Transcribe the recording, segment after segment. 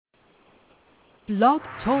Blog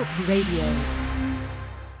Talk Radio.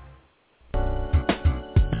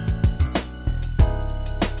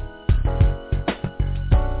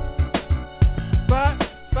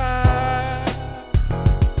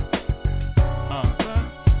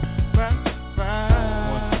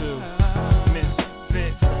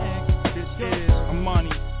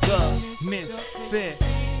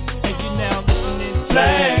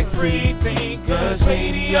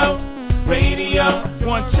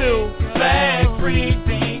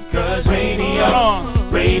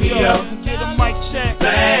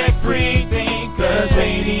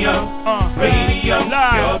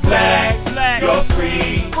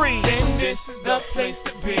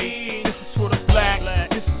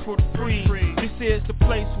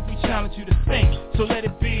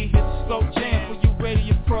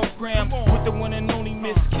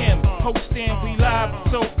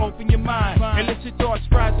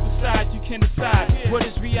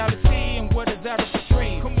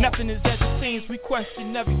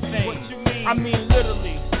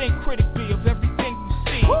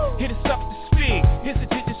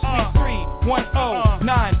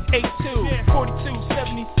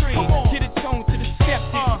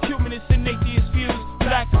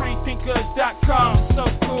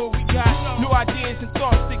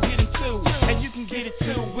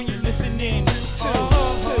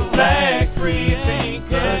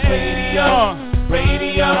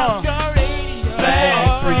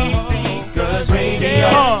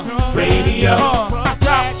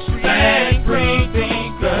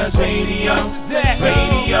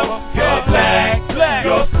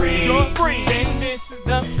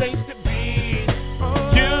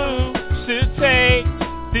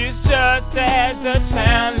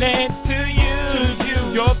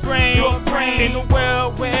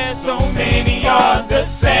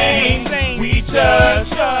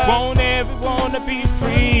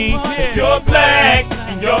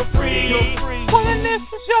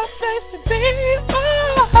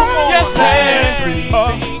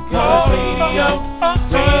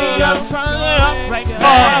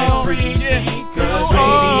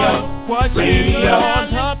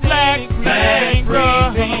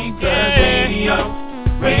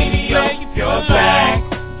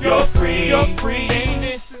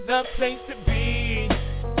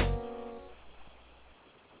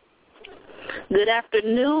 Good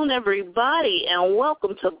afternoon, everybody, and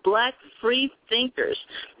welcome to Black Free Thinkers.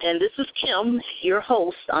 And this is Kim, your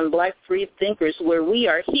host on Black Free Thinkers, where we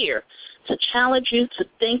are here to challenge you to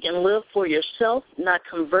think and live for yourself, not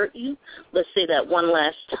convert you. Let's say that one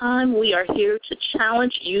last time. We are here to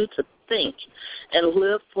challenge you to think and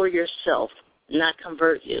live for yourself, not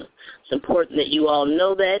convert you. It's important that you all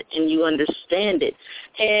know that and you understand it.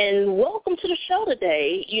 And welcome to the show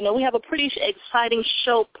today. You know, we have a pretty exciting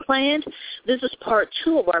show planned. This is part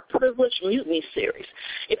 2 of our Privilege Mutiny series.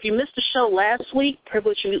 If you missed the show last week,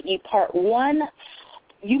 Privilege Mutiny part 1,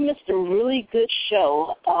 you missed a really good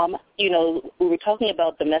show. You know, we were talking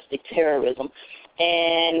about domestic terrorism,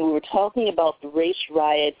 and we were talking about the race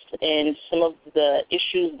riots and some of the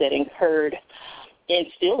issues that occurred and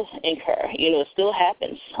still incur. You know, it still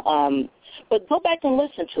happens. But go back and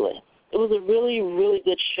listen to it. It was a really, really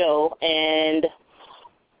good show, and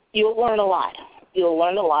you'll learn a lot. You'll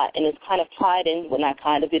learn a lot, and it's kind of tied in, well, not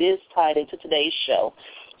kind of, it is tied into today's show.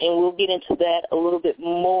 And we'll get into that a little bit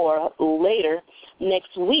more later.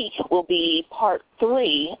 Next week will be part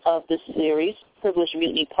 3 of this series, Privilege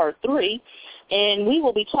Mutiny Part 3, and we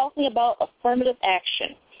will be talking about affirmative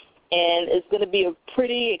action. And it's going to be a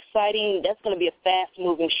pretty exciting, that's going to be a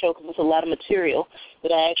fast-moving show because there's a lot of material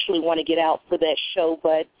that I actually want to get out for that show.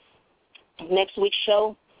 But next week's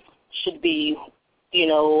show should be, you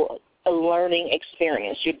know, a learning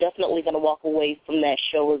experience. You're definitely going to walk away from that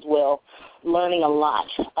show as well, learning a lot.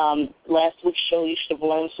 Last week's show, you should have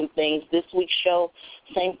learned some things. This week's show,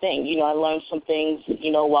 same thing. You know, I learned some things,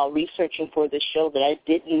 you know, while researching for this show that I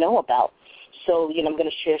didn't know about. So, you know, I'm going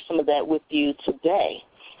to share some of that with you today.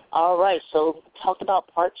 All right, so talked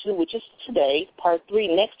about part 2, which is today, part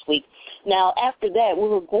 3 next week. Now, after that, we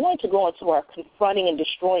were going to go into our Confronting and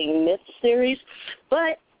Destroying Myths series,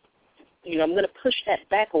 but, you know, I'm going to push that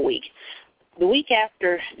back a week. The week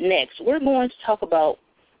after next, we're going to talk about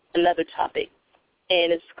another topic,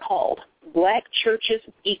 and it's called Black Churches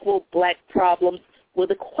Equal Black Problems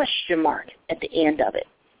with a question mark at the end of it.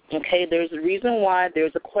 Okay, there's a reason why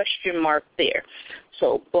there's a question mark there.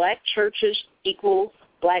 So Black Churches Equal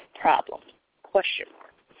Black Problems, question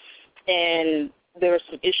mark. And there are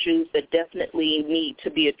some issues that definitely need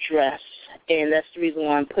to be addressed, and that's the reason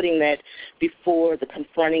why I'm putting that before the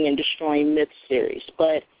Confronting and Destroying Myths series.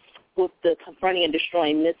 But with the Confronting and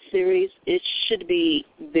Destroying Myths series, it should be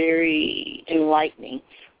very enlightening.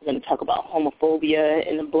 We're going to talk about homophobia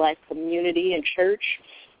in the black community and church.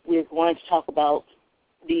 We're going to talk about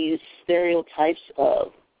these stereotypes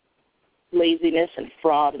of laziness and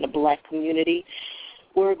fraud in the black community.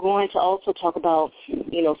 We're going to also talk about,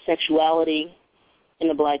 sexuality in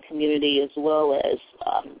the black community, as well as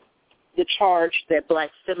the charge that black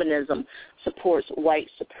feminism supports white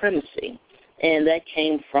supremacy. And that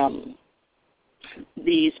came from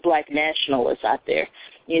these black nationalists out there,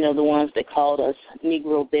 the ones that called us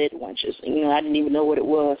Negro bed wenches. I didn't even know what it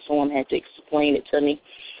was. Someone had to explain it to me.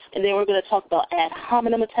 And then we're going to talk about ad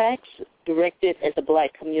hominem attacks directed at the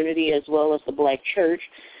black community as well as the black church.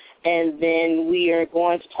 And then we are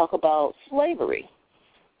going to talk about slavery.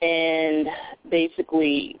 And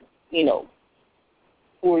basically,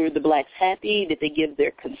 were the blacks happy? Did they give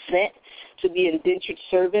their consent to be indentured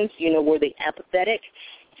servants? Were they apathetic?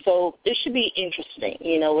 So this should be interesting.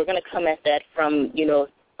 We're going to come at that from,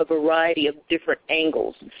 a variety of different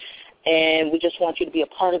angles. And we just want you to be a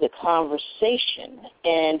part of the conversation.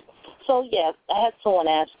 And so, I had someone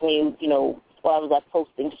ask me, why was I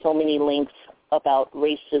posting so many links about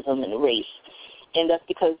racism and race? And that's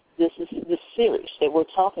because this is the series that we're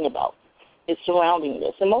talking about. It's surrounding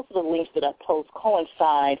this. And most of the links that I post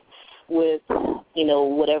coincide with,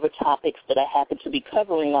 whatever topics that I happen to be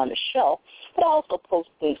covering on the show. But I also post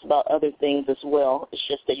links about other things as well. It's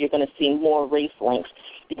just that you're going to see more race links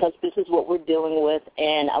because this is what we're dealing with,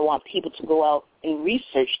 and I want people to go out and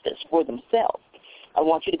research this for themselves. I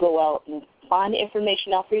want you to go out and find the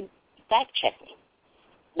information out for you, fact check me.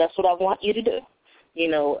 That's what I want you to do,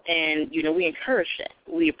 and, we encourage that.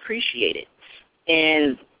 We appreciate it.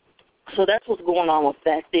 And so that's what's going on with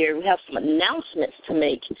that there. We have some announcements to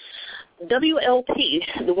make.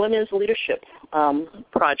 WLP, the Women's Leadership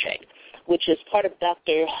Project, which is part of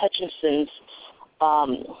Dr. Hutchinson's,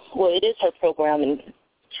 it is her program in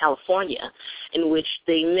California, in which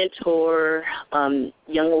they mentor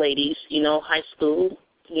young ladies, high school,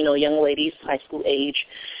 young ladies, high school age,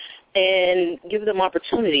 and give them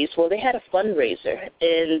opportunities. Well, they had a fundraiser,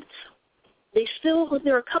 and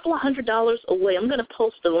they're a couple of $100 away. I'm going to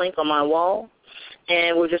post the link on my wall,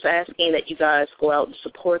 and we're just asking that you guys go out and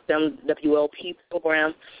support them, the WLP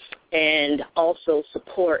program, and also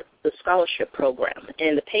support the scholarship program.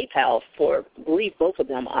 And the PayPal for, I believe both of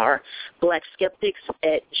them are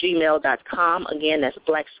blackskeptics@gmail.com. Again, that's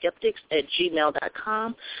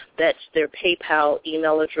blackskeptics@gmail.com. That's their PayPal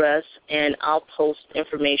email address, and I'll post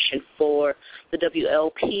information for the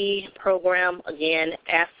WLP program, again,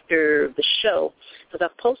 after the show, because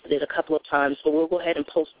I've posted it a couple of times, but we'll go ahead and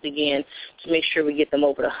post it again to make sure we get them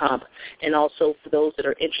over the hump. And also for those that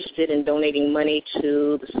are interested in donating money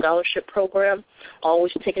to the scholarship program,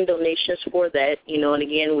 always taking donations for that, and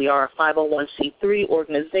again, we are a 501c3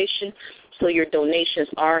 organization, so your donations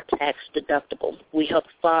are tax deductible. We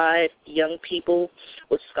helped 5 young people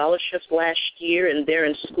with scholarships last year, and they're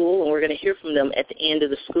in school, and we're going to hear from them at the end of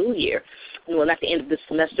the school year. Well, not the end of this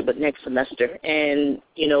semester, but next semester. And,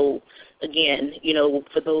 again,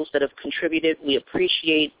 for those that have contributed, we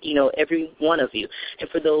appreciate, every one of you. And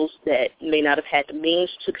for those that may not have had the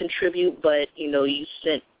means to contribute, but, you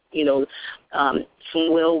sent,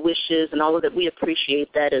 some well wishes and all of that, we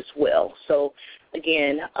appreciate that as well. So,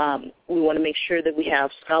 again, we want to make sure that we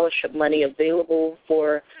have scholarship money available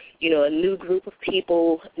for, a new group of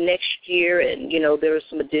people next year, and, there are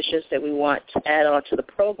some additions that we want to add on to the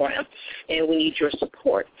program, and we need your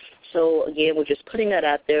support. So, again, we're just putting that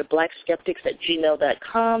out there,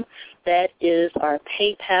 blackskeptics@gmail.com. That is our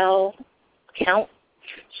PayPal account.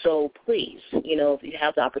 So please, if you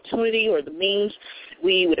have the opportunity or the means,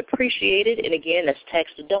 we would appreciate it. And, again, that's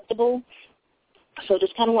tax deductible. So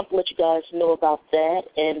just kind of want to let you guys know about that.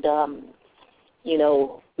 And,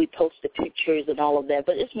 we posted pictures and all of that,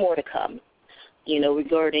 but it's more to come,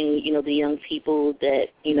 regarding, the young people that,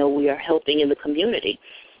 we are helping in the community.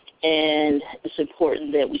 And it's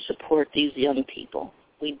important that we support these young people.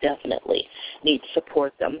 We definitely need to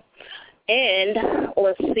support them. And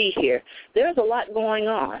let's see here. There's a lot going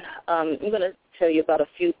on. I'm going to tell you about a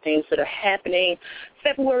few things that are happening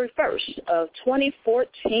February 1st of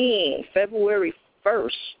 2014, February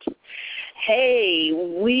 1st. Hey,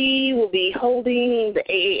 we will be holding the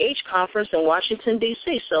AAH conference in Washington,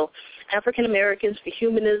 D.C., so African Americans for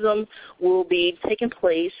Humanism will be taking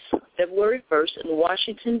place February 1st in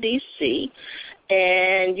Washington, D.C.,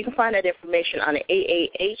 and you can find that information on the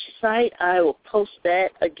AAH site. I will post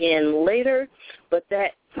that again later, but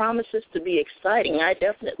that promises to be exciting. I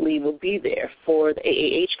definitely will be there for the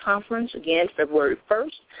AAH conference, again, February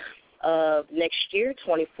 1st of next year,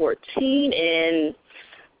 2014, and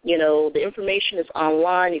The information is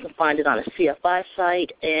online. You can find it on a CFI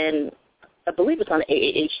site, and I believe it's on the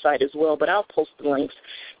AAH site as well, but I'll post the links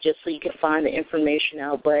just so you can find the information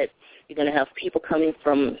out. But you're going to have people coming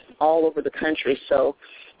from all over the country. So,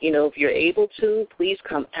 if you're able to, please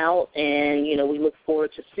come out, and, we look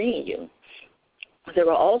forward to seeing you. There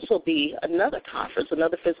will also be another conference,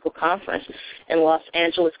 another physical conference in Los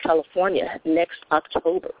Angeles, California, next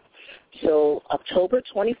October. So October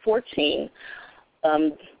 2014,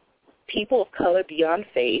 People of Color Beyond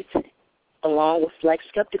Faith, along with Black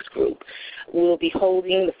Skeptics Group, will be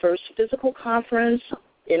holding the first physical conference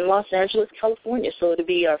in Los Angeles, California. So it'll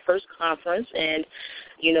be our first conference, and,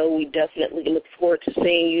 we definitely look forward to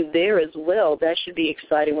seeing you there as well. That should be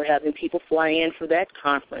exciting. We're having people fly in for that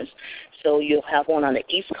conference. So you'll have one on the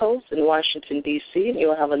East Coast in Washington, D.C., and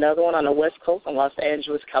you'll have another one on the West Coast in Los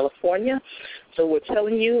Angeles, California. So we're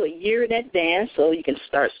telling you a year in advance so you can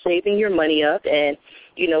start saving your money up, and,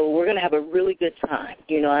 we're going to have a really good time.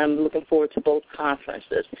 I'm looking forward to both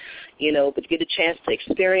conferences, but you get a chance to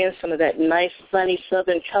experience some of that nice, sunny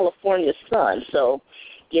Southern California sun. So,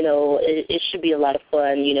 it should be a lot of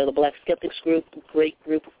fun. The Black Skeptics Group, great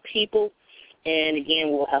group of people. And,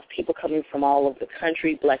 again, we'll have people coming from all over the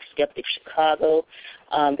country, Black Skeptics Chicago,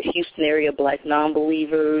 the Houston area, Black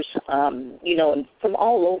Nonbelievers, and from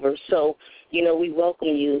all over. So, we welcome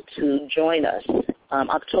you to join us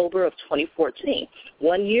October of 2014,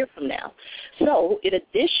 1 year from now. So in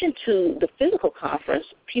addition to the physical conference,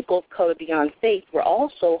 People of Color Beyond Faith, we're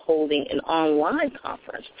also holding an online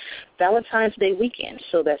conference, Valentine's Day weekend.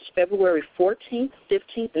 So that's February 14th,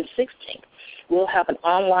 15th, and 16th. We'll have an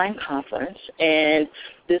online conference, and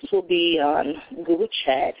this will be on Google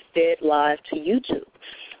Chat, fed live to YouTube.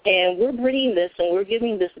 And we're bringing this and we're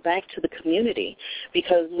giving this back to the community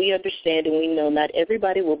because we understand and we know not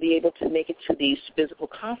everybody will be able to make it to these physical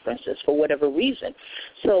conferences for whatever reason.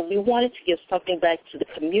 So we wanted to give something back to the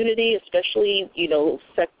community, especially,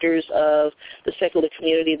 sectors of the secular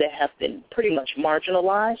community that have been pretty much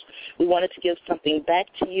marginalized. We wanted to give something back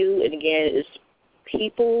to you, and again, it's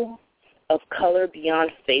People of Color Beyond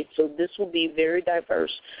Faith. So this will be very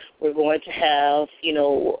diverse. We're going to have,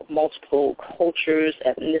 multiple cultures,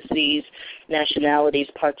 ethnicities, nationalities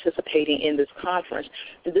participating in this conference.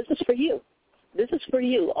 And this is for you. This is for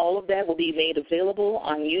you. All of that will be made available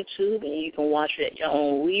on YouTube, and you can watch it at your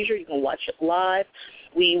own leisure. You can watch it live.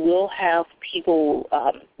 We will have people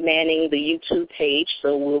manning the YouTube page,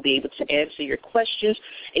 so we'll be able to answer your questions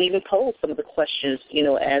and even pose some of the questions,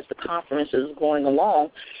 as the conference is going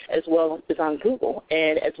along, as well as on Google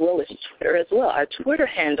and as well as Twitter as well. Our Twitter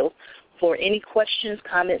handle for any questions,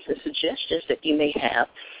 comments, and suggestions that you may have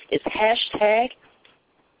is POC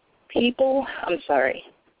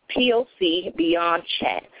Beyond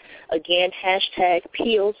Chat. Again,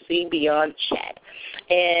 POC Beyond Chat.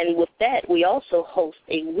 And with that, we also host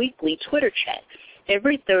a weekly Twitter chat.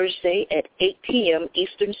 Every Thursday at 8 p.m.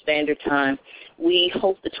 Eastern Standard Time, we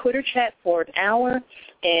host a Twitter chat for an hour.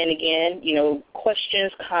 And again,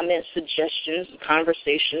 questions, comments, suggestions,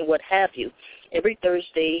 conversation, what have you. Every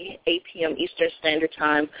Thursday, 8 p.m. Eastern Standard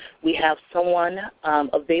Time, we have someone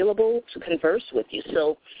available to converse with you.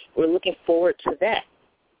 So we're looking forward to that.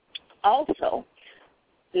 Also,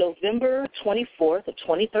 November 24th of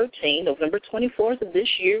 2013, November 24th of this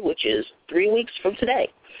year, which is 3 weeks from today,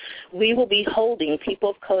 we will be holding People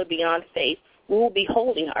of Color Beyond Faith. We will be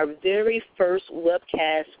holding our very first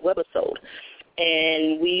webisode,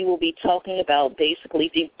 and we will be talking about basically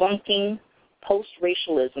debunking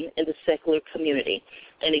post-racialism in the secular community.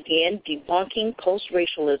 And again, debunking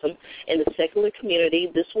post-racialism in the secular community.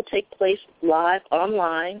 This will take place live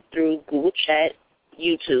online through Google Chat,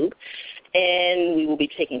 YouTube, and we will be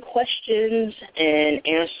taking questions and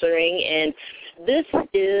answering. And this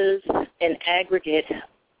is an aggregate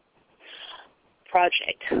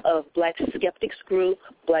project of Black Skeptics Group,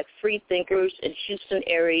 Black Free Thinkers in Houston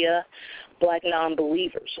area, Black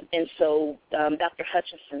Nonbelievers. And so Dr.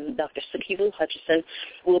 Sakivu Hutchinson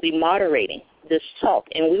will be moderating this talk,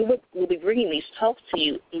 and we will be bringing these talks to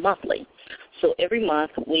you monthly. So every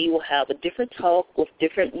month we will have a different talk with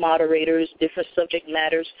different moderators, different subject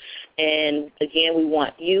matters, and again, we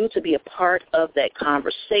want you to be a part of that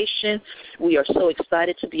conversation. We are so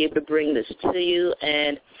excited to be able to bring this to you,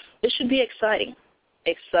 and it should be exciting.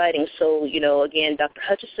 So, again, Dr.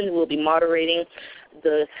 Hutchinson will be moderating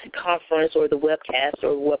the conference or the webcast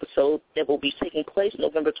or webisode that will be taking place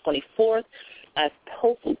November 24th. I've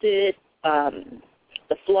posted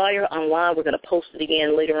the flyer online. We're going to post it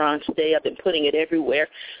again later on today. I've been putting it everywhere.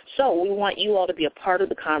 So we want you all to be a part of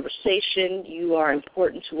the conversation. You are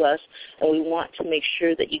important to us, and we want to make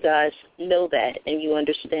sure that you guys know that and you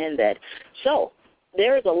understand that. So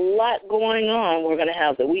there is a lot going on. We're going to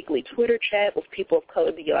have the weekly Twitter chat with People of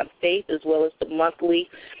Color Beyond Faith, as well as the monthly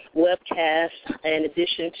webcast, in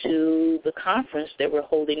addition to the conference that we're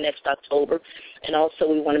holding next October. And also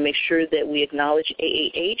we want to make sure that we acknowledge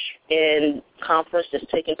AAH and conference that's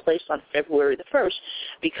taking place on February the 1st,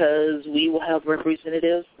 because we will have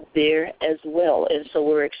representatives there as well. And so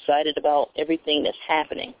we're excited about everything that's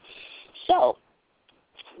happening. So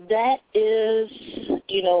that is,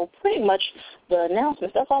 pretty much the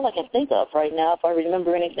announcements. That's all I can think of right now. If I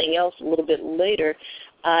remember anything else a little bit later,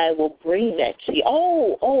 I will bring that to you.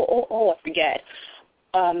 I forgot.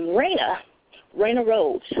 Raina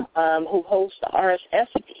Rhodes, who hosts the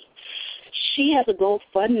RSSB, she has a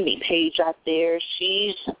GoFundMe page out there.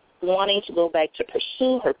 She's wanting to go back to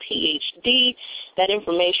pursue her PhD. That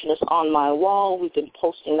information is on my wall. We've been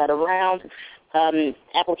posting that around.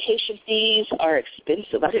 Application fees are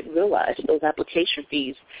expensive. I didn't realize those application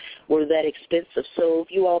fees were that expensive. So if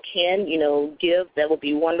you all can, give, that would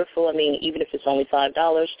be wonderful. I mean, even if it's only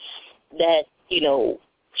 $5, that,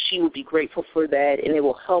 she would be grateful for that, and it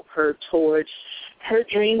will help her towards her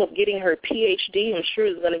dream of getting her PhD. I'm sure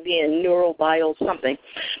it's going to be in neurobio something,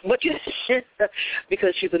 but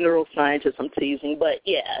because she's a neuroscientist, I'm teasing. But,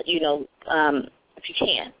 yeah, if you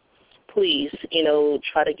can, please,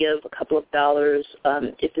 try to give a couple of dollars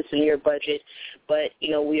if it's in your budget. But,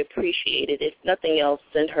 we appreciate it. If nothing else,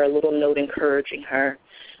 send her a little note encouraging her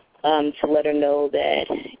to let her know that,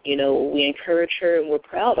 we encourage her and we're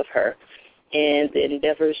proud of her and the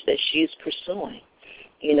endeavors that she's pursuing.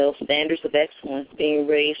 Standards of excellence being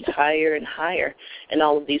raised higher and higher in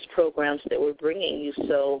all of these programs that we're bringing you.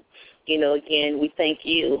 So, again, we thank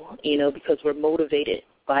you, because we're motivated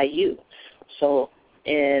by you. So,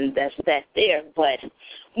 and that's that there. But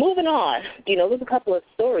moving on, there's a couple of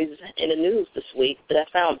stories in the news this week that I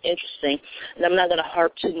found interesting, and I'm not going to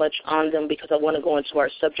harp too much on them because I want to go into our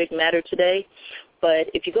subject matter today. But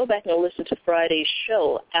if you go back and listen to Friday's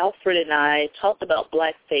show, Alfred and I talked about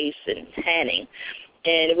blackface and tanning.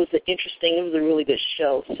 And it was a really good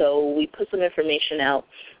show. So we put some information out.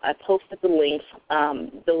 I posted the links.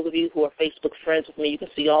 Those of you who are Facebook friends with me, you can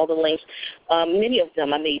see all the links. Many of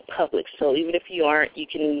them I made public. So even if you aren't, you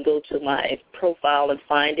can go to my profile and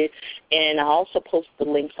find it. And I also post the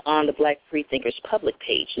links on the Black Free Thinkers public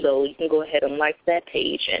page. So you can go ahead and like that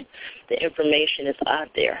page, and the information is out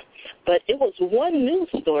there. But it was one news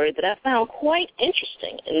story that I found quite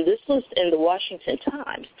interesting, and this was in the Washington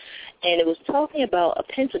Times, and it was talking about a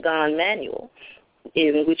Pentagon manual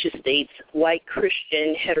in which it states white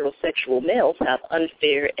Christian heterosexual males have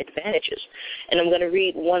unfair advantages. And I'm going to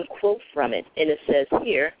read one quote from it, and it says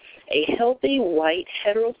here, a healthy white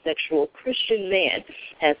heterosexual Christian man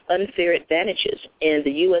has unfair advantages, and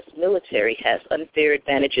the U.S. military has unfair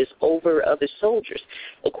advantages over other soldiers,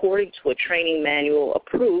 according to a training manual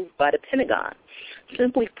approved by the Pentagon.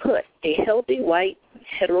 Simply put, a healthy white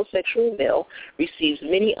heterosexual male receives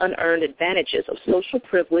many unearned advantages of social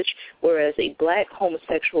privilege, whereas a black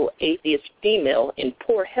homosexual atheist female in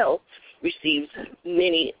poor health receives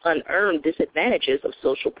many unearned disadvantages of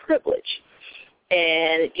social privilege.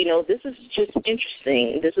 And, this is just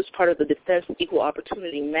interesting. This is part of the Defense Equal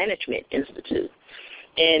Opportunity Management Institute,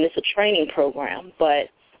 and it's a training program. But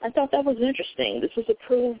I thought that was interesting. This was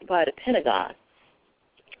approved by the Pentagon.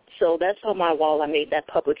 So that's on my wall. I made that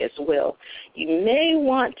public as well. You may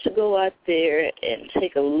want to go out there and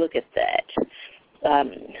take a look at that.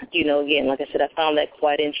 Again, like I said, I found that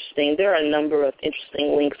quite interesting. There are a number of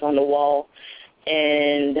interesting links on the wall,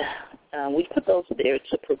 and we put those there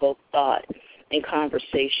to provoke thought and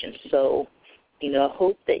conversation. So, I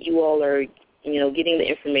hope that you all are, getting the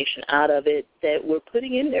information out of it that we're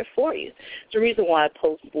putting in there for you. It's the reason why I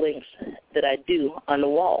post links that I do on the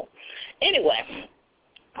wall. Anyway,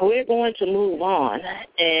 we're going to move on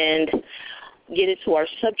and get into our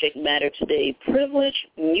subject matter today, Privilege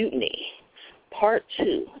Mutiny, Part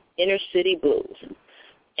 2, Inner City Blues.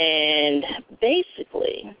 And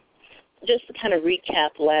basically, just to kind of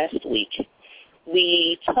recap last week,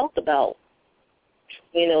 we talked about,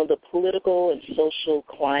 the political and social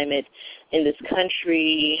climate in this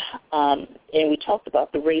country, and we talked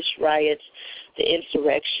about the race riots, the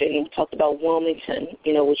insurrection. We talked about Wilmington,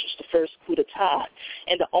 which was the first coup d'etat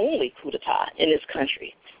and the only coup d'etat in this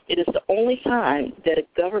country. It is the only time that a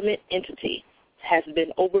government entity has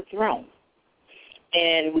been overthrown.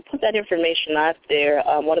 And we put that information out there.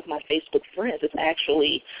 One of my Facebook friends is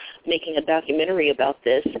actually making a documentary about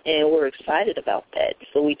this, and we're excited about that.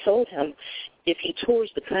 So we told him if he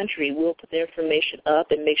tours the country, we'll put the information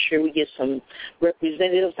up and make sure we get some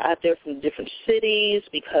representatives out there from different cities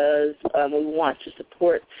because we want to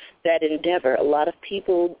support that endeavor. A lot of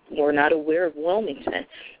people were not aware of Wilmington, and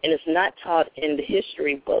it's not taught in the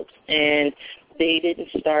history books, and they didn't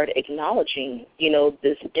start acknowledging,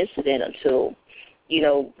 this incident until,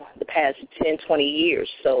 the past 10, 20 years.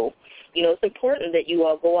 So, it's important that you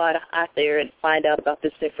all go out there and find out about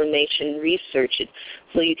this information, research it,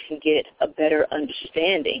 so you can get a better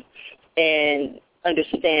understanding and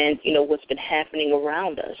understand, what's been happening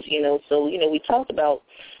around us, So, we talked about,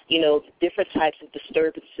 different types of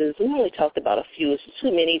disturbances. We only talked about a few. It's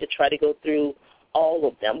too many to try to go through all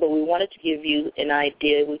of them, but we wanted to give you an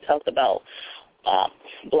idea. We talked about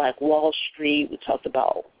Black Wall Street. We talked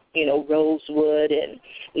about Rosewood, and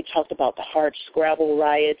we talked about the Hardscrabble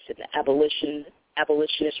riots and the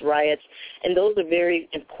abolitionist riots, and those are very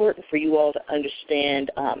important for you all to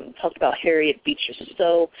understand. Talked about Harriet Beecher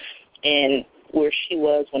Stowe and where she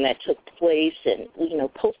was when that took place, and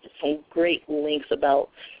posted some great links about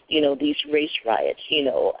these race riots.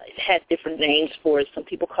 It had different names for it. Some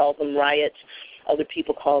people call them riots. Other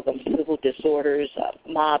people call them civil disorders,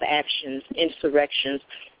 mob actions, insurrections,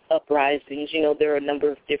 uprisings. There are a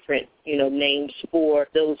number of different, names for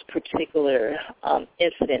those particular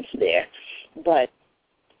incidents there. But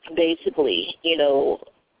basically, it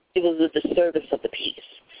was a disturbance of the peace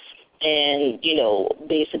and,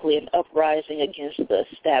 basically an uprising against the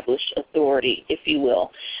established authority, if you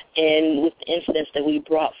will. And with the incidents that we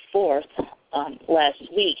brought forth last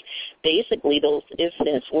week, basically those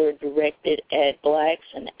incidents were directed at blacks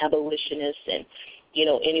and abolitionists and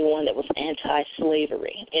anyone that was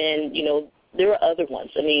anti-slavery. And, there were other ones.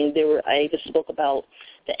 I even spoke about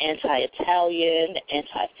the anti-Italian, the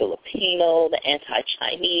anti-Filipino, the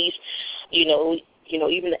anti-Chinese,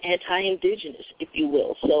 even the anti-indigenous, if you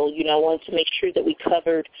will. So, I wanted to make sure that we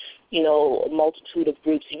covered, a multitude of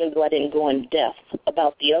groups, even though I didn't go in depth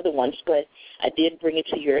about the other ones, but I did bring it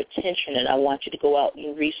to your attention, and I want you to go out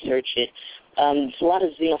and research it. There's a lot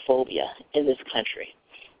of xenophobia in this country.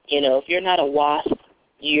 If you're not a WASP,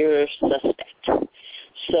 you're suspect.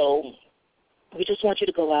 So we just want you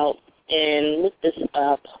to go out and look this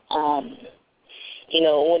up.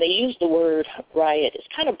 When they use the word riot, it's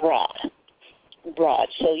kind of broad.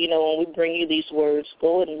 So, when we bring you these words,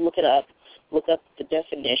 go and look it up, look up the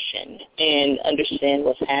definition, and understand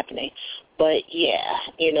what's happening. But, yeah,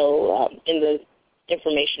 in the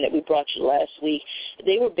information that we brought you last week,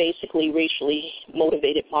 they were basically racially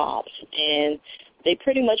motivated mobs, and they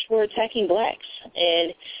pretty much were attacking blacks.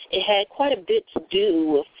 And it had quite a bit to do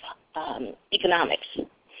with economics.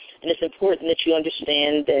 And it's important that you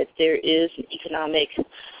understand that there is an economic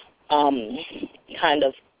kind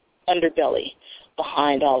of underbelly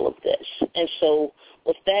behind all of this. And so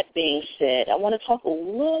with that being said, I want to talk a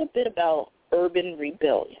little bit about urban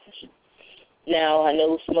rebellions. Now, I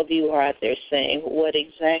know some of you are out there saying, what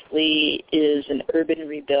exactly is an urban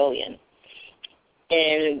rebellion?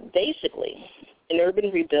 And basically, an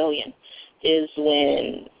urban rebellion is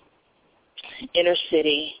when inner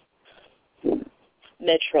city,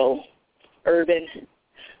 metro, urban,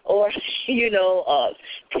 or,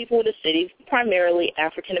 people in the city, primarily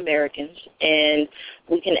African Americans, and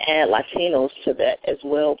we can add Latinos to that as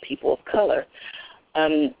well, people of color,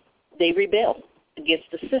 they rebel against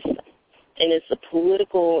the system. And it's a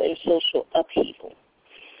political and social upheaval.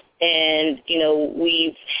 And,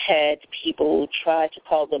 we've had people try to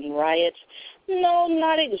call them riots. No,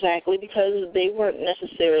 not exactly, because they weren't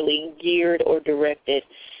necessarily geared or directed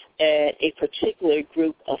at a particular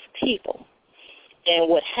group of people. And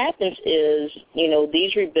what happens is,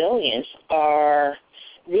 these rebellions are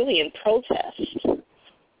really in protest,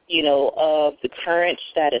 of the current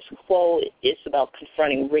status quo. It's about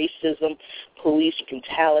confronting racism, police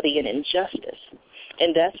brutality, and injustice.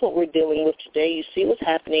 And that's what we're dealing with today. You see what's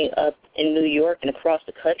happening up in New York and across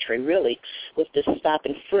the country, really, with this stop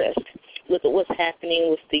and frisk. Look at what's happening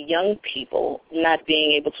with the young people not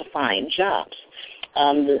being able to find jobs.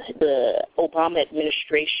 The Obama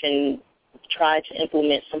administration tried to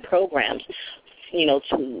implement some programs,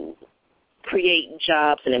 to create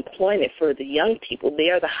jobs and employment for the young people. They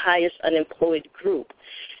are the highest unemployed group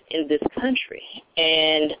in this country.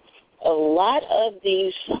 And a lot of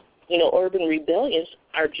these, urban rebellions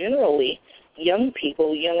are generally young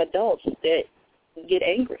people, young adults that get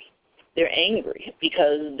angry. They're angry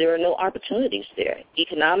because there are no opportunities there.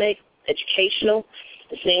 Economic, educational,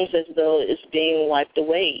 it seems as though it's being wiped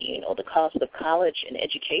away. The cost of college and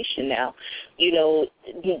education now,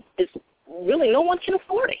 it's really no one can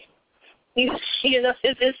afford it.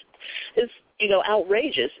 It's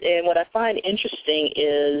outrageous. And what I find interesting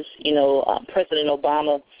is, President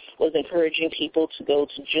Obama was encouraging people to go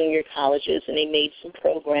to junior colleges, and they made some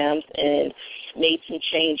programs and made some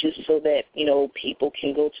changes so that, people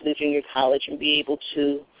can go to the junior college and be able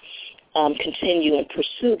to continue and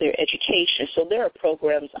pursue their education. So there are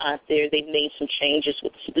programs out there. They've made some changes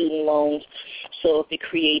with student loans. So if it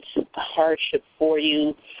creates a hardship for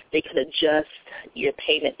you, they could adjust your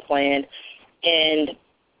payment plan. And,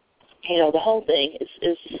 the whole thing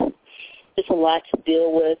is it's a lot to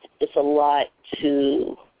deal with. It's a lot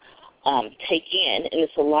to take in, and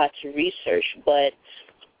it's a lot to research. But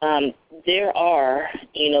there are,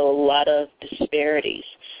 a lot of disparities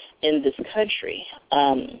in this country.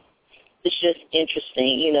 It's just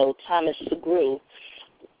interesting. Thomas Segru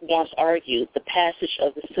once argued the passage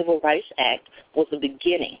of the Civil Rights Act was a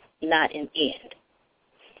beginning, not an end.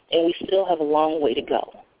 And we still have a long way to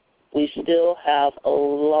go. We still have a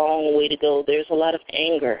long way to go. There's a lot of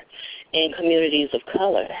anger in communities of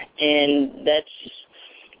color, and that's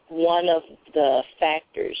one of the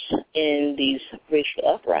factors in these racial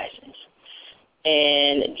uprisings.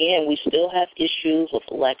 And again, we still have issues with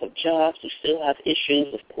the lack of jobs. We still have issues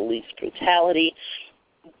with police brutality,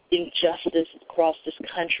 injustice across this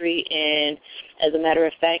country. And as a matter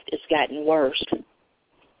of fact, it's gotten worse.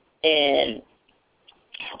 And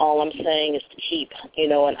all I'm saying is to keep,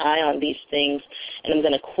 an eye on these things. And I'm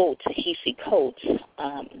going to quote Tahisi Coates,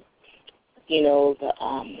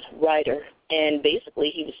 the writer. And basically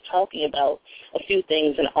he was talking about a few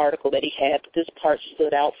things in an article that he had, but this part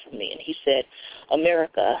stood out for me. And he said,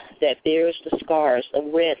 America that bears the scars of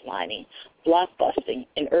redlining, blockbusting,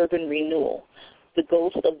 and urban renewal. The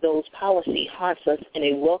ghost of those policies haunts us in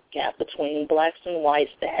a wealth gap between blacks and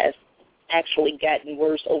whites that has actually gotten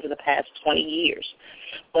worse over the past 20 years.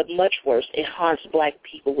 But much worse, it haunts black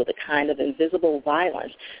people with a kind of invisible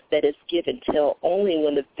violence that is given till only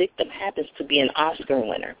when the victim happens to be an Oscar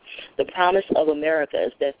winner. The promise of America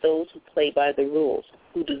is that those who play by the rules,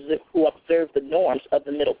 who observe the norms of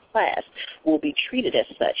the middle class, will be treated as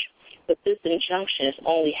such. But this injunction is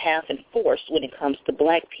only half enforced when it comes to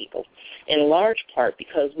black people, in large part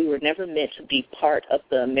because we were never meant to be part of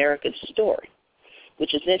the American story,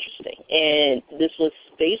 which is interesting. And this was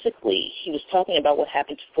basically, he was talking about what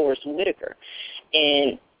happened to Forrest Whitaker.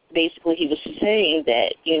 And basically he was saying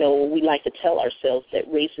that, we like to tell ourselves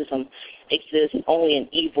that racism exists only in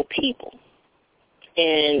evil people.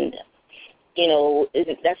 And,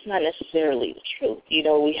 that's not necessarily the truth.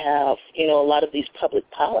 We have, a lot of these public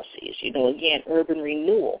policies, again, urban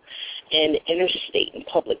renewal and interstate and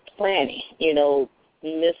public planning,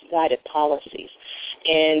 misguided policies.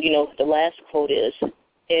 And, the last quote is,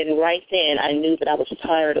 and right then I knew that I was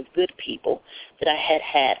tired of good people, that I had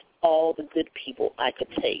had all the good people I could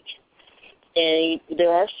take. And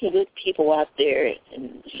there are some good people out there,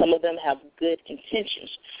 and some of them have good intentions.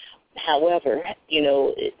 However,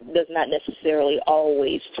 it does not necessarily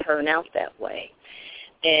always turn out that way.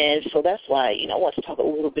 And so that's why, I want to talk a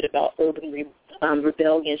little bit about urban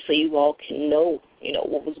rebellion so you all can know,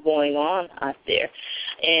 what was going on out there.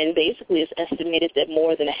 And basically it's estimated that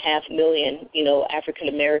more than 500,000, African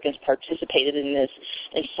Americans participated in this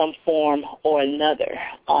in some form or another.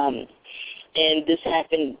 And this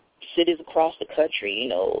happened cities across the country,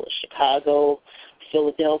 Chicago,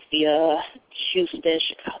 Philadelphia, Houston,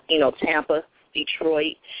 Tampa,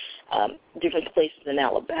 Detroit, different places in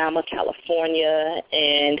Alabama, California,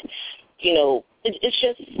 and, it's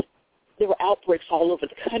just there were outbreaks all over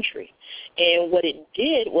the country. And what it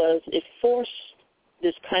did was it forced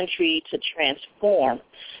this country to transform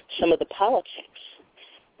some of the politics.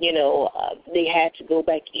 They had to go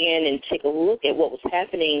back in and take a look at what was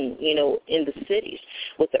happening, in the cities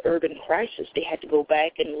with the urban crisis. They had to go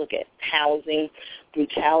back and look at housing,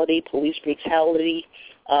 brutality, police brutality,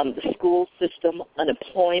 the school system,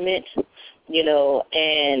 unemployment,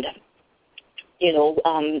 and,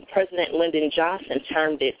 President Lyndon Johnson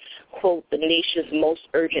termed it, quote, the nation's most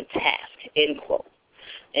urgent task, end quote.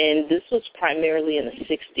 And this was primarily in the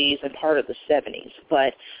 60s and part of the 70s.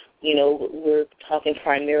 But, we're talking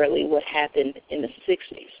primarily what happened in the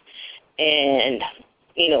 60s. And,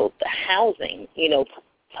 the housing,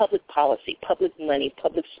 public policy, public money,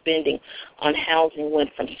 public spending on housing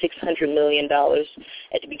went from $600 million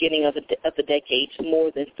at the beginning of the decade to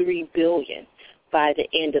more than $3 billion by the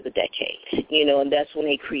end of the decade, and that's when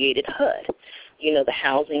they created HUD, the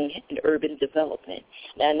Housing and Urban Development.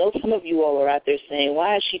 Now, I know some of you all are out there saying,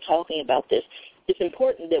 why is she talking about this? it's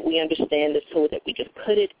important that we understand this so that we can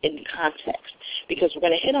put it in context, because we're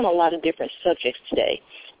going to hit on a lot of different subjects today,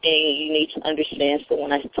 and you need to understand. So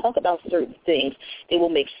when I talk about certain things, it will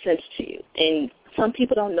make sense to you. And some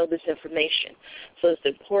people don't know this information, so it's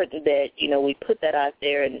important that, we put that out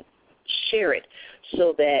there and share it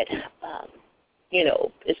so that,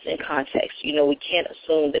 it's in context. We can't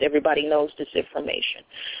assume that everybody knows this information,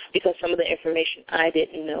 because some of the information I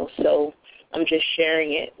didn't know, so I'm just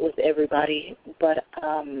sharing it with everybody. But,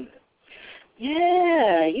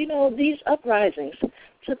 these uprisings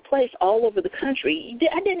took place all over the country.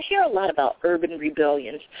 I didn't hear a lot about urban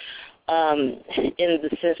rebellions in the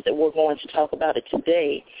sense that we're going to talk about it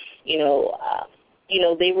today.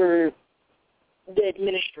 They were the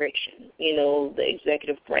administration, the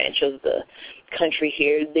executive branch of the country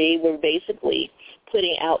here. They were basically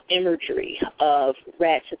putting out imagery of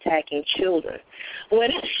rats attacking children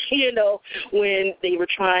when they were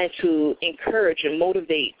trying to encourage and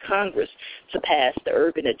motivate Congress to pass the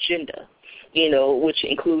urban agenda, which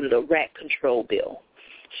included a rat control bill.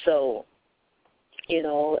 So,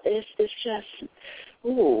 it's just,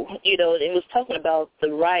 it was talking about the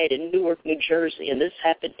riot in Newark, New Jersey, and this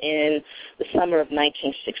happened in the summer of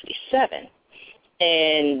 1967.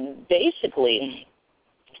 And basically,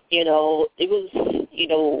 it was,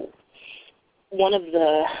 one of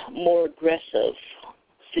the more aggressive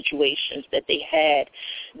situations that they had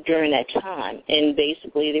during that time. And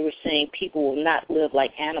basically they were saying people will not live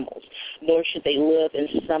like animals, nor should they live in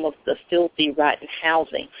some of the filthy, rotten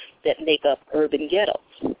housing that make up urban ghettos.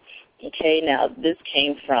 Okay, now this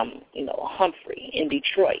came from, Humphrey in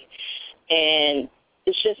Detroit. And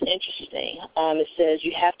it's just interesting. It says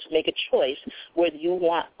you have to make a choice whether you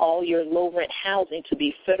want all your low-rent housing to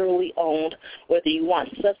be federally owned, whether you want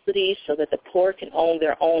subsidies so that the poor can own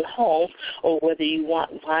their own homes, or whether you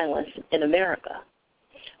want violence in America.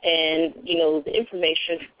 And, the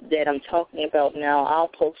information that I'm talking about now, I'll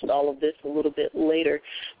post all of this a little bit later,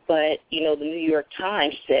 but, the New York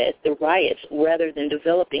Times said the riots, rather than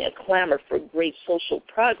developing a clamor for great social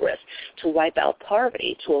progress to wipe out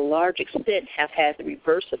poverty, to a large extent have had the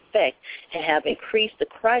reverse effect and have increased the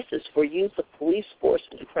crisis for use of police force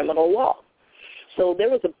in criminal law. So there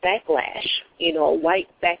was a backlash, a white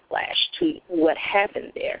backlash to what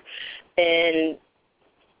happened there. And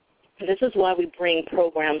this is why we bring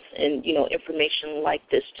programs and, information like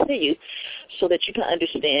this to you, so that you can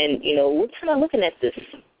understand, we're kind of looking at this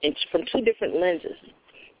from two different lenses.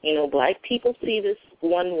 Black people see this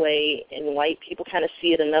one way and white people kind of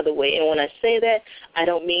see it another way. And when I say that, I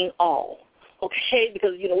don't mean all, okay?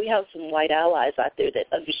 Because, we have some white allies out there that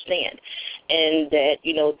understand and that,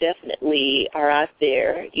 definitely are out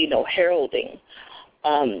there, heralding,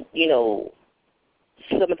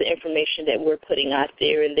 some of the information that we're putting out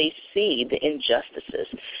there, and they see the injustices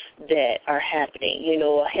that are happening.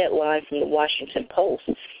 A headline from the Washington Post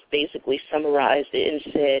basically summarized it and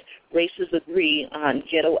said, races agree on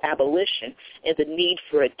ghetto abolition and the need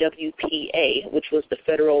for a WPA, which was the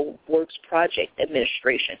Federal Works Project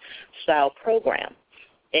Administration style program.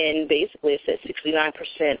 And basically it said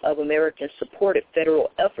 69% of Americans supported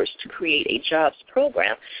federal efforts to create a jobs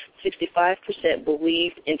program. 65%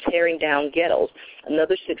 believed in tearing down ghettos.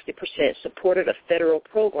 Another 60% supported a federal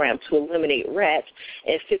program to eliminate rats.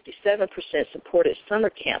 And 57% supported summer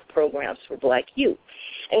camp programs for black youth.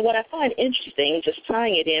 And what I find interesting, just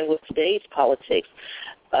tying it in with today's politics,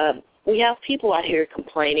 we have people out here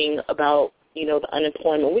complaining about the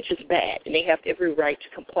unemployment, which is bad, and they have every right to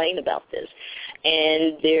complain about this.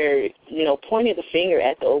 And they're, pointing the finger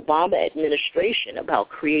at the Obama administration about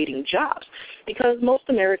creating jobs, because most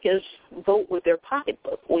Americans vote with their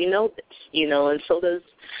pocketbook. We know this, and so does,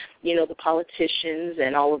 the politicians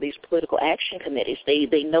and all of these political action committees.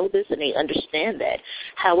 They know this and they understand that.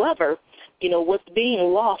 However, what's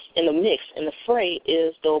being lost in the mix, in the fray,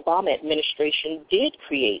 is the Obama administration did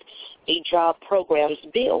create a job programs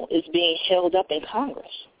bill. Is being held up in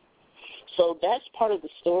Congress. So that's part of the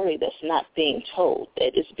story that's not being told,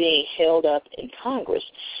 that is being held up in Congress,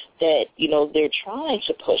 that, they're trying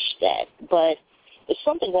to push that. But there's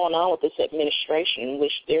something going on with this administration in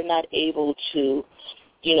which they're not able to,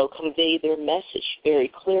 convey their message very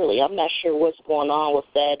clearly. I'm not sure what's going on with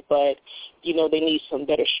that, but, they need some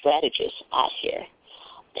better strategists out here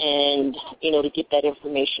and, to get that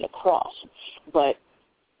information across. But,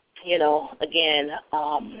 again,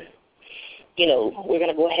 we're going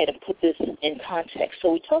to go ahead and put this in context.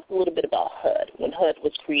 So we talked a little bit about HUD, when HUD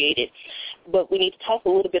was created, but we need to talk a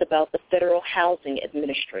little bit about the Federal Housing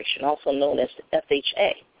Administration, also known as the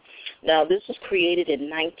FHA. Now, this was created in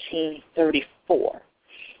 1934.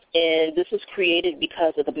 And this was created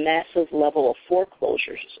because of the massive level of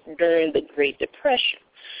foreclosures during the Great Depression.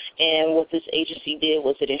 And what this agency did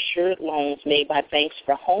was it insured loans made by banks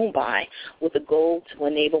for home buying with a goal to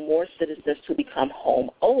enable more citizens to become home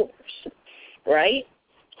owners, right?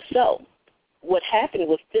 So what happened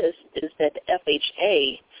with this is that the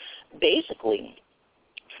FHA, basically,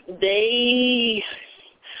 they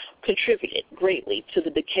contributed greatly to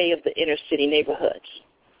the decay of the inner city neighborhoods,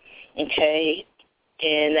 okay?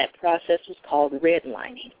 And that process was called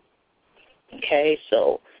redlining, okay?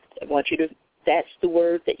 So I want you to, that's the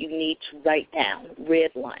word that you need to write down,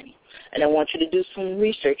 redlining. And I want you to do some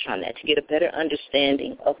research on that to get a better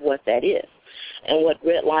understanding of what that is. And what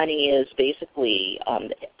redlining is, basically,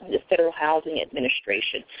 the Federal Housing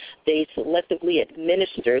Administration, they selectively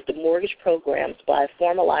administered the mortgage programs by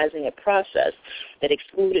formalizing a process that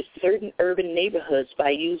excluded certain urban neighborhoods by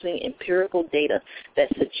using empirical data that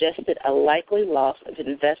suggested a likely loss of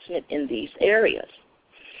investment in these areas.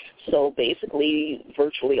 So basically,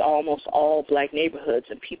 virtually almost all black neighborhoods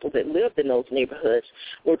and people that lived in those neighborhoods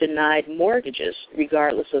were denied mortgages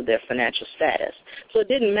regardless of their financial status. So it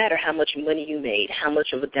didn't matter how much money you made, how much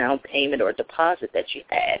of a down payment or deposit that you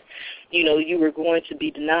had. You know, you were going to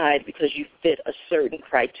be denied because you fit a certain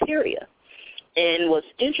criteria. And what's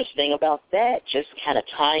interesting about that, just kind of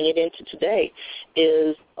tying it into today,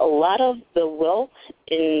 is a lot of the wealth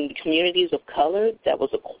in communities of color that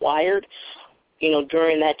was acquired, you know,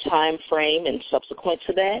 during that time frame and subsequent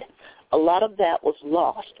to that, a lot of that was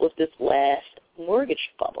lost with this last mortgage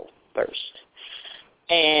bubble burst.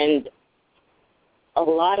 And a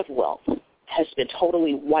lot of wealth has been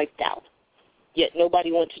totally wiped out, yet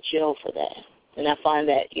nobody went to jail for that. And I find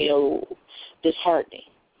that, you know, disheartening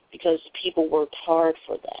because people worked hard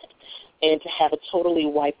for that. And to have it totally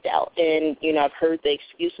wiped out. And, you know, I've heard the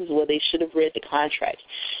excuses where they should have read the contracts.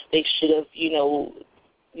 They should have, you know,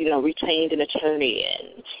 retained an attorney,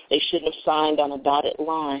 and they shouldn't have signed on a dotted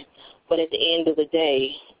line. But at the end of the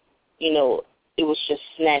day, you know, it was just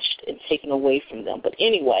snatched and taken away from them. But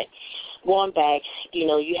anyway, going back, you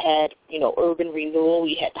know, you had, you know, urban renewal,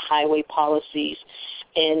 you had the highway policies,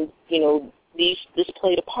 and, you know, this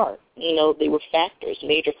played a part. You know, they were factors,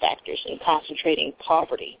 major factors in concentrating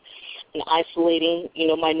poverty and isolating, you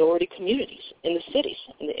know, minority communities in the cities,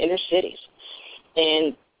 in the inner cities.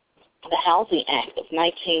 And the Housing Act of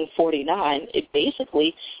 1949,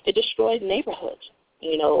 it destroyed neighborhoods,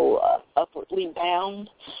 you know, upwardly bound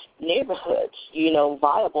neighborhoods, you know,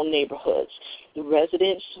 viable neighborhoods. The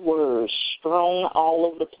residents were strewn all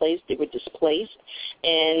over the place. They were displaced,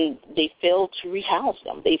 and they failed to rehouse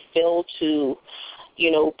them. They failed to, you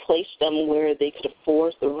know, place them where they could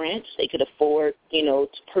afford the rents. They could afford, you know,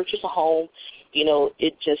 to purchase a home. You know,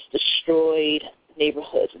 it just destroyed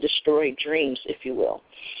neighborhoods, destroyed dreams, if you will.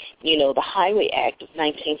 You know, the Highway Act of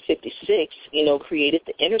 1956, you know, created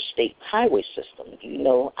the interstate highway system, you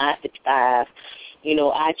know, I-55, you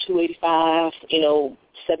know, I-285, you know,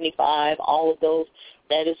 75, all of those.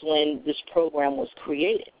 That is when this program was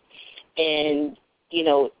created. And, you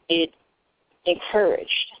know, it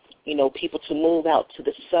encouraged, you know, people to move out to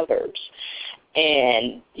the suburbs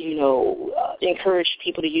and, you know, encouraged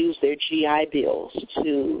people to use their GI bills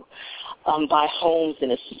to buy homes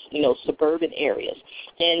in, you know, suburban areas.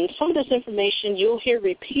 And some of this information you'll hear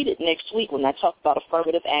repeated next week when I talk about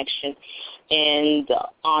affirmative action and the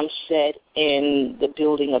onset and the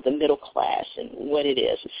building of the middle class and what it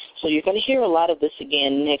is. So you're going to hear a lot of this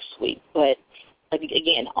again next week. But,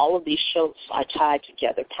 again, all of these shows I tied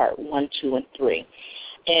together, part 1, 2, and 3.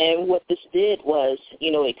 And what this did was,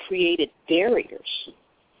 you know, it created barriers,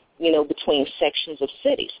 you know, between sections of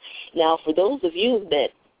cities. Now, for those of you that,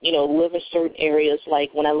 you know, live in certain areas,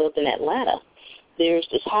 like when I lived in Atlanta, there's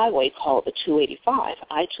this highway called the 285,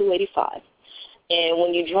 I-285. And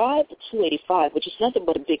when you drive the 285, which is nothing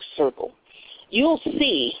but a big circle, you'll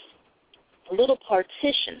see little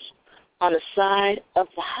partitions on the side of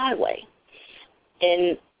the highway.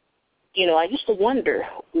 And, you know, I used to wonder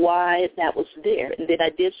why that was there. And then I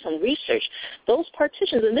did some research. Those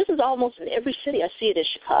partitions, and this is almost in every city. I see it in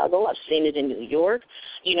Chicago. I've seen it in New York.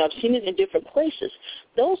 You know, I've seen it in different places.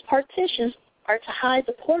 Those partitions are to hide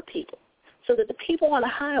the poor people so that the people on the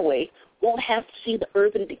highway won't have to see the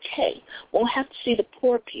urban decay, won't have to see the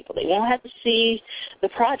poor people. They won't have to see the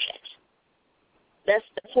projects. That's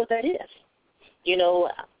what that is. You know,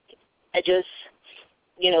 it's just,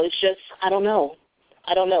 I don't know.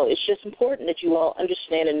 It's just important that you all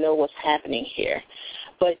understand and know what's happening here.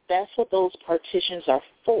 But that's what those partitions are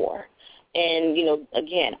for. and,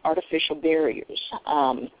 again, artificial barriers.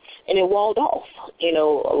 And it walled off,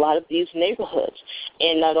 a lot of these neighborhoods.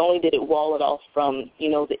 And not only did it wall it off from,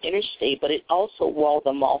 the interstate, but it also walled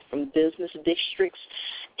them off from business districts.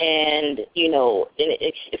 And,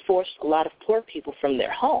 it forced a lot of poor people from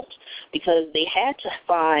their homes because they had to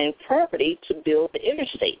find property to build the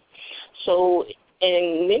interstate. So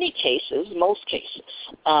in many cases, most cases,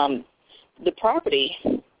 the property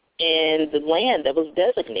and the land that was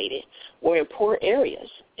designated were in poor areas,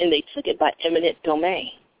 and they took it by eminent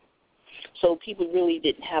domain. So people really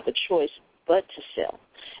didn't have a choice but to sell.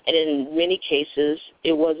 And in many cases,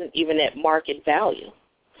 it wasn't even at market value.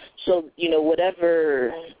 So,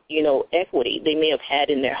 whatever, equity they may have had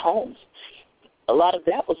in their homes, a lot of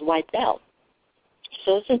that was wiped out.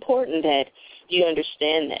 So it's important that you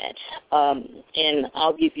understand that. And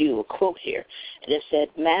I'll give you a quote here. It said,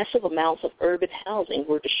 massive amounts of urban housing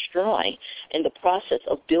were destroying in the process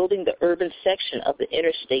of building the urban section of the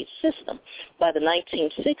interstate system. By the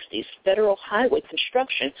 1960s, federal highway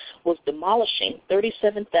construction was demolishing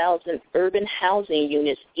 37,000 urban housing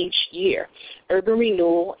units each year. Urban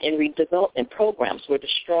renewal and redevelopment programs were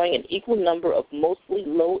destroying an equal number of mostly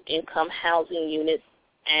low-income housing units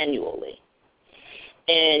annually.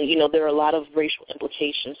 And, there are a lot of racial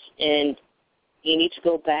implications, and you need to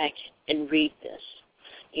go back and read this.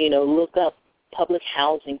 Look up public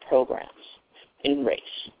housing programs in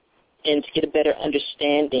race and to get a better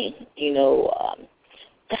understanding,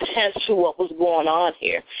 as to what was going on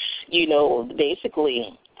here.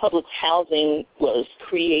 Basically, public housing was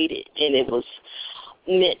created, and it was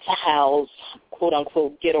meant to house,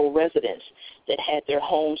 quote-unquote, ghetto residents that had their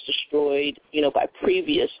homes destroyed, by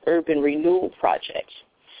previous urban renewal projects.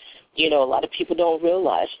 A lot of people don't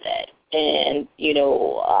realize that. And,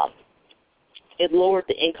 it lowered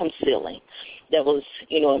the income ceiling that was,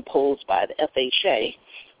 imposed by the FHA,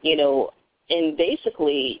 and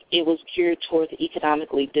basically it was geared toward the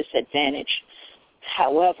economically disadvantaged.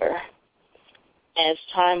 However, as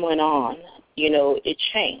time went on, it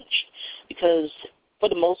changed because for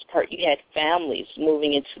the most part you had families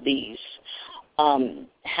moving into these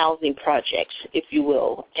housing projects, if you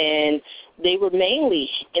will, and they were mainly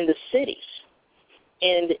in the cities.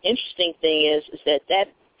 And the interesting thing is that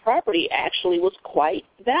property actually was quite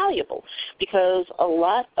valuable because a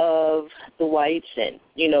lot of the whites and,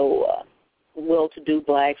 well-to-do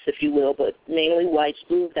blacks, if you will, but mainly whites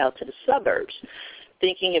moved out to the suburbs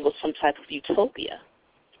thinking it was some type of utopia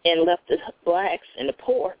and left the blacks and the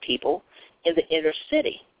poor people in the inner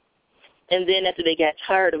city. And then after they got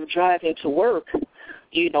tired of driving to work,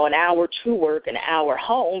 an hour to work, an hour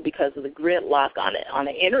home because of the gridlock on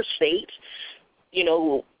the interstate,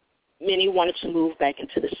 many wanted to move back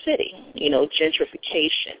into the city,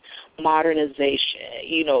 gentrification,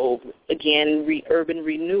 modernization, again, urban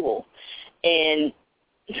renewal. And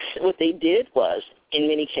what they did was, in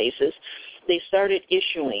many cases, they started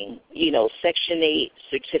issuing, Section 8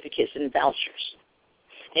 certificates and vouchers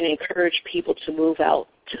and encouraged people to move out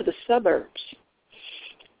to the suburbs.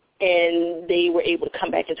 And they were able to come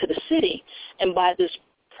back into the city and buy this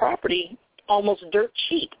property almost dirt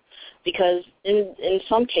cheap because in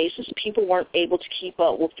some cases people weren't able to keep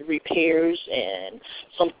up with the repairs and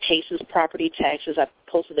some cases property taxes. I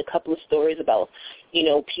posted a couple of stories about,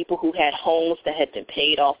 people who had homes that had been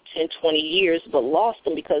paid off 10, 20 years but lost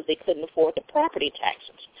them because they couldn't afford the property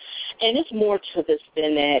taxes. And it's more to this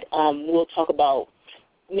than that. We'll talk about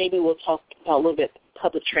a little bit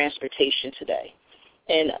public transportation today,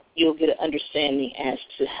 and you'll get an understanding as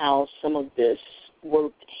to how some of this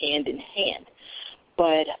worked hand in hand.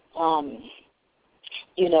 But,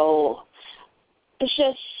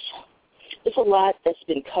 it's a lot that's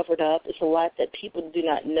been covered up. It's a lot that people do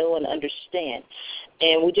not know and understand.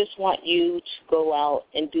 And we just want you to go out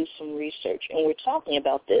and do some research. And we're talking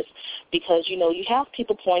about this because, you have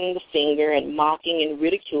people pointing the finger and mocking and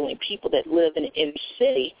ridiculing people that live in the inner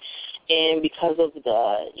city. And because of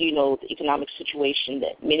the, the economic situation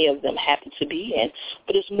that many of them happen to be in.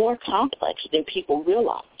 But it's more complex than people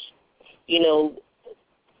realize.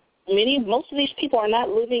 Most of these people are not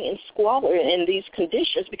living in squalor in these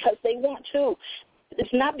conditions because they want to.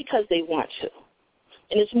 It's not because they want to.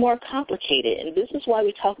 And it's more complicated. And this is why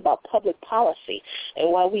we talk about public policy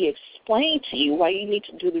and why we explain to you why you need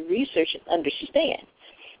to do the research and understand.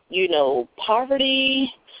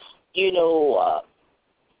 Poverty,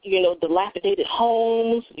 dilapidated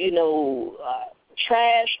homes,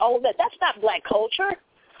 trash, all of that. That's not black culture.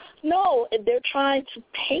 No, they're trying to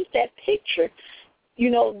paint that picture,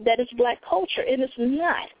 that it's black culture, and it's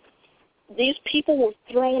not. These people were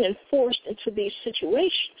thrown and forced into these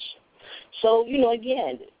situations. So,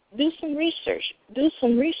 again, do some research.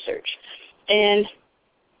 And,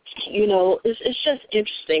 it's just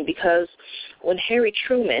interesting because when Harry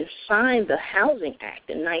Truman signed the Housing Act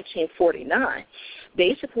in 1949,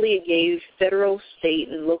 basically it gave federal, state,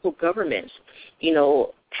 and local governments,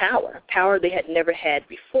 power they had never had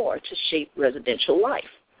before to shape residential life.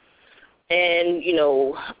 And,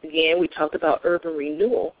 again, we talked about urban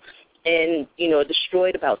renewal, and, it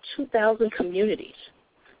destroyed about 2,000 communities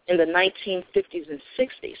in the 1950s and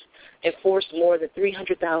 60s and forced more than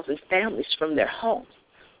 300,000 families from their homes.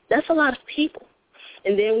 That's a lot of people.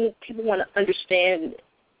 And then people want to understand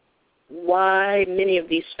why many of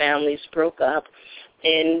these families broke up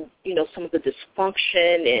and, some of the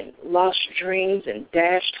dysfunction and lost dreams and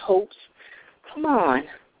dashed hopes. Come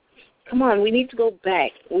on, we need to go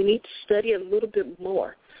back. We need to study a little bit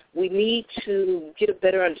more. We need to get a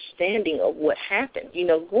better understanding of what happened.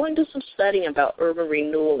 Go and do some studying about urban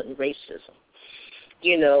renewal and racism.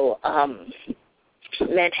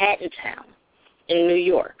 Manhattan Town in New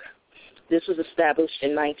York. This was established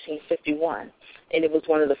in 1951, and it was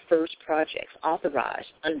one of the first projects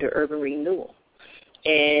authorized under urban renewal.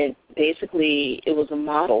 And basically, it was a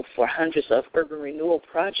model for hundreds of urban renewal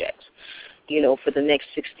projects, for the next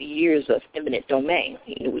 60 years of eminent domain.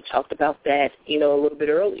 We talked about that, a little bit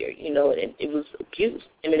earlier, and it was abused.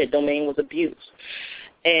 Eminent domain was abused.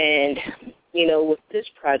 And, with this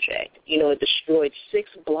project, it destroyed 6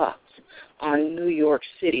 blocks on New York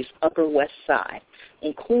City's Upper West Side,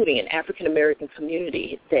 including an African-American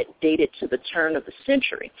community that dated to the turn of the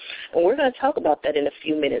century. And we're going to talk about that in a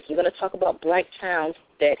few minutes. We're going to talk about black towns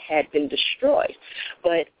that had been destroyed.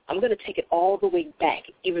 But I'm going to take it all the way back,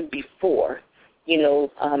 even before,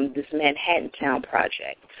 this Manhattan Town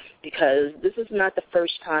project, because this is not the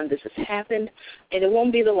first time this has happened, and it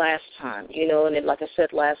won't be the last time, And then, like I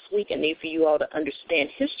said last week, I need for you all to understand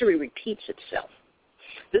history repeats itself.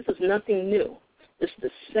 This is nothing new. It's the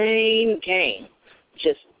same game,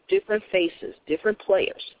 just different faces, different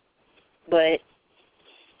players. But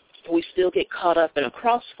we still get caught up in a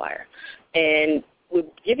crossfire. And we're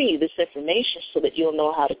giving you this information so that you'll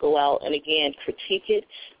know how to go out and, again, critique it,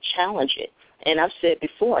 challenge it. And I've said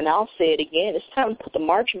before, and I'll say it again, it's time to put the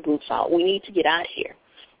marching boots on. We need to get out here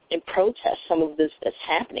and protest some of this that's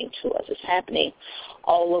happening to us. It's happening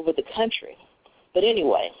all over the country. But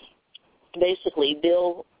anyway, basically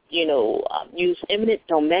they'll, use eminent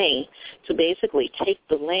domain to basically take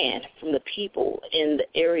the land from the people in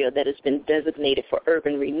the area that has been designated for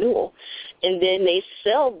urban renewal, and then they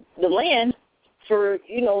sell the land for,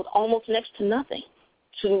 almost next to nothing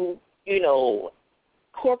to,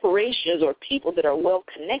 corporations or people that are well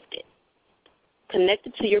connected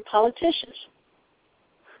to your politicians.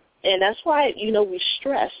 And that's why, we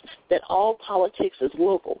stress that all politics is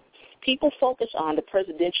local. People focus on the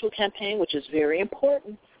presidential campaign, which is very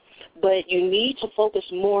important, but you need to focus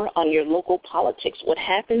more on your local politics. What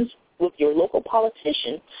happens with your local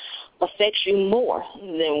politician affects you more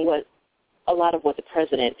than what a lot of what the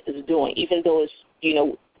president is doing, even though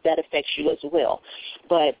it's, that affects you as well.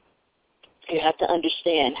 But you have to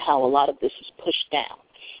understand how a lot of this is pushed down.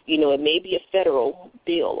 It may be a federal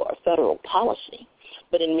bill or a federal policy,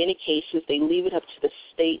 but in many cases they leave it up to the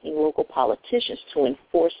state and local politicians to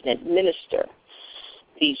enforce and administer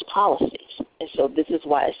these policies. And so this is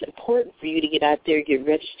why it's important for you to get out there, get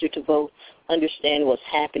registered to vote, understand what's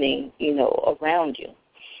happening, around you.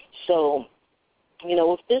 So,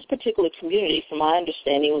 with this particular community, from my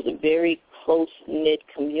understanding, it was a very close-knit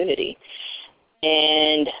community.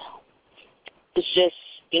 And it's just,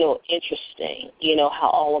 interesting, how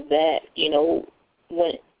all of that,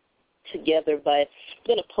 went together. But I'm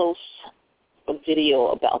going to post a video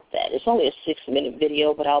about that. It's only a 6-minute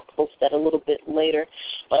video, but I'll post that a little bit later.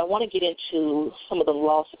 But I want to get into some of the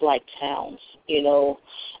lost black towns, and,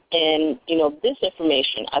 this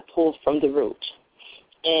information I pulled from The Root.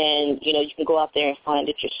 And, you can go out there and find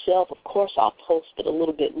it yourself. Of course, I'll post it a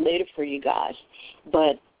little bit later for you guys.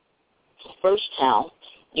 But the first town,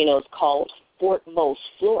 it's called Fort Most,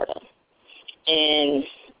 Florida. And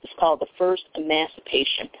it's called the First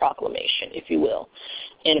Emancipation Proclamation, if you will.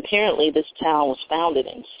 And apparently this town was founded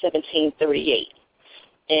in 1738.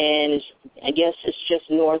 And I guess it's just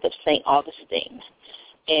north of St. Augustine.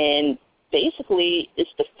 And basically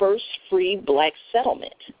it's the first free black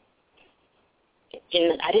settlement.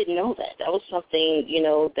 And I didn't know that. That was something,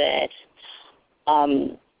 that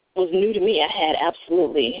was new to me. I had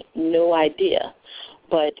absolutely no idea.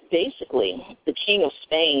 But basically, the King of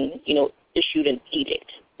Spain, issued an edict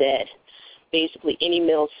that basically any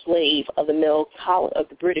male slave of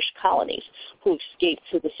the British colonies who escaped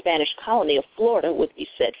to the Spanish colony of Florida would be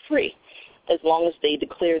set free, as long as they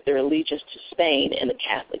declared their allegiance to Spain and the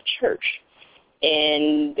Catholic Church.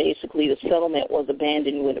 And basically the settlement was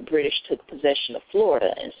abandoned when the British took possession of Florida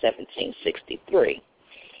in 1763.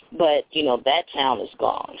 But, that town is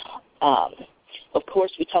gone. Of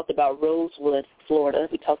course, we talked about Rosewood, Florida.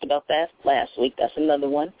 We talked about that last week. That's another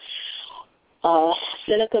one.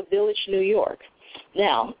 Seneca Village, New York.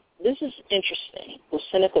 Now, this is interesting with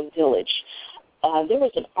Seneca Village. There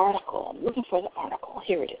was an article. I'm looking for the article.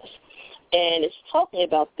 Here it is. And it's talking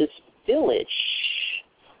about this village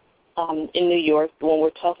in New York, the one we're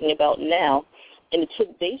talking about now. And it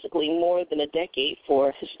took basically more than a decade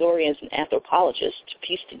for historians and anthropologists to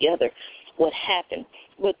piece together what happened.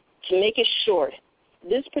 But to make it short,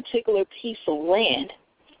 this particular piece of land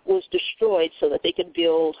was destroyed so that they could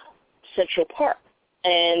build Central Park.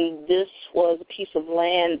 And this was a piece of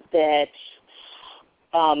land that,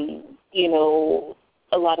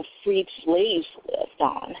 a lot of freed slaves lived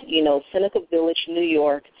on. Seneca Village, New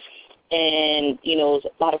York, and, it was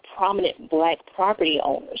a lot of prominent black property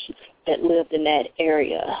owners that lived in that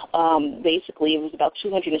area. Basically, it was about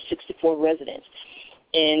 264 residents.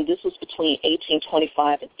 And this was between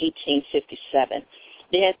 1825 and 1857.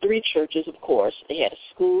 They had 3 churches, of course. They had a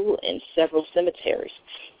school and several cemeteries.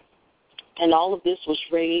 And all of this was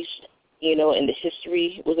raised, and the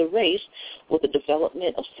history was erased with the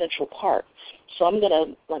development of Central Park. So I'm going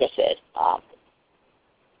to, like I said,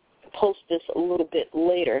 post this a little bit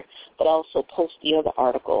later, but also post the other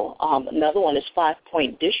article. Another one is 5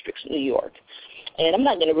 Point Districts, New York. And I'm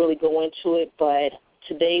not going to really go into it, but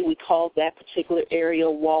today we call that particular area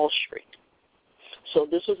Wall Street. So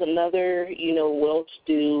this was another,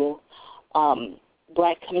 well-to-do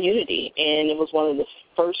black community, and it was one of the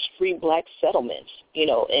first free black settlements,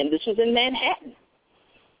 and this was in Manhattan.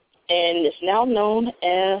 And it's now known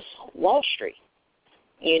as Wall Street,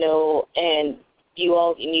 and you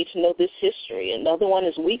all need to know this history. Another one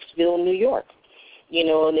is Weeksville, New York,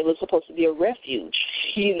 and it was supposed to be a refuge,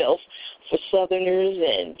 for Southerners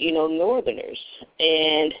and, Northerners.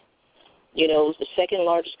 And, it was the second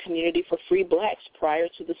largest community for free blacks prior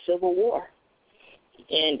to the Civil War.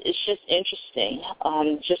 And it's just interesting.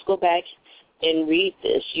 Just go back and read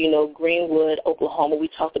this. Greenwood, Oklahoma, we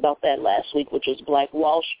talked about that last week, which was Black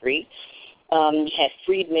Wall Street. You had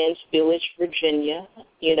Freedmen's Village, Virginia.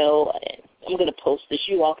 I'm going to post this.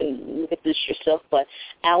 You all can look at this yourself. But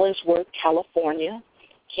Allensworth, California.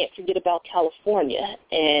 Can't forget about California.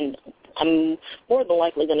 And I'm more than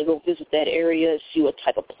likely going to go visit that area and see what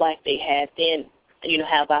type of plaque they had then,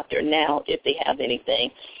 have out there now, if they have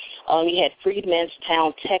anything. You had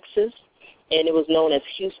Freedmanstown, Texas, and it was known as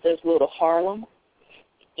Houston's Little Harlem.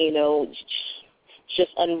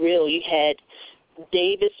 Just unreal. You had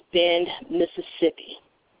Davis Bend, Mississippi.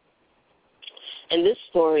 And this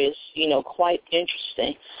story is, quite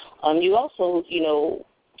interesting. You also,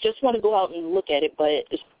 just want to go out and look at it, but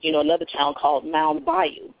it's, another town called Mound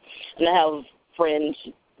Bayou. And I have friends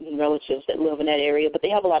and relatives that live in that area, but they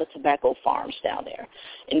have a lot of tobacco farms down there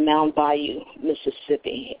in Mound Bayou,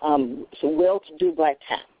 Mississippi. It's a well-to-do black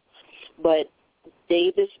town. But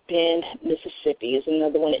Davis Bend, Mississippi is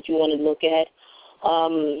another one that you want to look at.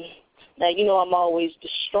 Now, I'm always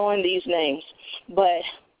destroying these names, but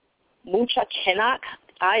Muchakenak,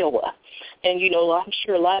 Iowa. And, I'm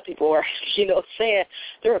sure a lot of people are, saying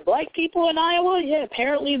there are black people in Iowa. Yeah,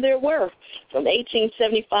 apparently there were. From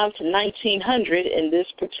 1875 to 1900 in this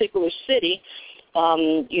particular city,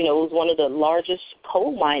 it was one of the largest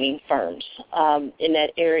coal mining firms in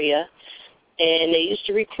that area. And they used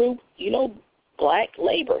to recruit, black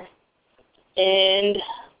labor. And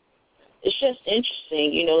it's just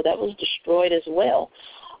interesting, that was destroyed as well.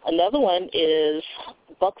 Another one is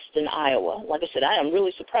Buxton, Iowa. Like I said, I am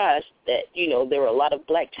really surprised that, there were a lot of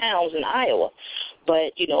black towns in Iowa.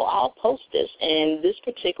 But, I'll post this. And this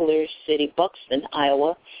particular city, Buxton,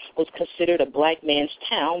 Iowa, was considered a black man's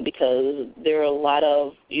town because there are a lot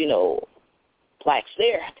of, blacks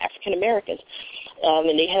there, African Americans.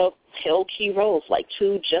 And they held key roles like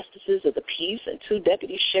 2 justices of the peace and 2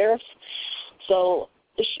 deputy sheriffs. So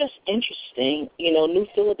it's just interesting, New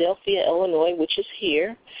Philadelphia, Illinois, which is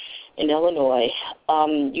here in Illinois.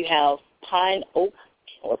 You have Pine Oak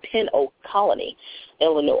or Pin Oak Colony,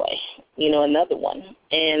 Illinois, another one.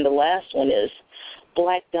 And the last one is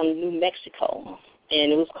Blackdom, New Mexico,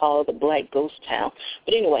 and it was called the Black Ghost Town.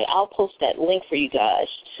 But anyway, I'll post that link for you guys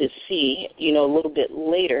to see, a little bit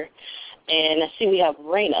later. And I see we have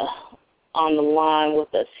Raina on the line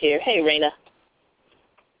with us here. Hey, Raina.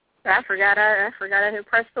 I forgot I had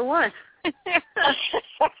pressed the 1. It's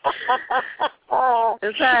all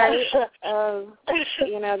right.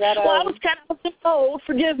 That. Well, I was kind of old.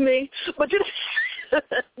 Forgive me, but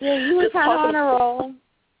yeah, you were kind of on a roll.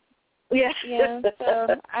 Yeah. Yeah.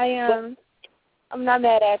 So I I'm not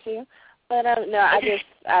mad at you. But, no, I just,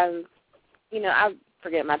 I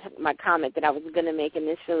forget my comment that I was going to make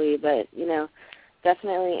initially, but,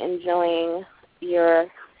 definitely enjoying your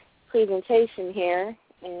presentation here.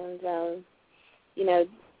 And,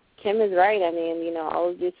 Kim is right. I mean, all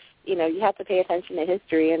of this, you have to pay attention to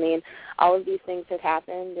history. I mean, all of these things have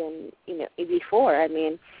happened and, before. I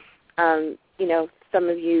mean, some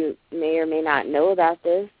of you may or may not know about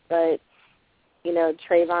this, but,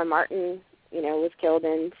 Trayvon Martin, was killed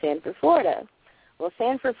in Sanford, Florida. Well,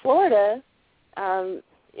 Sanford, Florida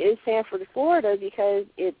is Sanford, Florida because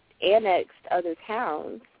it annexed other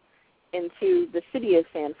towns into the city of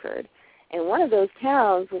Sanford. And one of those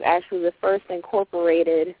towns was actually the first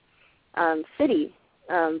incorporated city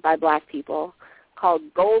by black people called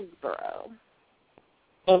Goldsboro.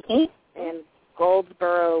 Mm-hmm. And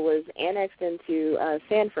Goldsboro was annexed into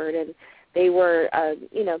Sanford, and they were,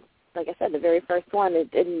 like I said, the very first one.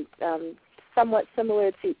 It didn't, somewhat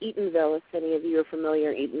similar to Eatonville, if any of you are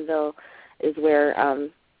familiar. Eatonville is where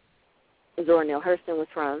Zora Neale Hurston was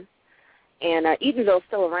from. And Eatonville is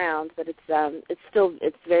still around, but it's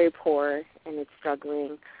very poor and it's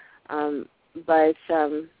struggling. But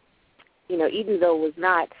Eatonville was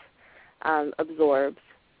not absorbed,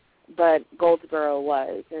 but Goldsboro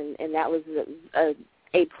was, and that was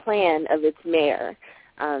a plan of its mayor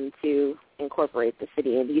to incorporate the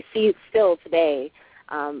city. And you see still today,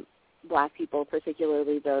 black people,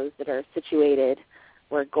 particularly those that are situated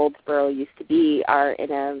where Goldsboro used to be, are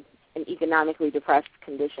in an economically depressed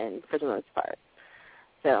condition for the most part.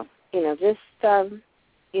 So,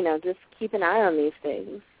 just keep an eye on these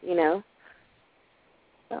things,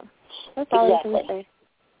 So that's all I can say.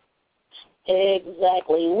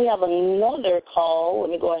 Exactly. We have another call. Let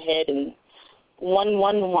me go ahead and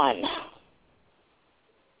 111.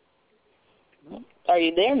 Are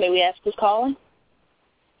you there? May we ask who's calling?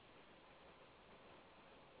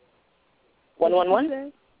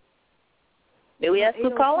 111? May we ask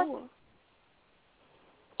who's calling?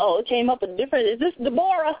 Oh, it came up a different. Is this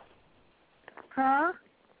Deborah? Huh?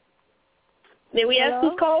 May we ask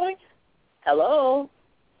who's calling? Hello?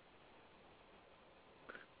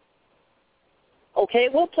 Okay,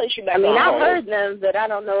 we'll place you back on hold. I heard them, but I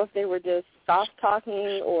don't know if they were just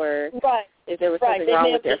soft-talking or if there was something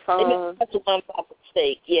wrong with their phone. That's one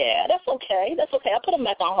mistake. Yeah, that's okay. That's okay. I'll put them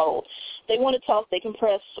back on hold. If they want to talk, they can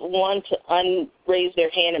press 1 to unraise their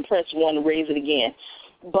hand and press 1 to raise it again.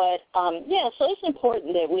 But, so it's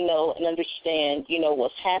important that we know and understand,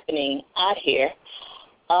 what's happening out here.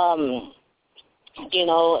 And,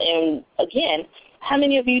 again, how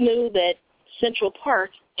many of you knew that Central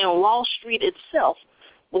Park and Wall Street itself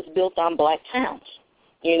was built on black towns,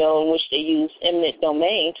 in which they used eminent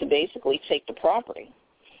domain to basically take the property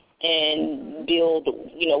and build,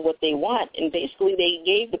 what they want. And basically they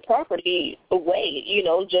gave the property away,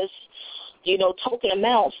 token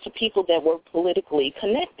amounts to people that were politically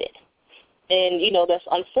connected. And, that's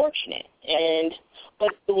unfortunate.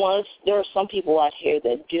 But there are some people out here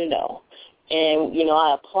that do know. And,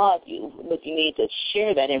 I applaud you, but you need to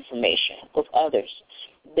share that information with others.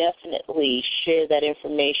 Definitely share that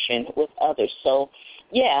information with others. So,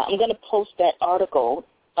 I'm going to post that article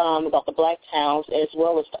about the black towns as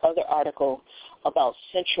well as the other article about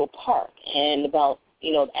Central Park and about,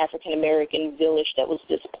 the African-American village that was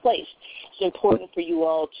displaced. It's important for you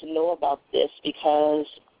all to know about this because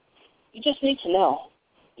you just need to know.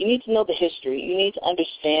 You need to know the history. You need to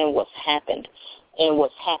understand what's happened and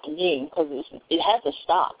what's happening because it hasn't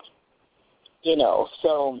stopped,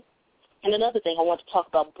 So, and another thing I want to talk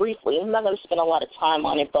about briefly, I'm not going to spend a lot of time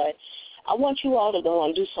on it, but I want you all to go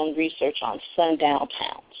and do some research on sundown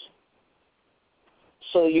towns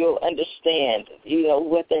so you'll understand,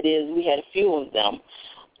 what that is. We had a few of them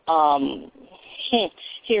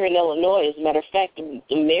here in Illinois. As a matter of fact,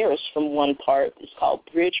 the mayor is from one part. It's called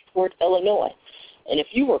Bridgeport, Illinois. And if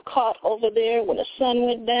you were caught over there when the sun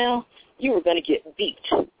went down, you were going to get beat.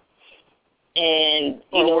 And,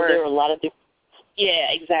 there are a lot of different...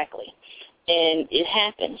 Yeah, exactly. And it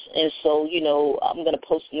happens. And so, I'm going to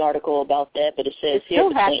post an article about that, but it says it here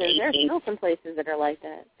still happens. There's still some places that are like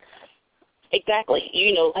that. Exactly.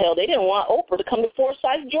 Hell, they didn't want Oprah to come to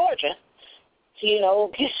Forsyth, Georgia.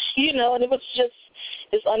 And it was just,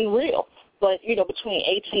 it's unreal. But, between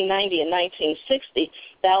 1890 and 1960,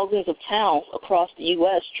 thousands of towns across the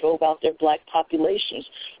U.S. drove out their black populations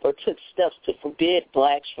or took steps to forbid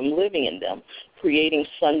blacks from living in them, creating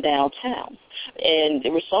sundown towns. And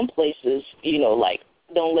there were some places, like,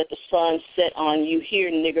 don't let the sun set on you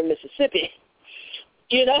here, nigger, Mississippi.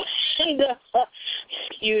 And,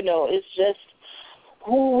 it's just,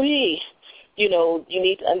 you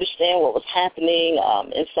need to understand what was happening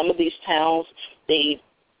in some of these towns. they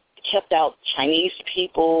kept out Chinese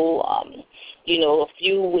people. A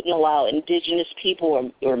few wouldn't allow indigenous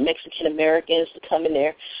people or Mexican Americans to come in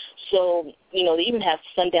there. So, they even have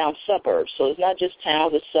sundown suburbs. So it's not just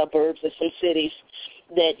towns, it's suburbs and some cities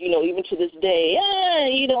that, even to this day,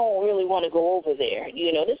 you don't really want to go over there.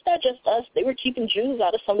 It's not just us. They were keeping Jews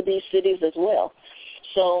out of some of these cities as well.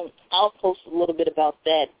 So I'll post a little bit about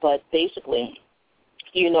that. But basically,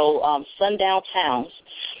 sundown towns,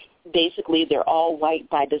 basically they're all white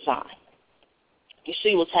by design. You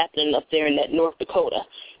see what's happening up there in that North Dakota,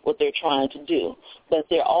 what they're trying to do. But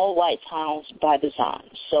they're all white towns by design.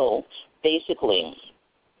 So basically,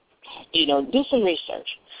 do some research.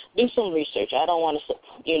 Do some research. I don't want to,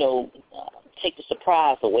 take the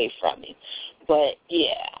surprise away from you. But,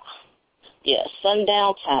 yeah,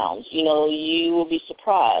 sundown towns, you will be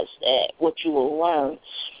surprised at what you will learn.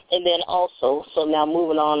 And then also, so now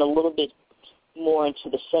moving on a little bit more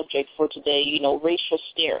into the subject for today, racial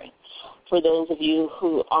steering. For those of you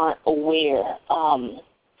who aren't aware,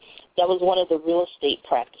 that was one of the real estate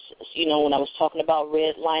practices. When I was talking about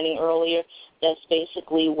redlining earlier, that's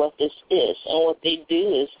basically what this is. And what they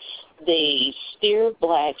do is they steer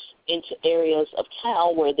blacks into areas of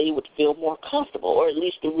town where they would feel more comfortable, or at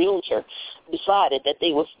least the realtor decided that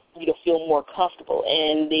they would feel more comfortable.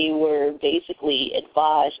 And they were basically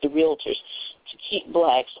advised, the realtors, to keep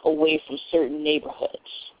blacks away from certain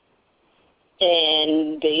neighborhoods.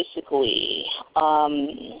 And basically,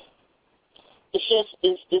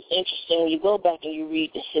 it's interesting when you go back and you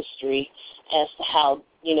read the history as to how,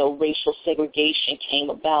 racial segregation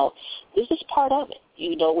came about. This is part of it,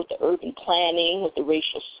 with the urban planning, with the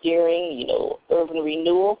racial steering, urban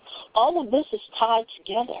renewal. All of this is tied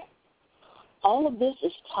together.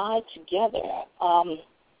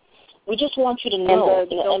 We just want you to know. And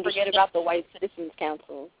don't forget about the White Citizens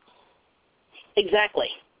Council.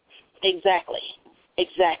 Exactly. And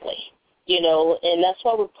that's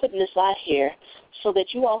why we're putting this out here, so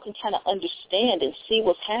that you all can kind of understand and see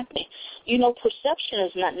what's happening. Perception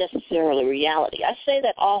is not necessarily reality. I say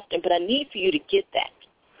that often, but I need for you to get that.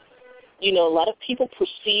 A lot of people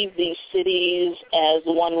perceive these cities as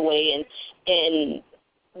one way and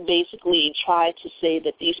basically try to say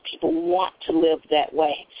that these people want to live that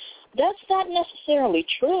way. That's not necessarily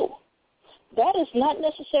true. That is not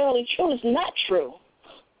necessarily true. It's not true.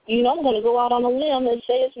 I'm going to go out on a limb and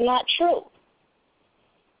say it's not true.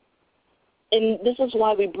 And this is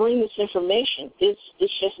why we bring this information. It's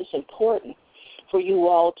just as important for you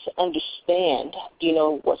all to understand,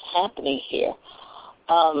 what's happening here.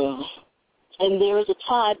 And there is a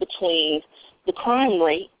tie between the crime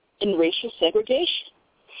rate and racial segregation.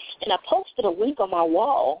 And I posted a link on my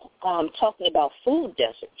wall talking about food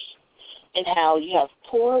deserts, and how you have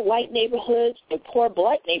poor white neighborhoods and poor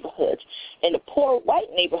black neighborhoods. And the poor white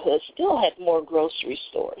neighborhoods still have more grocery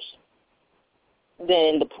stores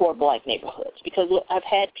than the poor black neighborhoods. Because I've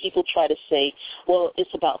had people try to say, well,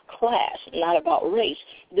 it's about class, not about race.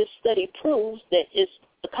 This study proves that it's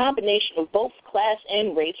a combination of both class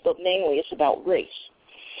and race, but mainly it's about race.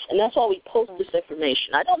 And that's why we post this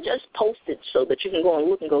information. I don't just post it so that you can go and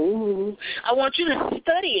look and go, ooh. I want you to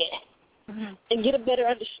study it. And get a better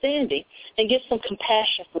understanding and get some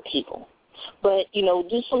compassion for people. But,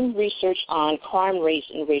 do some research on crime rates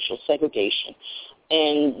and racial segregation,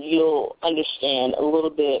 and you'll understand a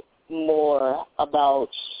little bit more about,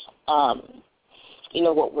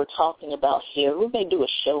 what we're talking about here. We may do a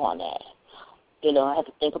show on that. I have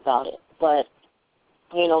to think about it. But,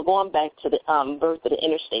 going back to the birth of the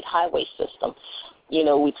interstate highway system,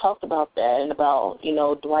 we talked about that and about,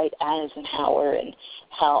 Dwight Eisenhower and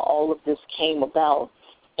how all of this came about.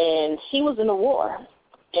 And he was in a war.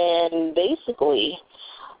 And basically,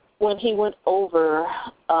 when he went over,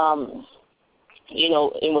 and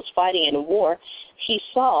was fighting in a war, he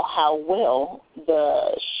saw how well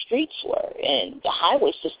the streets were and the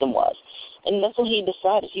highway system was. And that's when he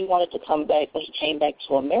decided he wanted to come back, when he came back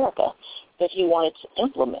to America, that he wanted to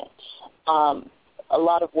implement a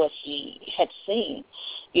lot of what he had seen,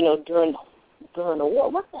 during the war.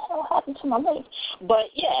 What the hell happened to my name? But,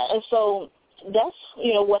 yeah, and so that's,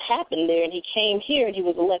 what happened there. And he came here and he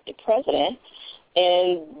was elected president.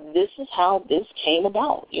 And this is how this came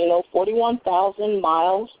about. 41,000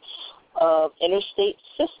 miles of interstate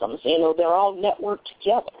systems. They're all networked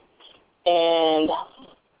together. And,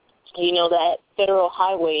 that Federal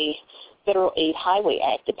Aid Highway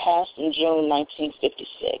Act, it passed in June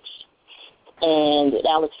 1956. And it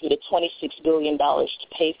allocated $26 billion to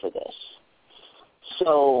pay for this.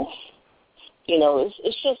 So,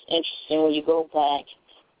 it's just interesting when you go back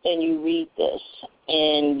and you read this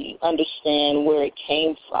and you understand where it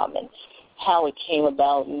came from and how it came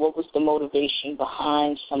about and what was the motivation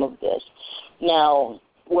behind some of this. Now,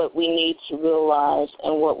 what we need to realize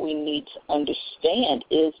and what we need to understand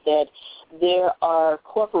is that there are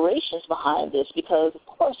corporations behind this because, of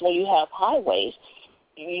course, when you have highways,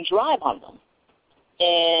 you drive on them.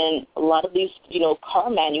 And a lot of these, car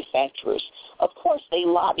manufacturers, of course, they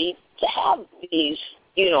lobby to have these,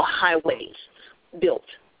 highways built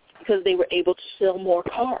because they were able to sell more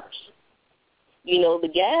cars. The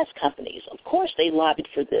gas companies, of course, they lobbied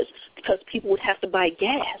for this because people would have to buy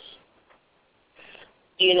gas.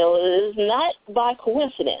 It is not by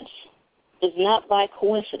coincidence. It's not by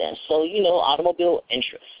coincidence. So, automobile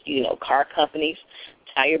interests, car companies,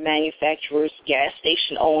 tire manufacturers, gas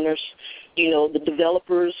station owners, the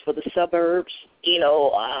developers for the suburbs,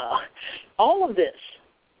 all of this,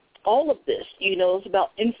 is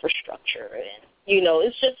about infrastructure. And,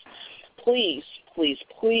 it's just, please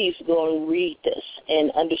go and read this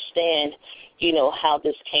and understand, how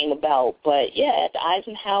this came about. But, yeah,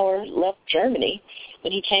 Eisenhower left Germany.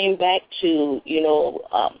 When he came back to,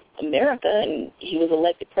 America and he was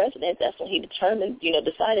elected president, that's when he decided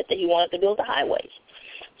that he wanted to build the highways.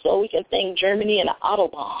 So we can thank Germany and the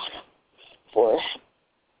Autobahn for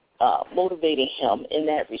motivating him in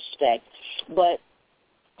that respect. But,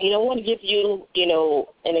 I want to give you,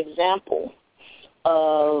 an example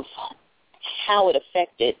of how it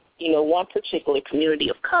affected, one particular community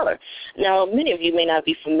of color. Now, many of you may not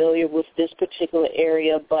be familiar with this particular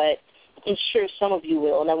area, but I'm sure some of you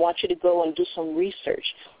will, and I want you to go and do some research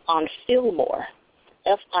on Fillmore,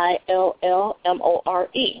 Fillmore,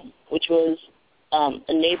 which was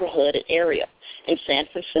a neighborhood, an area in San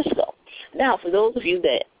Francisco. Now, for those of you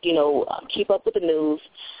that, keep up with the news,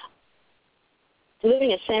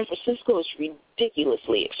 living in San Francisco is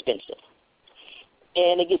ridiculously expensive.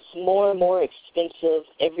 And it gets more and more expensive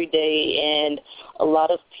every day, and a lot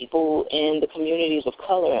of people in the communities of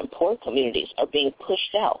color and poor communities are being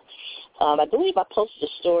pushed out. I believe I posted a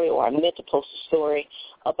story, or I meant to post a story,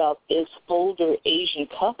 about this older Asian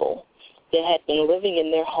couple that had been living in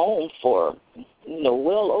their home for,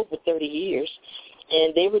 well over 30 years,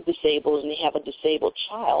 and they were disabled, and they have a disabled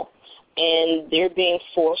child, and they're being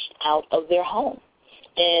forced out of their home.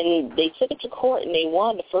 And they took it to court, and they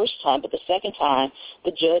won the first time, but the second time,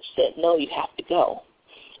 the judge said, no, you have to go.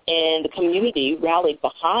 And the community rallied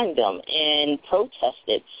behind them and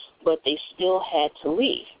protested, but they still had to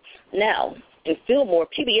leave. Now, in Fillmore,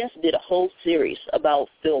 PBS did a whole series about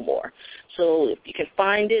Fillmore. So if you can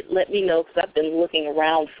find it, let me know, because I've been looking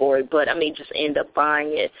around for it, but I may just end up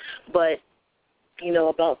buying it. But,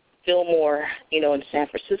 about Fillmore, in San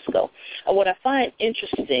Francisco. And what I find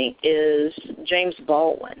interesting is James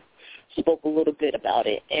Baldwin spoke a little bit about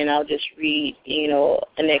it, and I'll just read,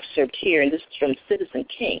 an excerpt here, and this is from Citizen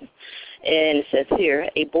King. And it says here,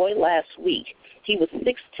 a boy last week, he was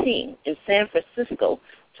 16 in San Francisco,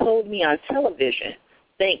 told me on television,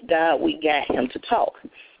 thank God we got him to talk.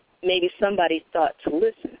 Maybe somebody thought to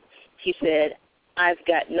listen. He said, I've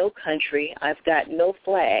got no country, I've got no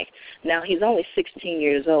flag. Now, he's only 16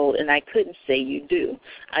 years old, and I couldn't say you do.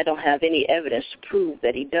 I don't have any evidence to prove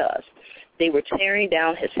that he does. They were tearing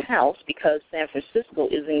down his house because San Francisco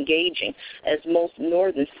is engaging, as most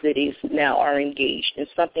northern cities now are engaged, in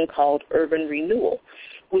something called urban renewal,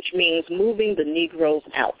 which means moving the Negroes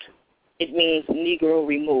out. It means Negro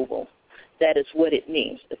removal. That is what it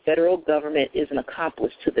means. The federal government is an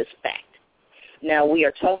accomplice to this fact. Now, we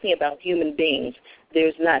are talking about human beings.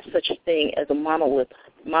 There's not such a thing as a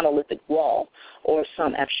monolithic wall or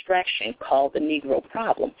some abstraction called the Negro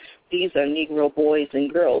problem. These are Negro boys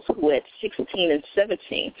and girls who at 16 and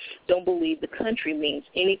 17 don't believe the country means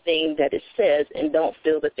anything that it says and don't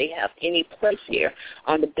feel that they have any place here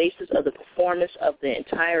on the basis of the performance of the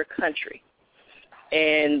entire country.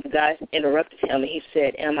 And the guy interrupted him, and he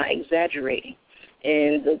said, am I exaggerating?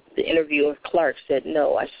 And the interviewer, Clark, said,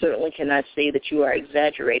 no, I certainly cannot say that you are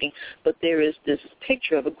exaggerating, but there is this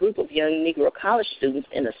picture of a group of young Negro college students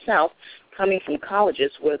in the South coming from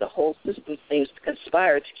colleges where the whole system seems to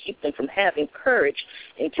conspire to keep them from having courage,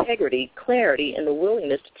 integrity, clarity, and the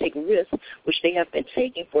willingness to take risks, which they have been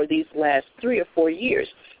taking for these last 3 or 4 years.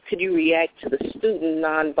 Could you react to the student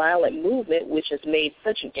nonviolent movement, which has made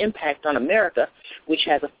such an impact on America, which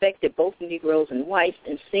has affected both Negroes and whites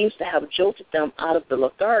and seems to have jolted them out of the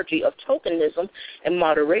lethargy of tokenism and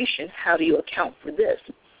moderation? How do you account for this?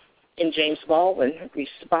 And James Baldwin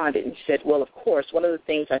responded and said, well, of course, one of the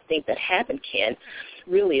things I think that happened, Ken,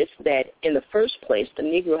 really is that in the first place, the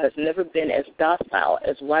Negro has never been as docile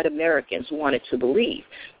as white Americans wanted to believe.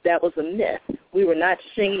 That was a myth. We were not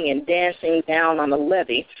singing and dancing down on the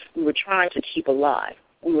levee. We were trying to keep alive.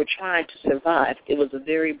 we were trying to survive. It was a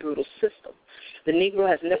very brutal system. The Negro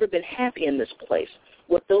has never been happy in this place.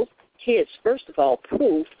 What those kids, first of all,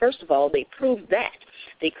 they proved that.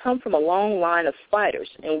 They come from a long line of fighters,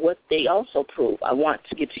 and what they also prove, I want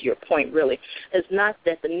to get to your point really, is not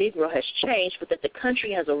that the Negro has changed, but that the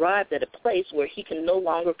country has arrived at a place where he can no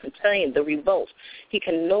longer contain the revolt. He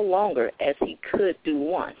can no longer, as he could, do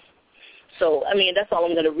one. So, I mean, that's all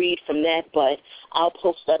I'm going to read from that, but I'll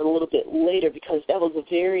post that a little bit later because that was a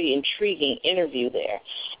very intriguing interview there,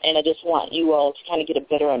 and I just want you all to kind of get a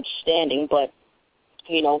better understanding, but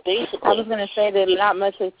you know, basically. I was going to say that not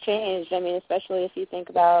much has changed. I mean, especially if you think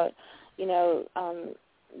about, you know,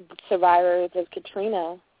 survivors of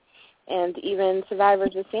Katrina and even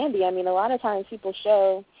survivors of Sandy. I mean, a lot of times people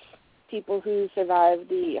show people who survived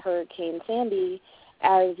the Hurricane Sandy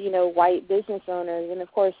as, you know, white business owners. And,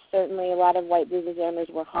 of course, certainly a lot of white business owners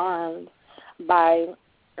were harmed by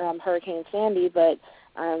Hurricane Sandy. But,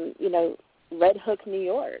 you know, Red Hook, New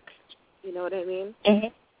York, you know what I mean? Mm-hmm.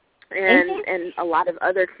 And a lot of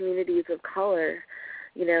other communities of color,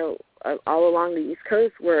 you know, all along the East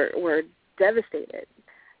Coast were devastated,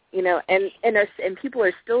 you know, and people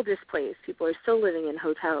are still displaced. People are still living in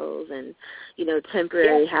hotels and, you know,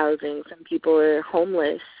 temporary housing. Some people are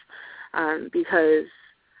homeless because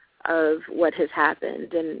of what has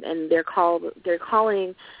happened, and they've called, you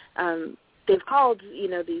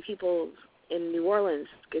know, the people in New Orleans,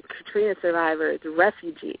 Katrina survivors,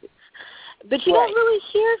 refugees. But you don't really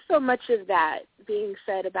hear so much of that being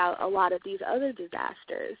said about a lot of these other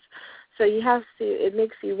disasters. So you have to, it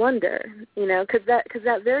makes you wonder, you know, because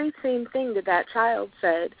that very same thing that child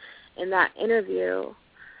said in that interview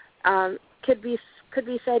could be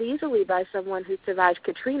said easily by someone who survived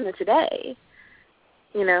Katrina today,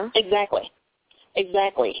 you know? Exactly,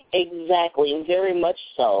 very much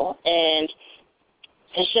so. And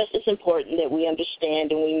it's important that we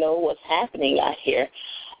understand and we know what's happening out here.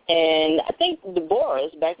 And I think Deborah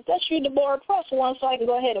is back. That's you, Deborah. Press one so I can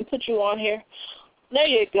go ahead and put you on here. There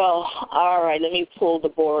you go. All right, let me pull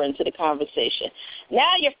Deborah into the conversation.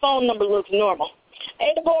 Now your phone number looks normal.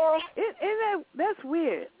 Hey, Deborah. That's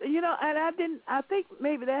weird. You know, and I think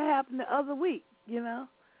maybe that happened the other week, you know.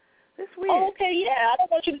 It's weird. Oh, okay, yeah. I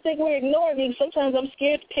don't want you to think we're ignoring you. Sometimes I'm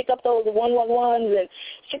scared to pick up those 111s and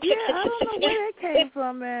 666. Yeah, I don't know where that came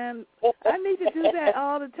from, man. I need to do that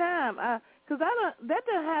all the time. Because that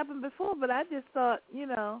didn't happen before, but I just thought, you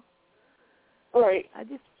know. Right.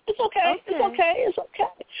 It's okay. Okay. It's okay.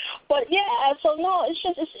 But, yeah, so, no,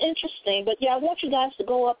 it's interesting. But, yeah, I want you guys to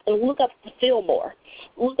go up and look up the Fillmore.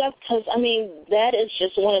 Look up because, I mean, that is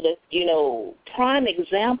just one of the, you know, prime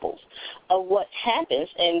examples of what happens.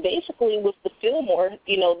 And basically with the Fillmore,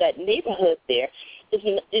 you know, that neighborhood there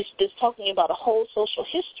is talking about a whole social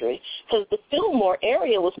history because the Fillmore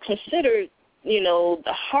area was considered, you know,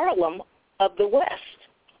 the Harlem of the West.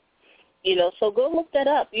 You know, so go look that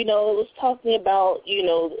up. You know, it was talking about, you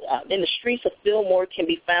know, in the streets of Fillmore can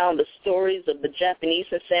be found the stories of the Japanese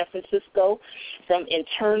in San Francisco, from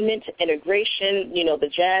internment to integration, you know, the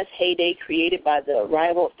jazz heyday created by the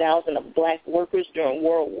arrival of thousands of black workers during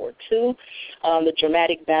World War II, the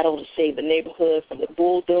dramatic battle to save the neighborhood from the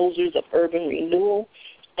bulldozers of urban renewal.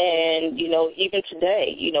 And, you know, even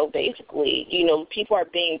today, you know, basically, you know, people are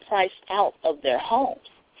being priced out of their homes.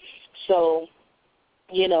 So,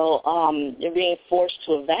 you know, they're being forced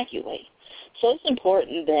to evacuate. So it's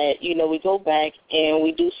important that, you know, we go back and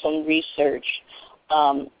we do some research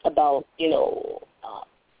about, you know,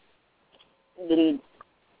 the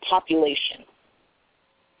population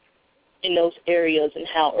in those areas and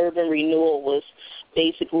how urban renewal was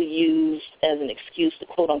basically used as an excuse to,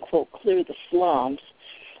 quote-unquote, clear the slums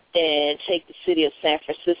and take the city of San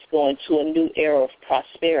Francisco into a new era of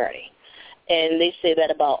prosperity. And they say that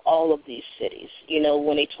about all of these cities. You know,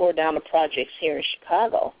 when they tore down the projects here in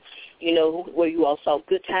Chicago, you know, where you all saw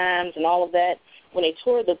Good Times and all of that, when they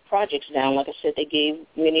tore the projects down, like I said, they gave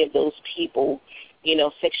many of those people, you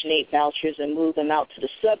know, Section 8 vouchers and moved them out to the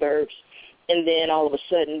suburbs. And then all of a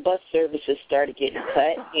sudden bus services started getting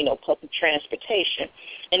cut, you know, public transportation.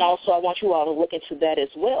 And also I want you all to look into that as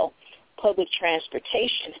well, public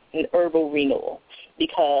transportation and urban renewal,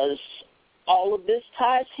 because all of this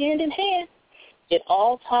ties hand in hand. It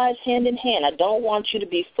all ties hand in hand. I don't want you to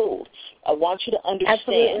be fooled. I want you to understand,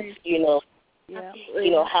 Absolutely. you know, Absolutely.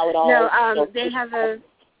 you know how it all. No, they have a.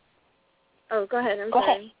 Oh, go ahead. I'm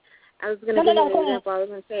sorry. Ahead. I was going to give you an example. I was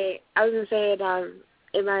going to say it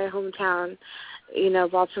in my hometown, you know,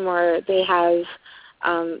 Baltimore. They have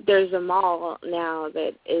there's a mall now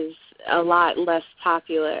that is a lot less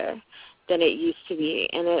popular than it used to be.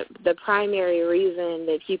 And the primary reason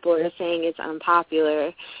that people are saying it's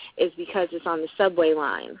unpopular is because it's on the subway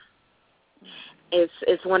line.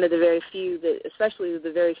 It's one of the very few that, especially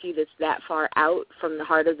the very few that's that far out from the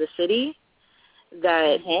heart of the city,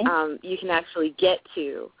 that you can actually get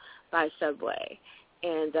to by subway.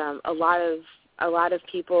 And a lot of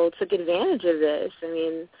people took advantage of this. I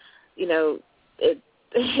mean, you know,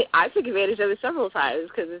 I took advantage of it several times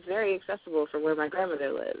because it's very accessible from where my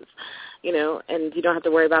grandmother lives, you know, and you don't have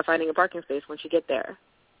to worry about finding a parking space once you get there,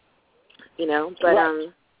 you know. But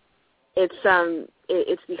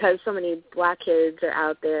it's because so many black kids are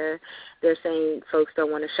out there, they're saying folks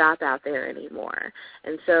don't want to shop out there anymore.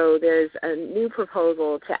 And so there's a new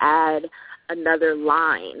proposal to add another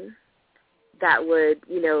line that would,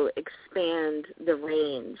 you know, expand the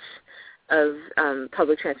range of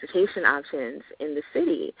public transportation options in the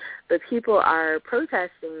city. But people are protesting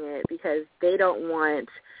it because they don't want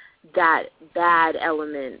that bad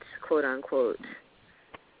element, quote unquote,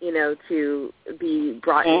 you know, to be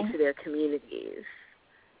brought into their communities.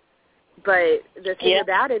 But the thing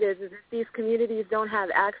about it is if these communities don't have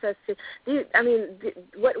access to,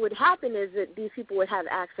 what would happen is that these people would have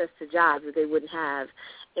access to jobs that they wouldn't have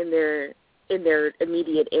in their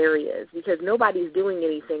immediate areas, because nobody's doing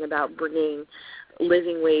anything about bringing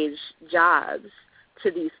living wage jobs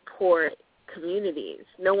to these poor communities.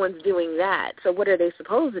 No one's doing that. So what are they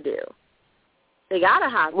supposed to do? They got to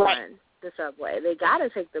hop on the subway. They got to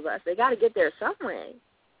take the bus. They got to get there some way.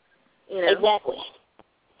 You know? Exactly.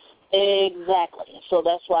 So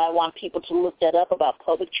that's why I want people to look that up about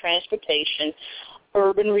public transportation,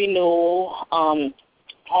 urban renewal.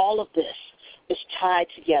 All of this is tied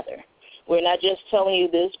together. We're not just telling you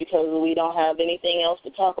this because we don't have anything else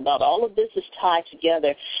to talk about. All of this is tied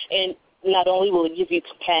together. And not only will it give you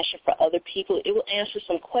compassion for other people, it will answer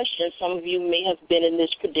some questions. Some of you may have been in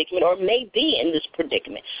this predicament or may be in this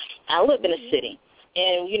predicament. I live in a city,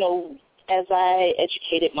 and, you know, as I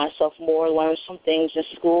educated myself more, learned some things in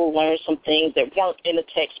school, learned some things that weren't in the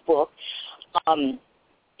textbook,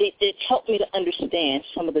 it helped me to understand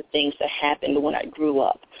some of the things that happened when I grew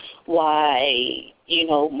up, why, you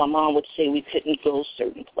know, my mom would say we couldn't go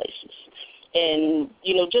certain places. And,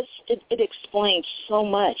 you know, just it explained so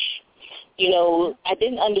much. You know, I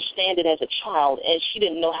didn't understand it as a child, and she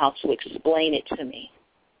didn't know how to explain it to me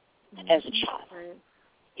as a child. Right.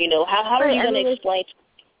 You know, how are you going to explain to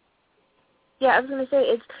me? Yeah, I was going to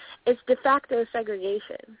say it's de facto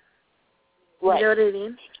segregation. Right. You know what I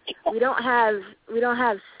mean? We don't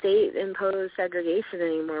have state-imposed segregation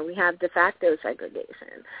anymore. We have de facto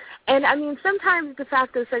segregation. And I mean, sometimes de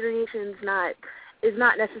facto segregation is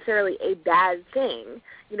not necessarily a bad thing.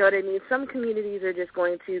 You know what I mean? Some communities are just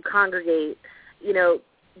going to congregate, you know,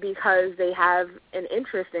 because they have an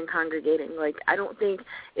interest in congregating. Like, I don't think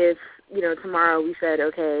if, you know, tomorrow we said,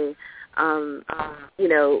 okay, you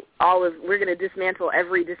know, we're going to dismantle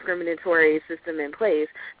every discriminatory system in place,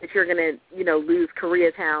 that you're going to, you know, lose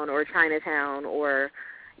Koreatown or Chinatown or,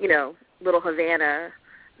 you know, Little Havana.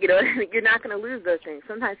 You know, you're not going to lose those things.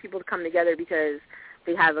 Sometimes people come together because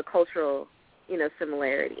they have a cultural, you know,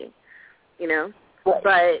 similarity, you know.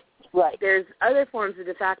 But there's other forms of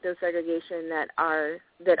de facto segregation that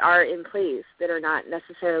are in place that are not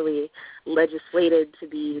necessarily legislated to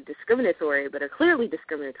be discriminatory, but are clearly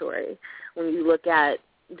discriminatory when you look at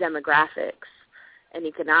demographics and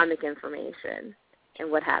economic information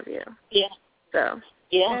and what have you. Yeah. So.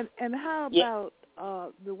 Yeah. And how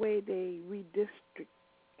about the way they redistrict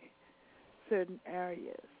certain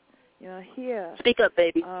areas? You know, here. Speak up,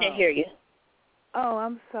 baby. Can't hear you. Oh,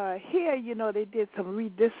 I'm sorry. Here, you know, they did some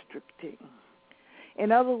redistricting.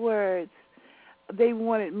 In other words, they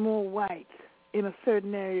wanted more whites in a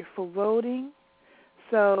certain area for voting.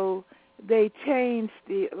 So they changed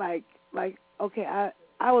the, okay,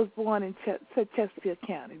 I was born in Chesterfield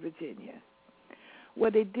County, Virginia.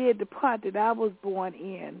 What they did, the part that I was born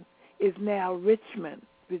in is now Richmond,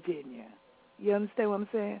 Virginia. You understand what I'm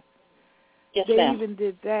saying? Yes, they ma'am. even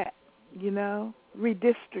did that, you know,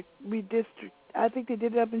 redistrict. I think they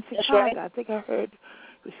did it up in Chicago. That's right. I think I heard it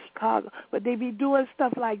was Chicago. But they be doing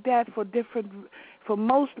stuff like that for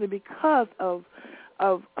mostly because of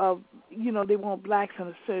you know, they want blacks in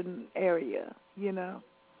a certain area, you know.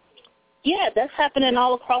 Yeah, that's happening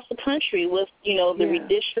all across the country with, you know, the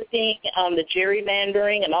redistricting, the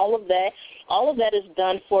gerrymandering, and all of that. All of that is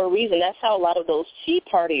done for a reason. That's how a lot of those Tea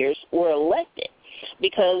Partiers were elected,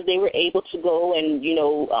 because they were able to go and, you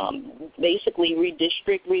know, basically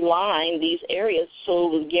redistrict, reline these areas, so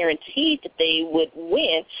it was guaranteed that they would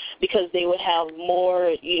win because they would have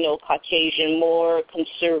more, you know, Caucasian, more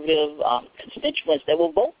conservative constituents that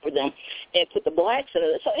will vote for them and put the blacks in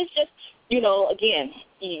it. So again,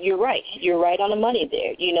 you're right. You're right on the money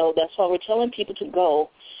there. That's why we're telling people to go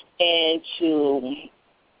and to,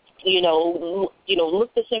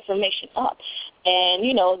 look this information up. And,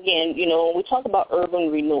 again, when we talk about urban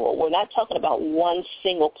renewal, we're not talking about one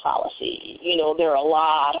single policy. There are a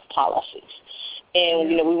lot of policies. And,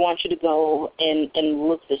 we want you to go and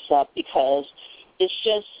look this up because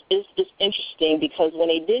it's interesting because when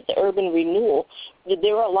they did the urban renewal,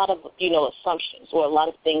 there were a lot of, assumptions or a lot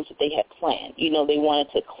of things that they had planned. They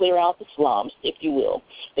wanted to clear out the slums, if you will.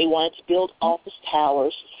 They wanted to build office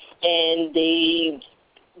towers, and they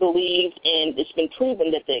believed, and it's been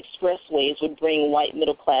proven, that the expressways would bring white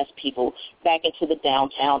middle-class people back into the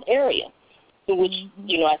downtown area, which,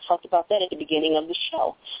 I talked about that at the beginning of the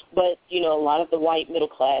show. But, a lot of the white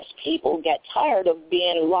middle-class people got tired of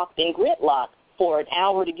being locked in gridlock for an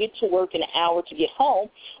hour to get to work and an hour to get home,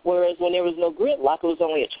 whereas when there was no gridlock, it was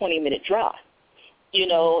only a 20-minute drive.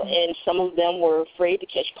 And some of them were afraid to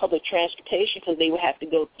catch public transportation because they would have to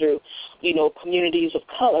go through, communities of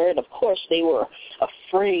color. And, of course, they were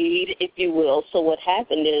afraid, if you will. So what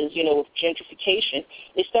happened is, with gentrification,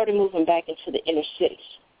 they started moving back into the inner cities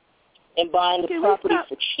and buying the property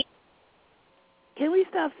for cheap. Can we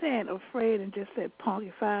stop saying afraid and just say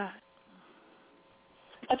punkified?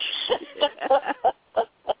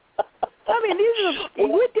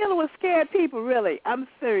 We're dealing with scared people, really. I'm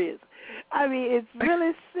serious. It's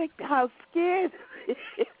really sick how scared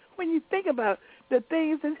when you think about the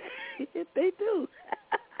things that they do.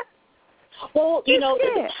 Well,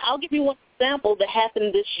 I'll give you one example that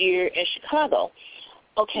happened this year in Chicago.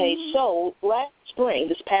 Okay, so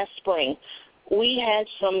this past spring, we had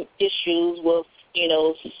some issues with,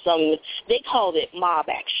 they called it mob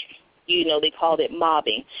action. They called it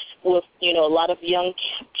mobbing with, a lot of young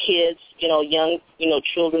kids, young,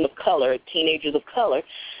 children of color, teenagers of color.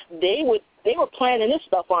 They were planning this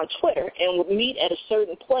stuff on Twitter and would meet at a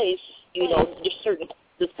certain place, just certain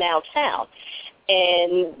places downtown.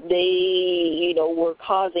 And they, were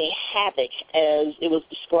causing havoc as it was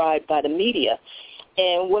described by the media.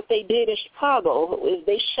 And what they did in Chicago is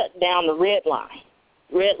they shut down the red line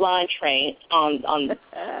train on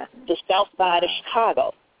the south side of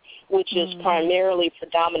Chicago, which is primarily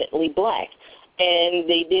predominantly black. And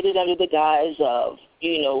they did it under the guise of,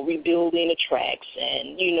 rebuilding the tracks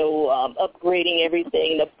and, upgrading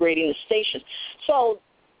everything and upgrading the stations. So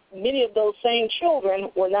many of those same children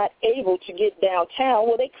were not able to get downtown.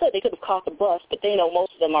 Well, they could have caught the bus, but they know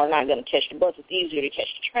most of them are not going to catch the bus. It's easier to catch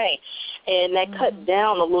the train. And that cut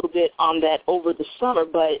down a little bit on that over the summer.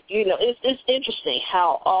 But, it's interesting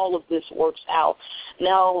how all of this works out.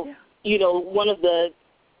 Now, one of the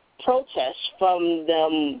protests from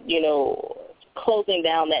them, closing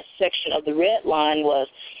down that section of the red line was,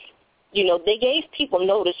 they gave people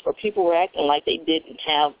notice, but people were acting like they didn't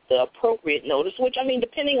have the appropriate notice, which,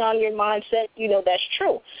 depending on your mindset, that's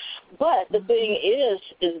true. But the thing is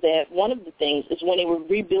that one of the things is when they were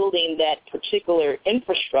rebuilding that particular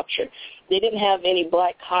infrastructure, they didn't have any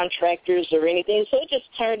black contractors or anything, so it just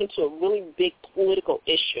turned into a really big political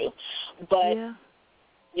issue. But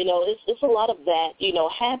it's a lot of that,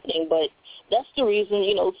 happening, but that's the reason,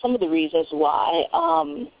 some of the reasons why,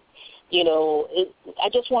 I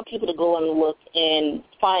just want people to go and look and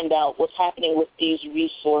find out what's happening with these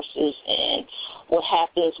resources and what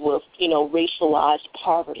happens with, racialized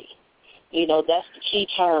poverty. That's the key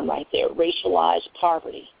term right there, racialized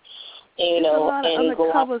poverty. There's a lot of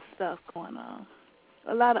undercover stuff going on.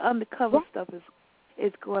 A lot of undercover stuff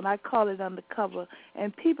is going. I call it undercover,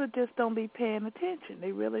 and people just don't be paying attention.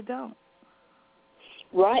 They really don't.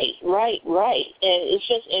 Right. And it's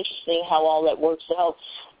just interesting how all that works out.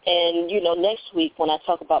 And, next week when I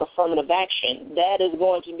talk about affirmative action, that is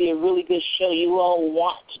going to be a really good show. You all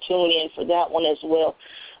want to tune in for that one as well.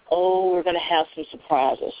 Oh, we're going to have some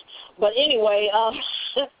surprises. But anyway, I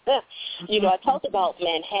talked about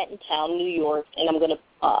Manhattan Town, New York, and I'm going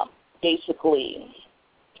to basically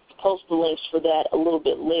post the links for that a little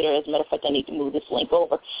bit later. As a matter of fact, I need to move this link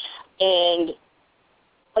over. And,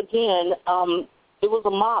 again, it was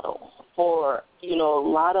a model for, a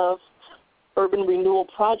lot of urban renewal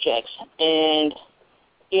projects. And,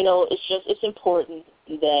 it's important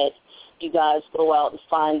that you guys go out and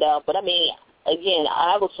find out. But, again,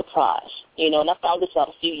 I was surprised, and I found this out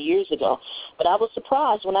a few years ago, but I was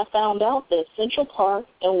surprised when I found out that Central Park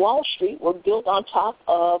and Wall Street were built on top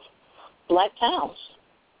of black towns,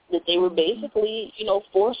 that they were basically,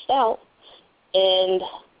 forced out. And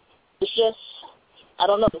it's just, I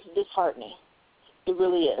don't know, it's disheartening. It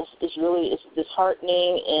really is. It's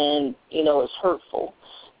disheartening and, it's hurtful,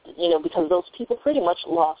 because those people pretty much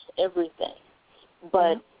lost everything.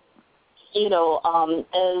 But,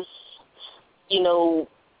 as you know,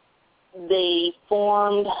 they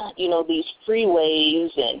formed, you know, these freeways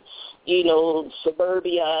and, you know,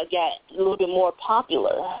 suburbia got a little bit more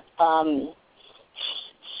popular.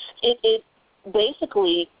 It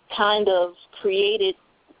basically kind of created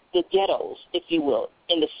the ghettos, if you will,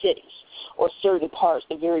 in the cities, or certain parts,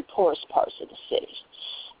 the very poorest parts of the cities.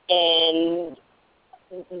 And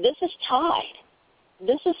this is tied.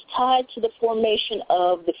 This is tied to the formation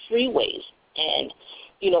of the freeways and,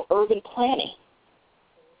 you know, urban planning.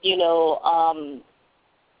 You know,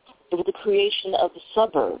 with the creation of the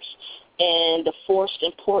suburbs and the forced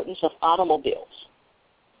importance of automobiles.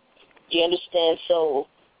 You understand? So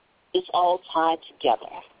it's all tied together.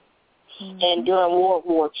 Mm-hmm. And during World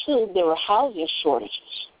War II, there were housing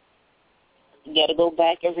shortages. You got to go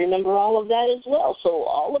back and remember all of that as well. So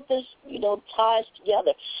all of this, you know, ties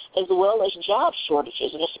together, as well as job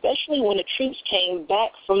shortages, and especially when the troops came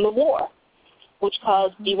back from the war, which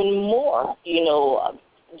caused even more, you know,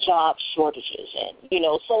 job shortages. And, you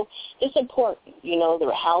know, so it's important. You know, there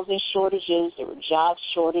were housing shortages, there were job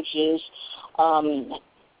shortages. You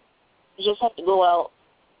just have to go out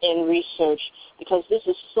and research, because this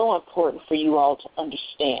is so important for you all to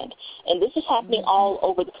understand. And this is happening all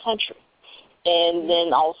over the country. And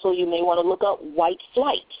then also you may want to look up white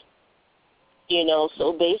flight. You know,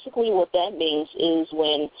 so basically what that means is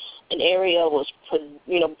when an area was,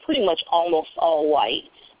 you know, pretty much almost all white,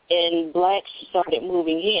 and blacks started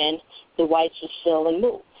moving in, the whites would sell and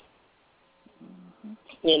move,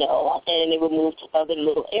 you know, and they would move to other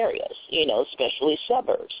little areas, you know, especially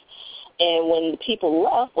suburbs. And when the people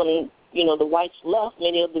left, when, you know, the whites left,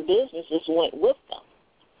 many of the businesses went with them,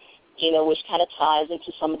 you know, which kind of ties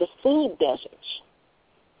into some of the food deserts,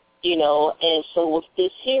 you know. And so with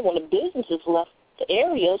this here, when the businesses left the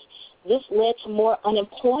areas, this led to more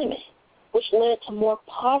unemployment, which led to more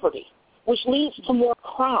poverty, which leads to more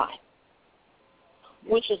crime,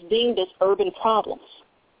 which is deemed as urban problems.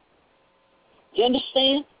 You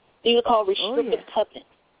understand? These are called restrictive covenants.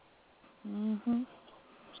 Mm-hmm.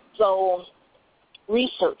 So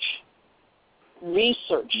research,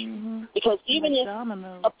 because even if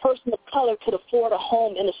a person of color could afford a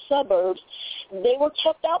home in the suburbs, they were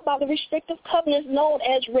kept out by the restrictive covenants known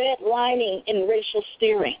as redlining and racial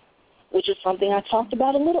steering, which is something I talked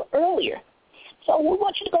about a little earlier. So we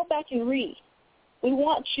want you to go back and read. We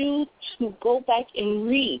want you to go back and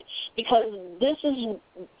read, because this is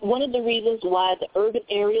one of the reasons why the urban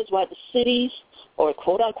areas, why the cities, or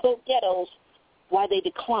quote-unquote ghettos, why they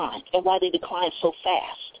decline, and why they decline so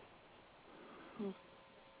fast.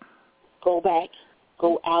 Go back,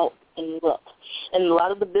 go out, and look. And a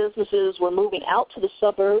lot of the businesses were moving out to the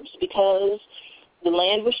suburbs because the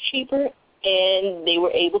land was cheaper, and they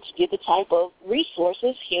were able to get the type of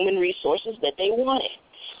resources, human resources, that they wanted.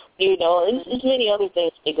 You know, and there's many other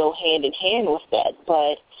things that go hand in hand with that.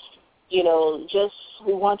 But, you know, just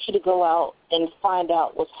we want you to go out and find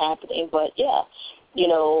out what's happening. But, yeah, you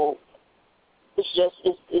know, it's just,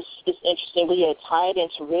 it's interesting. But, yeah, tied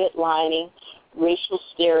into redlining, racial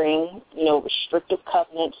steering, you know, restrictive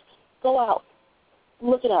covenants. Go out.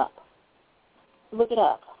 Look it up. Look it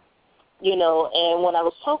up. You know, and when I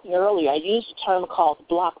was talking earlier, I used a term called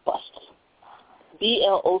blockbusting.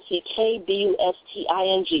 BLOCKBUSTING,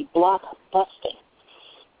 blockbusting.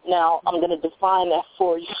 Now, I'm going to define that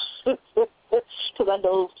for you, because I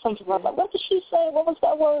know some people are like, what did she say? What was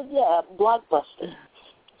that word? Yeah, blockbusting.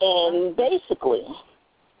 And basically,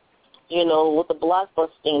 you know, with the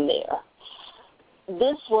blockbusting there,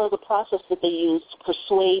 this was a process that they used to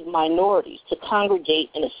persuade minorities to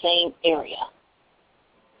congregate in the same area.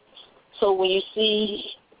 So when you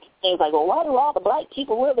see things like, well, why do all the black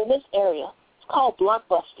people live in this area? It's called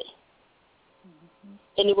blockbusting.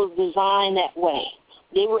 And it was designed that way.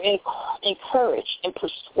 They were encouraged and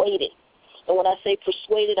persuaded. And when I say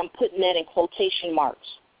persuaded, I'm putting that in quotation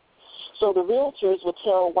marks. So the realtors would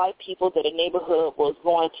tell white people that a neighborhood was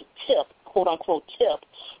going to tip, quote-unquote tip,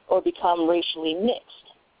 or become racially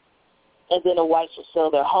mixed. And then the whites would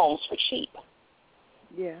sell their homes for cheap.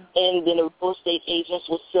 Yeah. And then the real estate agents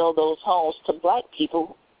would sell those homes to black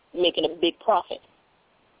people, making a big profit.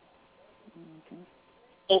 Mm-hmm.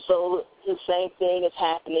 And so the same thing is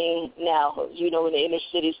happening now. You know, in the inner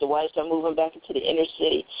cities, the whites are moving back into the inner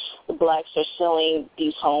city. The blacks are selling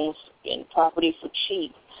these homes and property for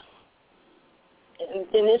cheap. And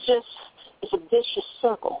it's just, it's a vicious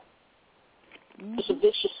circle. Mm-hmm. It's a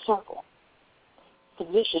vicious circle. It's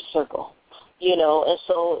a vicious circle. You know, and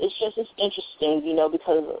so it's interesting, you know,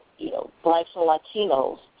 because, you know, blacks and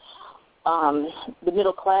Latinos, the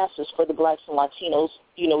middle classes for the blacks and Latinos,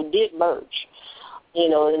 you know, did merge, you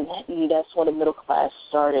know, and that's when the middle class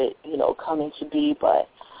started, you know, coming to be. But,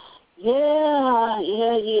 Yeah.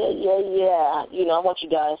 You know, I want you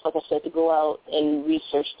guys, like I said, to go out and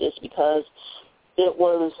research this because it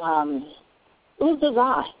was designed.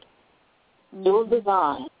 Mm-hmm. It was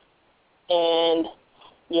designed. And,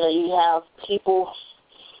 you know, you have people,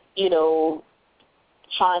 you know,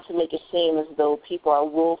 trying to make it seem as though people are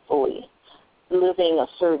willfully living a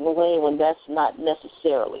certain way when that's not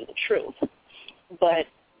necessarily the truth. But,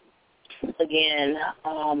 again,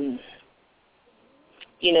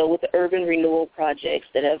 you know, with the urban renewal projects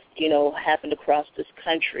that have, you know, happened across this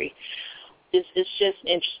country, it's just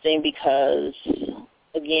interesting because,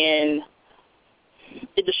 again,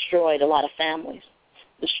 it destroyed a lot of families,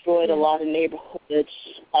 destroyed a lot of neighborhoods.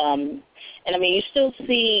 And, I mean, you still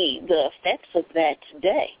see the effects of that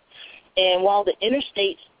today. And while the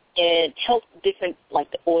interstates and help different,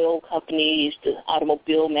 like the oil companies, the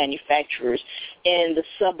automobile manufacturers, and the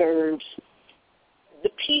suburbs,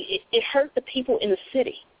 it hurt the people in the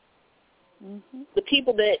city. Mm-hmm. The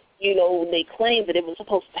people that, you know, they claim that it was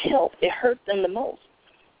supposed to help, it hurt them the most.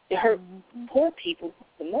 It hurt poor people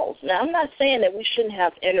the most. Now, I'm not saying that we shouldn't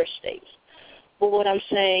have interstates, but what I'm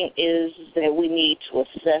saying is that we need to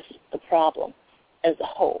assess the problem as a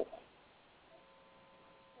whole.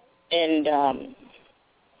 And,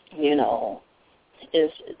 you know, the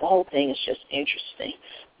whole thing is just interesting.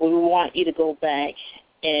 We want you to go back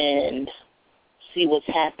and see what's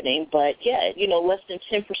happening. But, yeah, you know, less than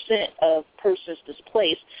 10% of persons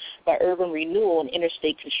displaced by urban renewal and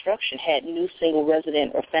interstate construction had new single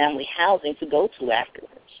resident or family housing to go to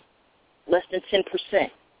afterwards. Less than 10%.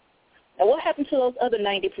 Now, what happened to those other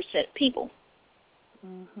 90% people?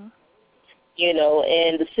 Mm-hmm. You know,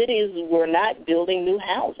 and the cities were not building new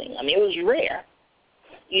housing. I mean, it was rare,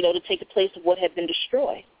 you know, to take the place of what had been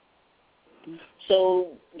destroyed. So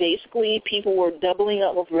basically people were doubling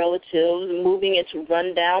up with relatives, moving into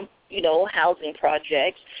rundown, you know, housing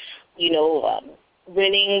projects, you know,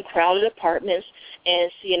 renting crowded apartments.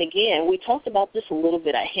 And again, we talked about this a little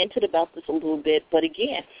bit. I hinted about this a little bit. But,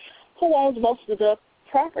 again, who owns most of the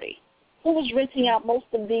property? Who was renting out most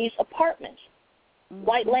of these apartments? Mm-hmm.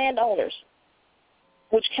 White landowners,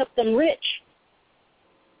 which kept them rich.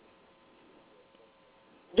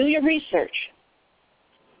 Do your research.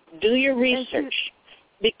 Do your research,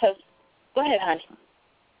 because, go ahead, honey.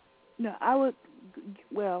 No, I was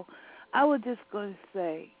just going to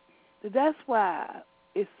say that's why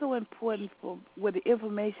it's so important with the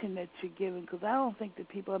information that you're giving, because I don't think that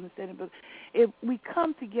people understand it, but if we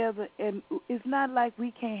come together, and it's not like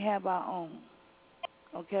we can't have our own,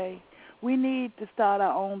 okay? We need to start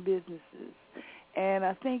our own businesses, and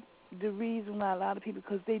I think the reason why a lot of people,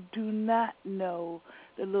 because they do not know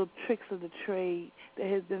the little tricks of the trade that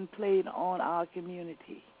has been played on our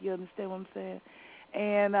community. You understand what I'm saying?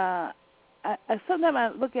 And I sometimes I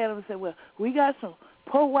look at them and say, well, we got some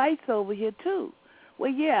poor whites over here too.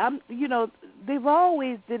 Well, yeah, you know, they've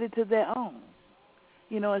always did it to their own.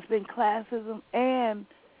 You know, it's been classism and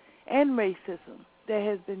racism that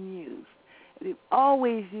has been used. They've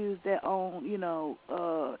always used their own, you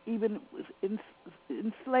know, even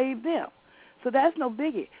enslaved them. So that's no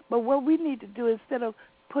biggie. But what we need to do, instead of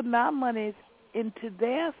putting our monies into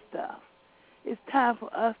their stuff, it's time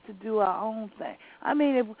for us to do our own thing. I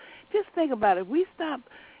mean, just think about it.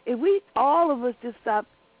 If we all of us just stop,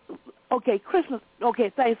 okay, Christmas,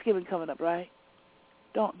 okay, Thanksgiving coming up, right?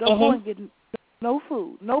 Don't go and get no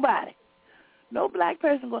food, nobody. No black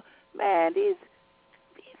person going, man, these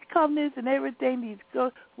companies and everything, these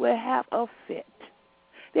girls will have a fit.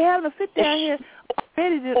 They having a fit down here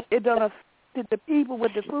already. It don't affect the people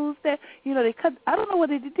with the food stamps. You know, they cut. I don't know what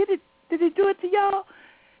they did. Did they do it to y'all?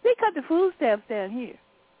 They cut the food stamps down here.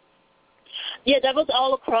 Yeah, that was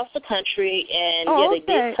all across the country, and they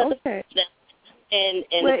did cut the food stamps. And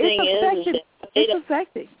well, the thing is that it's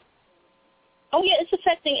affecting. Oh yeah, it's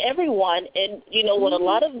affecting everyone, and you know what? A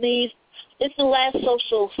lot of these. It's the last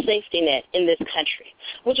social safety net in this country,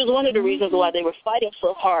 which is one of the reasons why they were fighting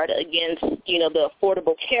so hard against, you know, the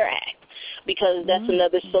Affordable Care Act, because that's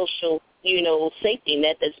another social, you know, safety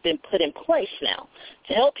net that's been put in place now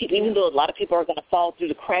to help people, even though a lot of people are going to fall through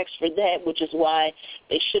the cracks for that, which is why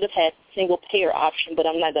they should have had single-payer option, but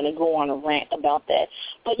I'm not going to go on a rant about that.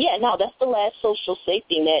 But, yeah, no, that's the last social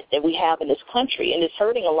safety net that we have in this country, and it's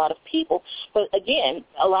hurting a lot of people. But, again,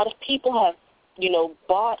 a lot of people have, you know,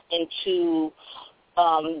 bought into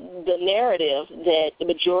the narrative that the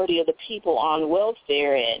majority of the people on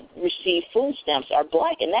welfare and receive food stamps are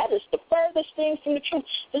black, and that is the furthest thing from the truth.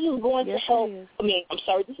 This is going to help.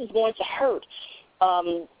 This is going to hurt,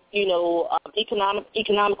 you know,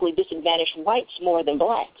 economically disadvantaged whites more than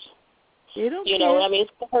blacks. They don't care. I mean,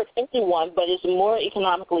 it's going to hurt everyone, but it's more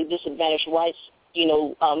economically disadvantaged whites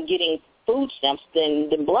getting food stamps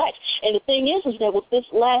than blacks. And the thing is that with this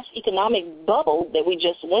last economic bubble that we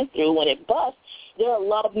just went through, when it bust, there are a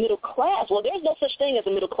lot of middle class. Well, there's no such thing as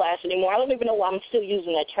a middle class anymore. I don't even know why I'm still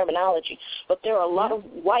using that terminology. But there are a lot of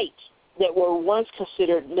whites that were once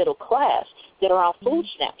considered middle class that are on food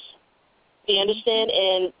stamps. You understand?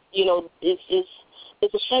 And,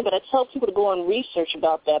 it's a shame, but I tell people to go and research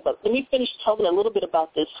about that. But let me finish talking a little bit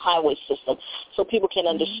about this highway system so people can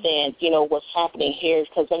understand, what's happening here.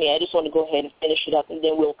 Because, I just want to go ahead and finish it up, and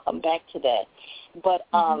then we'll come back to that. But,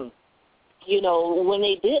 when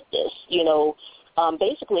they did this,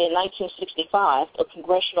 basically in 1965, a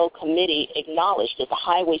congressional committee acknowledged that the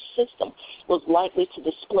highway system was likely to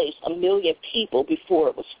displace 1 million people before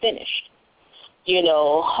it was finished.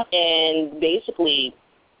 And basically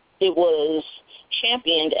it was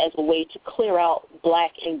championed as a way to clear out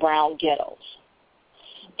black and brown ghettos.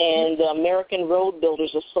 And the American Road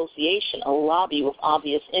Builders Association, a lobby with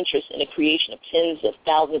obvious interest in the creation of tens of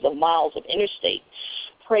thousands of miles of interstate,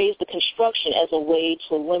 praised the construction as a way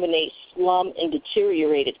to eliminate slum and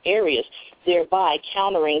deteriorated areas, thereby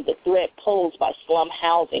countering the threat posed by slum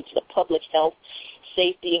housing to the public health,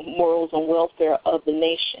 safety, morals, and welfare of the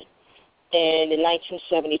nation. And in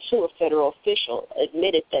 1972, a federal official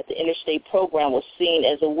admitted that the interstate program was seen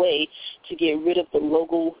as a way to get rid of the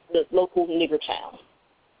local nigger town.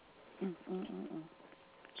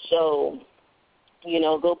 So,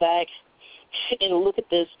 go back and look at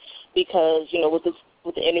this because,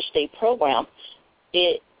 with the interstate program,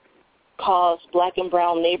 it caused black and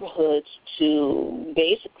brown neighborhoods to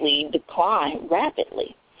basically decline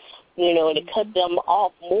rapidly, and it cut them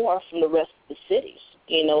off more from the rest of the cities,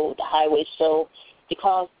 the highways. So it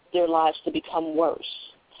caused their lives to become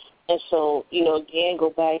worse. And so, again, go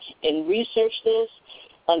back and research this,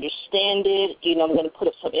 understand it. I'm going to put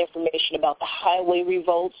up some information about the highway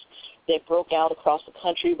revolts that broke out across the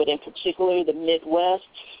country, but in particular the Midwest,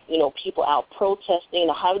 people out protesting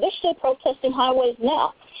the highway. They're still protesting highways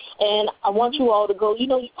now. And I want you all to go,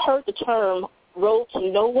 you've heard the term road to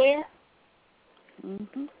nowhere?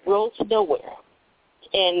 Road to nowhere.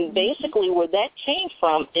 And basically where that came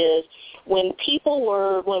from is when people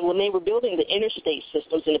when they were building the interstate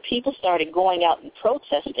systems and the people started going out and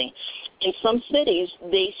protesting, in some cities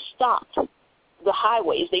they stopped the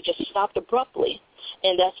highways. They just stopped abruptly.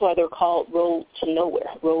 And that's why they're called roads to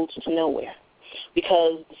nowhere,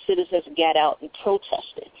 because the citizens got out and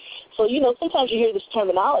protested. So, sometimes you hear this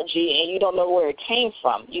terminology and you don't know where it came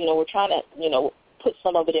from. We're trying to, put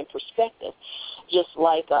some of it in perspective, just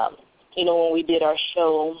like, when we did our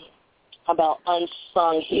show about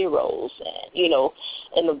unsung heroes,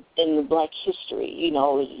 and, in the Black history, you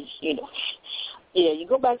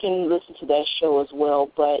go back and listen to that show as well.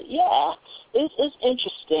 But, yeah, it's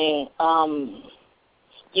interesting.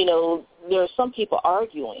 There are some people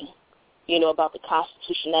arguing, about the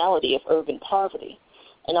constitutionality of urban poverty.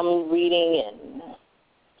 And I'm reading and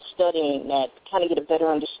studying that to kind of get a better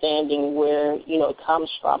understanding where, it comes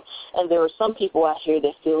from. And there are some people out here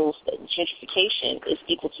that feels that gentrification is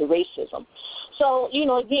equal to racism. So,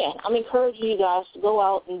 again, I'm encouraging you guys to go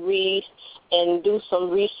out and read and do some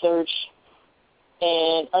research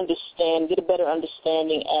and understand, get a better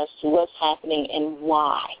understanding as to what's happening and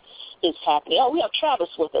why it's happening. Oh, we have Travis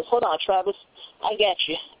with us. Hold on, Travis. I got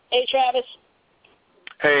you. Hey, Travis.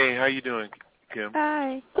 Hey, how you doing, Kim?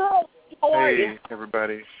 Hi. Good. How are you? Hey,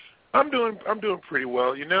 everybody. I'm doing pretty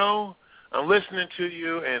well. I'm listening to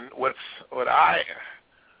you, and what I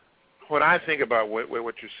think about what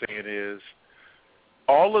you're saying is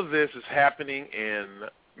all of this is happening in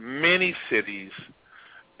many cities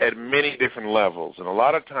at many different levels, and a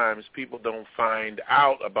lot of times people don't find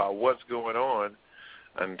out about what's going on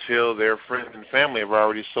until their friends and family have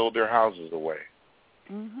already sold their houses away.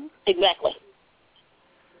 Exactly.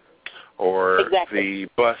 Or the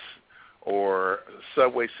bus or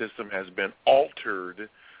subway system has been altered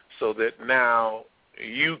so that now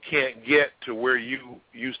you can't get to where you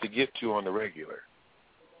used to get to on the regular.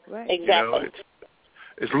 Right. Exactly.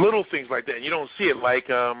 It's little things like that. And you don't see it. Like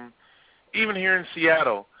even here in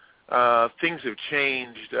Seattle, things have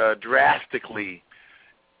changed drastically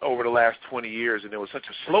over the last 20 years, and it was such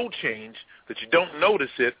a slow change that you don't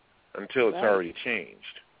notice it until it's already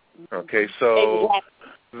changed. Okay, so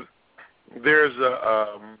there's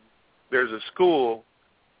a school,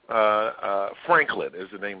 Franklin is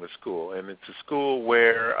the name of the school, and it's a school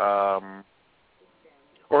where, or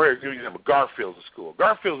give you an example, Garfield's a school.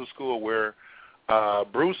 Garfield's a school where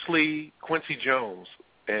Bruce Lee, Quincy Jones,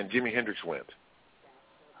 and Jimi Hendrix went.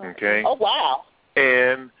 Okay. Oh, wow.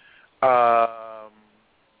 And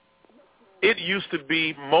it used to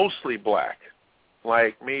be mostly black.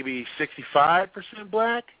 like maybe 65%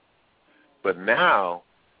 black, but now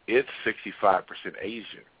it's 65%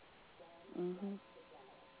 Asian. Mhm.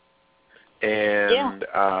 And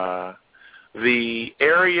the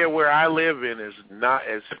area where I live in is not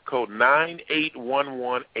zip code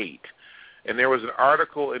 98118. And there was an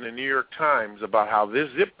article in the New York Times about how this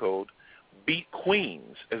zip code beat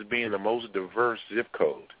Queens as being the most diverse zip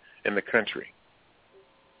code in the country.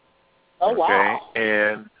 Oh, wow.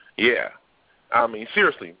 And, yeah, I mean,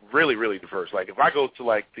 seriously, really, really diverse. Like, if I go to,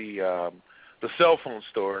 like, the cell phone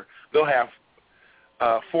store, they'll have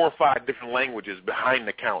 4 or 5 different languages behind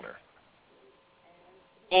the counter.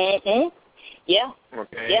 Mm-hmm. Yeah.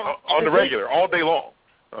 Okay. Yeah. On the regular, all day long.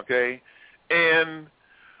 Okay. And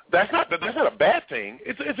that's not a bad thing.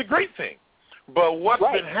 It's a great thing. But what's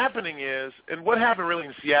been happening is, and what happened really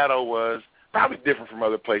in Seattle was probably different from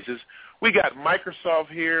other places. We got Microsoft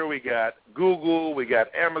here, we got Google, we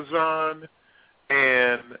got Amazon,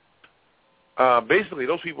 and basically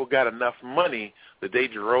those people got enough money that they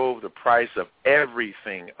drove the price of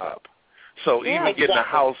everything up. So even getting a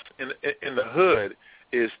house in the hood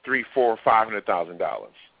is $300,000, $400,000,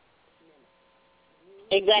 $500,000.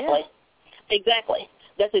 Exactly. Exactly.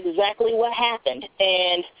 That's exactly what happened.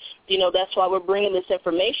 And, you know, that's why we're bringing this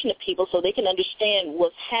information to people so they can understand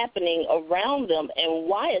what's happening around them and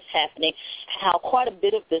why it's happening, how quite a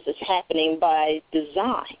bit of this is happening by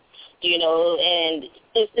design, you know, and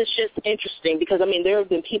it's just interesting because, I mean, there have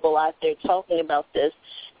been people out there talking about this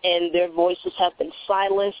and their voices have been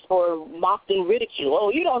silenced or mocked and ridiculed.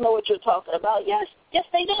 Oh, you don't know what you're talking about. Yes,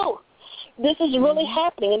 they do. This is really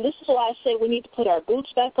happening, and this is why I say we need to put our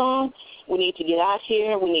boots back on. We need to get out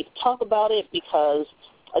here. We need to talk about it because,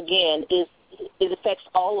 again, it affects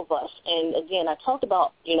all of us. And, again, I talked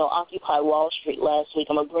about, you know, Occupy Wall Street last week.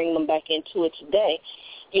 I'm going to bring them back into it today.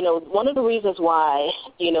 You know, one of the reasons why,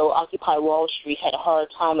 you know, Occupy Wall Street had a hard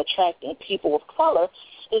time attracting people of color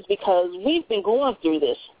is because we've been going through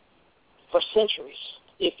this for centuries,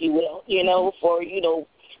 if you will, you know, for, you know,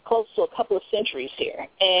 close to a couple of centuries here.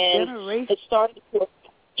 And it started to,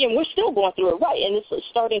 and we're still going through it, right, and it's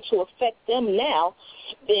starting to affect them now.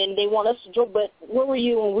 And they want us to do, but where were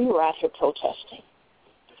you when we were out here protesting?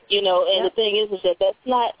 You know, and the thing is that that's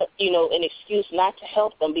not, you know, an excuse not to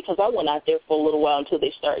help them because I went out there for a little while until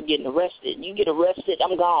they started getting arrested. You get arrested,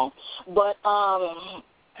 I'm gone. But,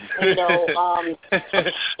 you know. Yeah,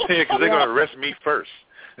 because they're going to arrest me first.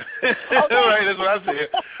 Right, that's what I said.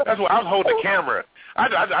 That's why I was holding the camera.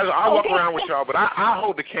 I walk around with y'all, but I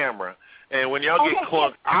hold the camera. And when y'all get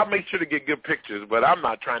clunked, I'll make sure to get good pictures, but I'm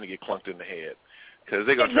not trying to get clunked in the head because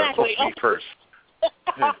they're going to try to clunk me first.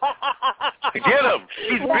 Get him.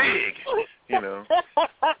 He's big, you know.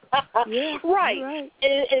 Right.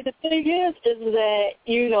 And the thing is that,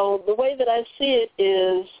 you know, the way that I see it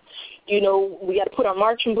is, you know, we got to put our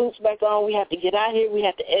marching boots back on. We have to get out here. We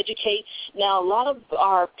have to educate. Now, a lot of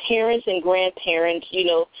our parents and grandparents, you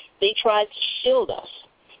know, they tried to shield us,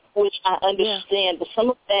 which I understand, but some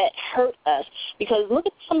of that hurt us because look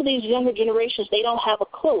at some of these younger generations. They don't have a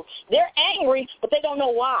clue. They're angry, but they don't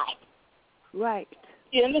know why. Right.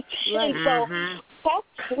 You understand? Right. So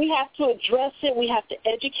we have to address it. We have to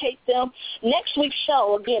educate them. Next week's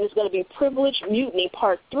show, again, is going to be Privilege Mutiny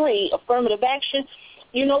Part 3, Affirmative Action.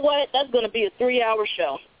 You know what? That's going to be a 3-hour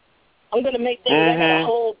show. I'm going to make things like a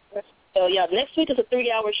whole next week is a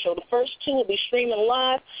 3-hour show. The first 2 will be streaming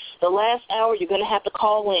live. The last hour, you're going to have to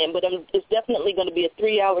call in. But it's definitely going to be a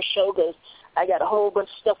 3-hour show because I got a whole bunch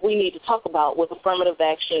of stuff we need to talk about with affirmative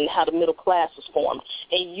action and how the middle class is formed.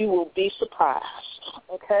 And you will be surprised.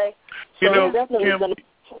 Okay? So you know, definitely Kim,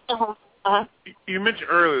 gonna, you mentioned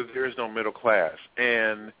earlier that there is no middle class.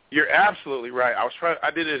 And you're absolutely right.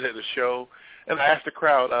 I did it at the show, and I asked the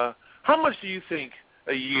crowd, how much do you think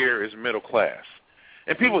a year is middle class?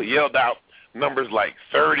 And people yelled out numbers like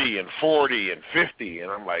 30 and 40 and 50,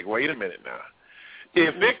 and I'm like, wait a minute now.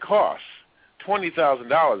 If it costs $20,000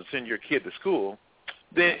 to send your kid to school,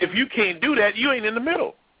 then if you can't do that, you ain't in the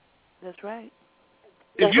middle. That's right.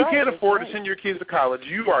 If you can't afford to send your kids to college,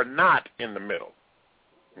 you are not in the middle.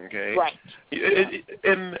 Okay? Right.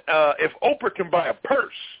 And if Oprah can buy a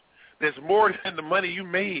purse that's more than the money you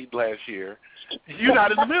made last year, you're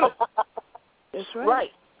not in the middle. That's right.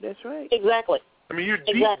 Right. That's right. Exactly. I mean, you're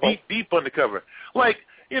deep undercover. Like,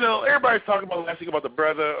 you know, everybody's talking about last week about the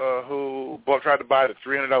brother who tried to buy the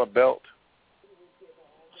 $300 belt.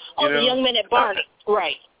 The young man at Barney.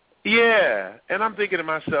 Right. Yeah, and I'm thinking to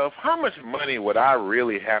myself, how much money would I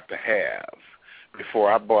really have to have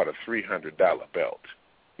before I bought a $300 belt?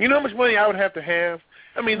 You know how much money I would have to have?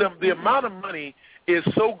 I mean, the amount of money is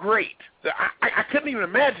so great that I couldn't even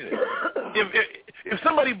imagine it. if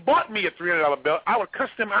somebody bought me a $300 belt, I would cuss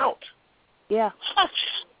them out. Yeah.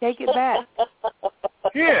 Take it back.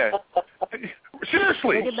 Yeah.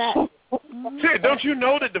 Seriously. Take it back. See, don't you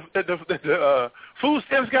know that the food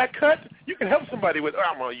stamps got cut? You can help somebody with.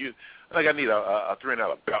 I'm gonna use. Like I need a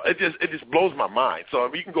 $300 belt. It just blows my mind. So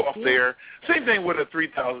if you can go off there. Same thing with a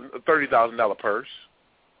 $30,000 purse.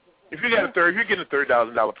 If you got if you're getting a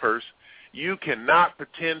 $30,000 purse, you cannot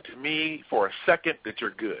pretend to me for a second that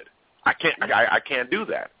you're good. I can't do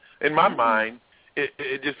that. In my mind,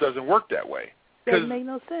 it just doesn't work that way. Doesn't make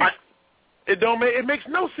no sense. It makes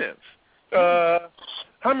no sense.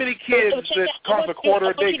 How many kids that cost a quarter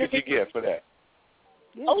a day could you get for that?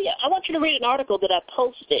 Yeah. Oh, yeah. I want you to read an article that I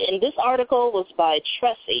posted, and this article was by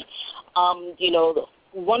Tressie, the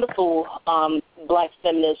wonderful black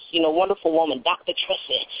feminist, wonderful woman, Dr.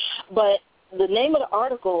 Tressie. But the name of the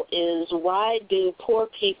article is Why Do Poor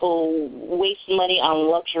People Waste Money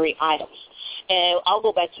on Luxury Items? And I'll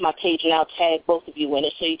go back to my page and I'll tag both of you in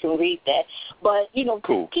it so you can read that. But,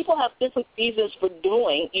 cool. People have different reasons for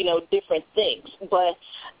doing, different things. But,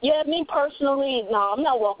 yeah, me personally, no, I'm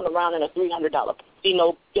not walking around in a $300,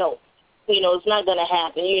 belt. It's not going to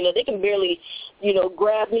happen. They can barely,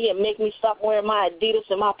 grab me and make me stop wearing my Adidas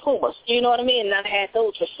and my Pumas. You know what I mean? And I've had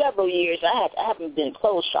those for several years. I haven't been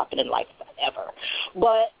clothes shopping in like forever.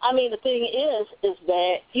 But, the thing is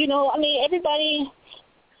that, everybody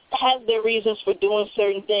has their reasons for doing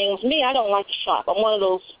certain things. Me, I don't like to shop. I'm one of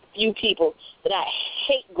those few people that I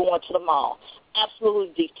hate going to the mall. Absolutely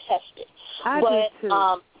detest it. I do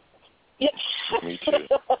too. Me too.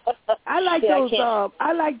 I like those.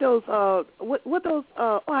 I like those. What those?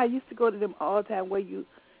 I used to go to them all the time where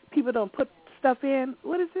people don't put stuff in.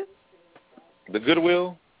 What is it? The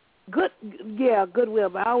Goodwill. Goodwill.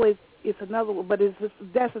 But it's another one. But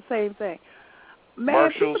that's the same thing. Man,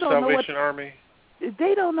 Marshall Salvation Army.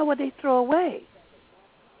 They don't know what they throw away.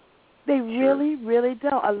 They really, really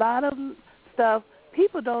don't. A lot of stuff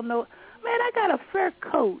people don't know. Man, I got a fur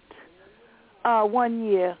coat one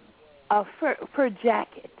year. A fur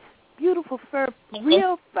jacket, beautiful fur,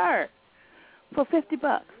 real fur, for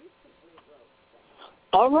 $50.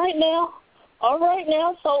 All right now.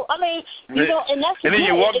 So and that's and then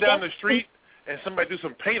you walk down the street and somebody do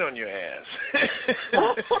some paint on your ass.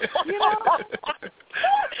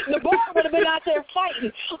 The boy would have been out there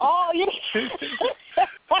fighting. Oh,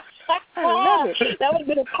 I love it. That would have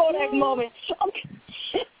been a Kodak moment.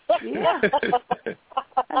 Yeah.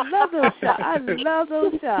 I love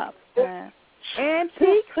those shops, man.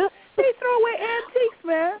 Antiques. They throw away antiques,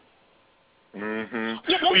 man. Mhm.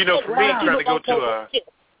 Well,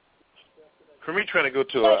 for me trying to go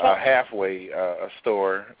to a halfway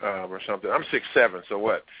store or something. I'm 6'7", so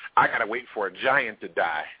what? I gotta wait for a giant to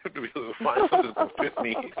die to be able to find something that will fit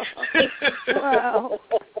me. Wow.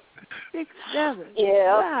 6'7".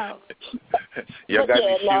 Yeah. Wow. Y'all got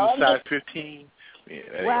me shoes size 15.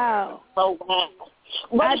 Yeah, wow. Oh wow.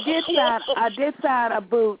 I did sign a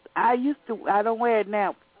boot. I don't wear it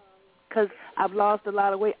now because I've lost a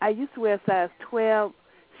lot of weight. I used to wear a size 12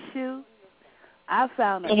 shoe. I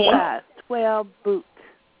found a size 12 boot.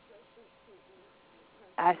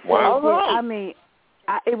 I sure did.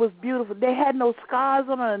 It was beautiful. They had no scars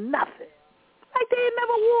on it or nothing. Like they had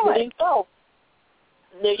never wore it.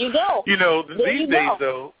 There you go. These days,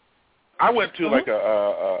 though, I went to like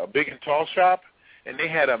a big and tall shop, and they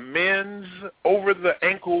had a men's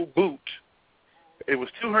over-the-ankle boot. It was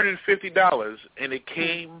 $250, and it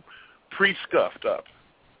came pre-scuffed up.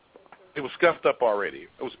 It was scuffed up already.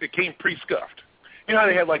 It came pre-scuffed. You know how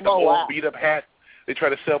they had like the old beat-up hat they try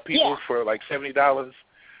to sell people for like $70?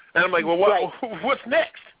 And I'm like, well, what's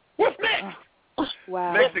next? What's next?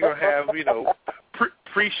 Wow. Next they're going to have,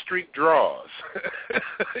 pre-streak draws. Like,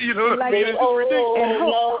 it's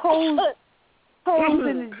ridiculous. Holes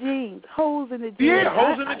in the jeans. Yeah,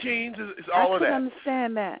 holes in the jeans is all of that. I can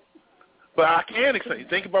understand that. But I can explain.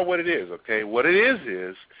 Think about what it is, okay? What it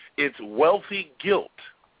is it's wealthy guilt.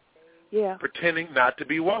 Yeah. Pretending not to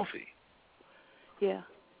be wealthy. Yeah.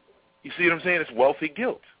 You see what I'm saying? It's wealthy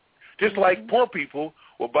guilt. Just like poor people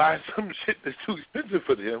will buy some shit that's too expensive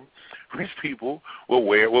for them, rich people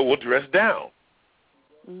will dress down.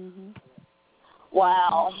 Mhm.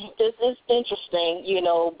 Wow. It's interesting,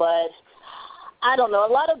 but I don't know.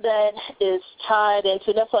 A lot of that is tied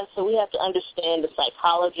into, that's why I said we have to understand the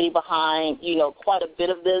psychology behind, quite a bit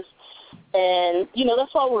of this. And,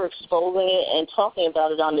 that's why we're exposing it and talking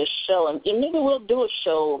about it on this show. And maybe we'll do a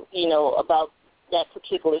show, about that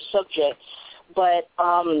particular subject. But,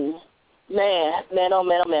 man.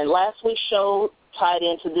 Last week's show tied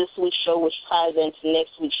into this week's show, which ties into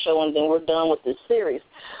next week's show, and then we're done with this series.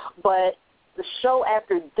 But the show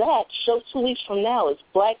after that, show 2 weeks from now, is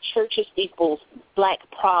Black Churches Equals Black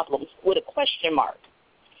Problems with a question mark.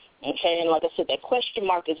 Okay, and like I said, that question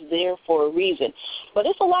mark is there for a reason. But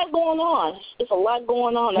it's a lot going on. It's a lot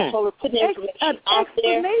going on. That's why we're putting information out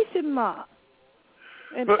there. Exclamation mark.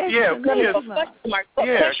 But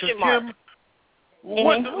Question mark. Kim,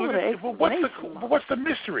 what's the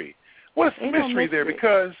mystery? What's the mystery there?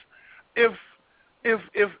 Because if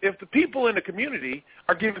the people in the community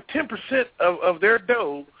are giving 10% of their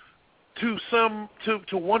dough to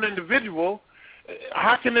one individual,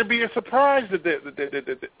 how can there be a surprise that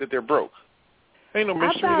they're broke? Ain't no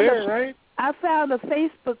mystery there, right? I found a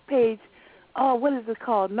Facebook page. Oh, what is it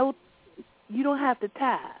called? No, you don't have to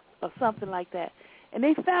tithe or something like that. And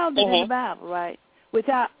they found it in the Bible, right? Which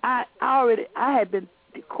I had been,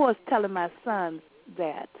 of course, telling my sons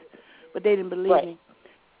that, but they didn't believe me.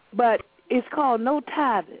 But it's called No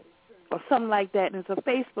Tithing or something like that, and it's a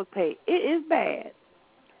Facebook page. It is bad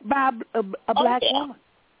by a black woman.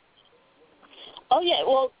 Oh, yeah.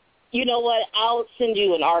 Well, you know what? I'll send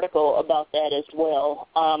you an article about that as well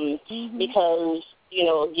because, you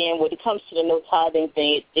know, again, when it comes to the no tithing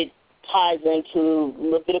thing, it ties into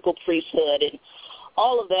Levitical priesthood and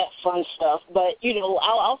all of that fun stuff. But, you know,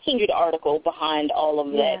 I'll send you the article behind all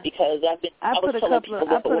of that because I put a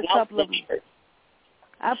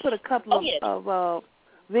couple of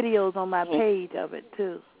videos on my page of it,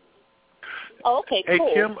 too. Oh, okay, cool.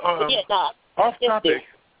 Hey, Kim, off topic.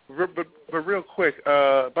 But real quick,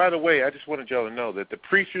 by the way, I just wanted y'all to know that The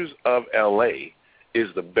Preachers of L.A.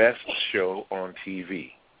 is the best show on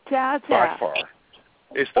TV. By far.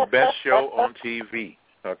 It's the best show on TV,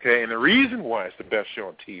 okay? And the reason why it's the best show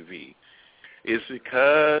on TV is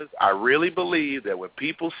because I really believe that when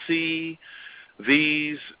people see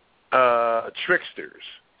these tricksters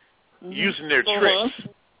using their tricks,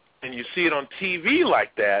 and you see it on TV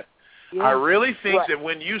like that, I really think that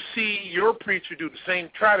when you see your preacher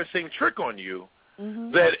try the same trick on you,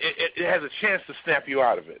 that it has a chance to snap you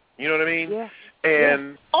out of it. You know what I mean? Yeah.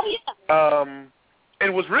 And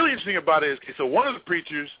and what's really interesting about it is, so one of the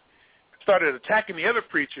preachers started attacking the other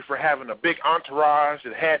preacher for having a big entourage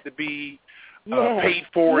that had to be paid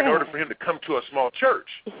for in order for him to come to a small church.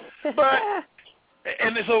 But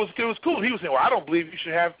and so it was cool. He was saying, "Well, I don't believe you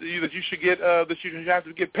should have to, that you should have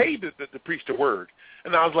to get paid to preach the word."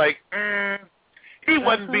 And I was like, he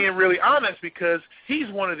wasn't being really honest because he's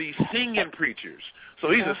one of these singing preachers. So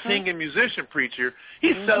he's a singing musician preacher.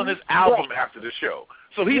 He's selling his album after the show.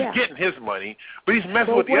 So he's getting his money, but he's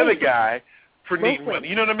messing with the other guy for needing money.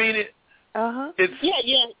 You know what I mean?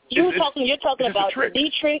 You're talking about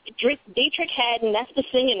Dietrich Haddon. That's the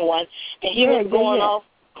singing one, and he was going off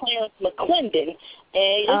Clarence McClendon, and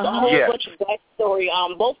there's a whole bunch of backstory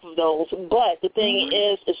on both of those. But the thing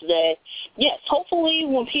is that, yes, hopefully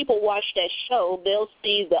when people watch that show, they'll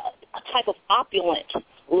see the type of opulent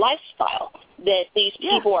lifestyle that these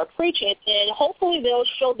people are preaching, and hopefully they'll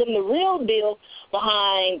show them the real deal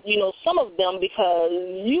behind, you know, some of them, because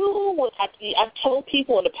I've told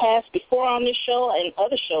people in the past before on this show and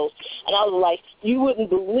other shows, and I was like, you wouldn't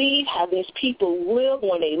believe how these people live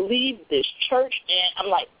when they leave this church, and I'm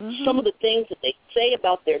like, some of the things that they say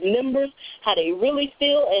about their members, how they really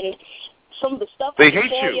feel, and some of the stuff I can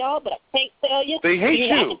tell y'all, but I can't tell you. They hate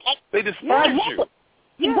you. They despise you.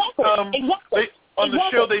 Exactly. On the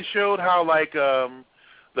show, they showed how, like,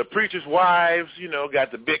 the preachers' wives, you know,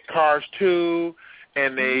 got the big cars, too,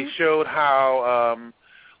 and they showed how,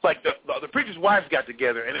 like, the preachers' wives got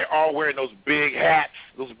together, and they're all wearing those big hats,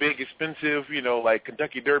 those big, expensive, you know, like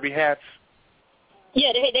Kentucky Derby hats.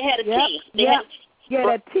 Yeah, they had a tee.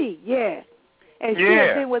 That tee, And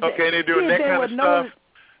they're doing that kind of stuff.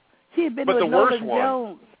 She had been with Nolan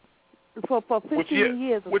Jones for 15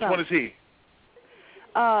 years or Which something. one is he?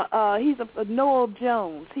 He's a Noel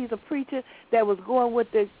Jones. He's a preacher that was going with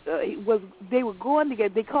they were going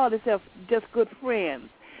together. They called themselves just good friends,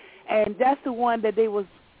 and that's the one that the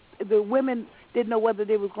women didn't know whether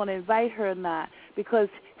they was going to invite her or not because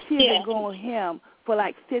she had been going with him for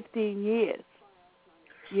like 15 years.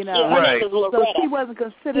 You know, so she wasn't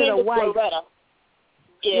considered a wife. Right.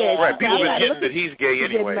 People were hinting that he's gay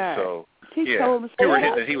anyway. So people were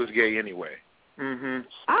hinting that he was gay anyway. I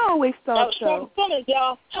always thought so. I'm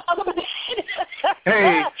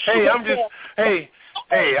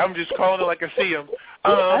just calling it like I see him.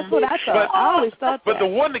 That's what I thought. I always thought that. But the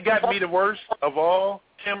one that got me the worst of all,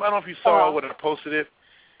 Tim, I don't know if you saw it when I posted it.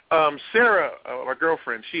 Sarah, my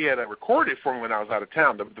girlfriend, she had recorded for me when I was out of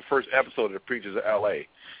town, the first episode of The Preachers of L.A.,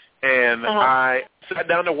 and I sat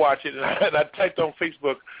down to watch it, and I typed on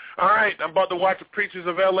Facebook, all right, I'm about to watch The Preachers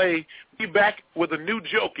of L.A., be back with a new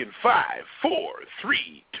joke in 5, 4,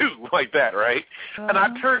 3, 2, like that, right? And I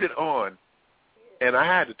turned it on, and I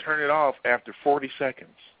had to turn it off after 40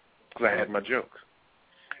 seconds because I had my jokes.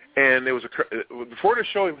 And there was before the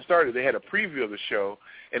show even started, they had a preview of the show,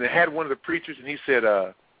 and it had one of the preachers, and he said,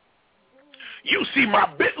 "You see my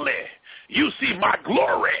Bentley, you see my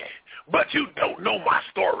glory, but you don't know my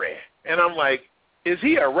story." And I'm like, is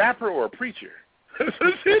he a rapper or a preacher? There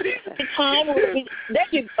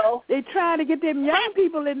you go. They're trying to get them young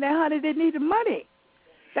people in there, honey. They need the money.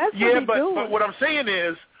 That's what they're doing. But what I'm saying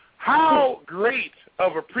is, how great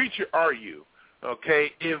of a preacher are you?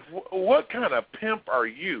 Okay, what kind of pimp are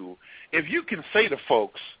you if you can say to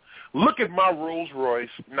folks, look at my Rolls Royce,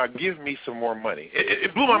 now give me some more money?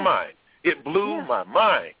 It blew my mind. It blew my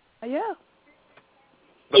mind. Yeah.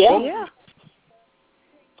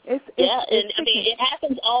 And I mean, it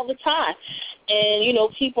happens all the time. And, you know,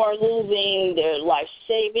 people are losing their life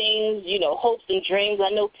savings, you know, hopes and dreams. I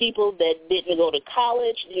know people that didn't go to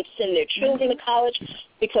college, didn't send their children to college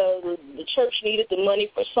because the church needed the money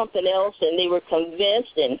for something else, and they were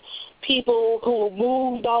convinced. And people who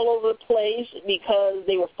moved all over the place because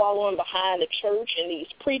they were following behind the church and these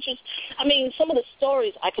preachers. I mean, some of the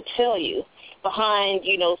stories I could tell you behind,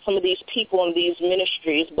 you know, some of these people in these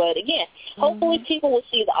ministries. But, again, hopefully people will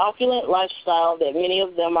see the opulent lifestyle that many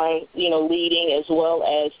of them are, you know, leading, as well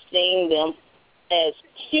as seeing them as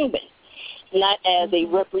human, not as a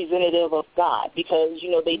representative of God. Because,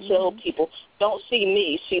 you know, they tell people, don't see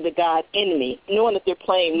me, see the God in me, knowing that they're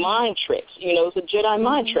playing mind tricks. You know, it's a Jedi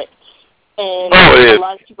mind trick. And a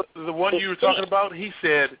lot of people, the one you were talking about, he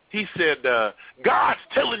said, God's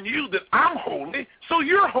telling you that I'm holy, so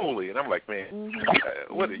you're holy. And I'm like, man,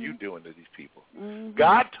 what are you doing to these people?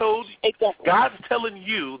 God told you, God's telling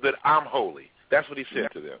you that I'm holy. That's what he said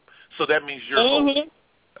to them. So that means you're holy.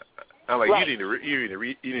 I'm like, you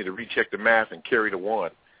need to recheck the math and carry the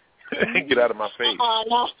one. Get out of my face.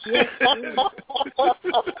 No.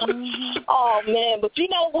 Oh, man. But, you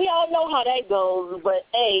know, we all know how that goes. But,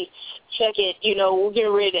 hey, check it. You know, we're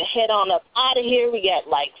getting ready to head on up out of here. We got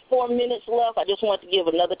like 4 minutes left. I just want to give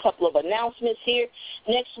another couple of announcements here.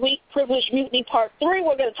 Next week, Privileged Mutiny Part 3,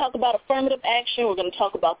 we're going to talk about affirmative action. We're going to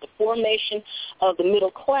talk about the formation of the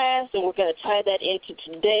middle class, and we're going to tie that into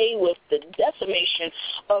today with the decimation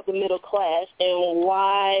of the middle class and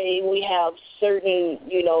why we have certain,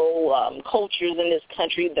 you know, cultures in this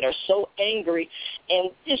country that are so angry,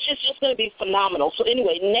 and it's just going to be phenomenal. So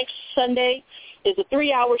anyway, next Sunday is a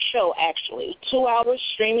 3-hour show, actually, 2 hours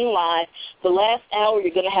streaming live. The last hour,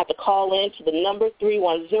 you're going to have to call in to the number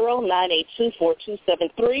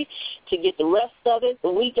 310-982-4273 to get the rest of it.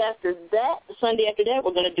 The week after that, the Sunday after that,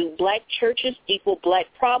 we're going to do Black Churches Equal Black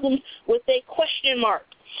Problems with a question mark.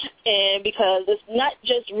 And because it's not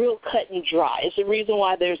just real cut and dry. It's the reason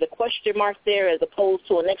why there's a question mark there as opposed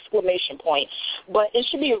to an exclamation point. But it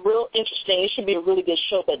should be a real interesting, it should be a really good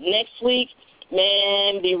show. But next week,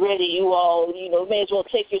 man, be ready. You all, you know, may as well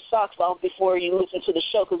take your socks off before you listen to the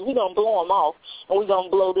show because we're going to blow them off and we're going to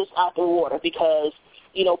blow this out the water because,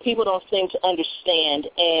 you know, people don't seem to understand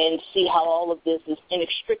and see how all of this is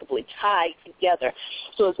inextricably tied together.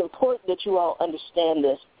 So it's important that you all understand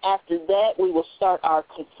this. After that, we will start our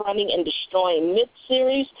Confronting and Destroying Myth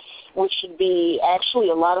series, which should be actually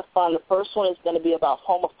a lot of fun. The first one is going to be about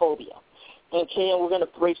homophobia. Okay, and we're going to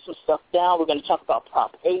break some stuff down. We're going to talk about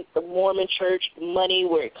Prop 8, the Mormon church, the money,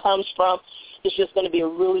 where it comes from. It's just going to be a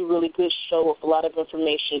really, really good show with a lot of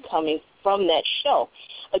information coming from that show.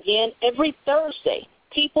 Again, every Thursday,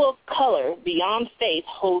 People of Color Beyond Faith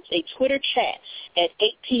holds a Twitter chat at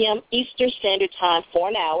 8 p.m. Eastern Standard Time for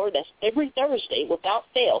an hour. That's every Thursday without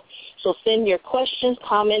fail. So send your questions,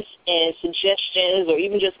 comments, and suggestions, or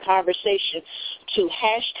even just conversation to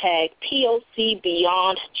hashtag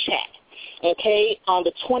POCBeyondChat. Okay, on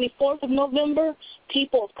the 24th of November,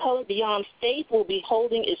 People of Color Beyond Faith will be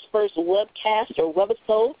holding its first webcast or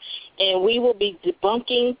webisode, and we will be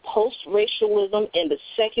debunking post-racialism in the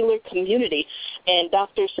secular community. And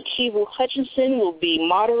Dr. Sakivu Hutchinson will be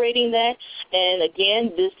moderating that. And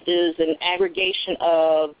again, this is an aggregation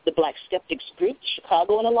of the Black Skeptics group,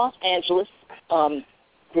 Chicago and the Los Angeles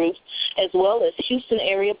groups, as well as Houston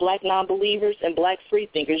area Black non-believers and Black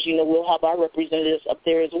freethinkers. You know, we'll have our representatives up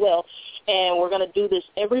there as well. And we're going to do this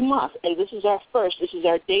every month. And this is our first. This is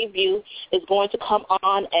our debut. It's going to come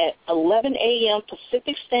on at 11 a.m.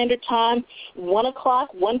 Pacific Standard Time, 1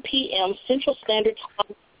 p.m. Central Standard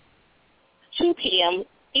Time, 2 p.m.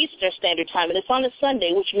 Eastern Standard Time, and it's on a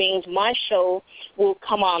Sunday, which means my show will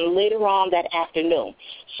come on later on that afternoon.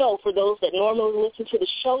 So for those that normally listen to the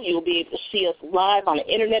show, you'll be able to see us live on the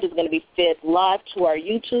Internet. It's going to be fed live to our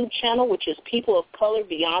YouTube channel, which is People of Color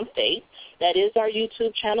Beyond Faith. That is our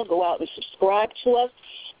YouTube channel. Go out and subscribe to us.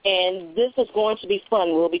 And this is going to be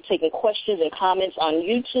fun. We'll be taking questions and comments on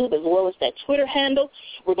YouTube as well as that Twitter handle.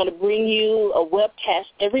 We're going to bring you a webcast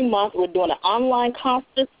every month. We're doing an online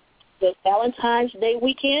conference the Valentine's Day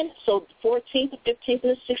weekend, so 14th, 15th,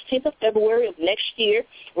 and 16th of February of next year.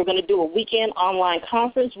 We're going to do a weekend online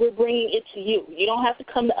conference. We're bringing it to you. You don't have to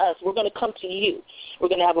come to us. We're going to come to you. We're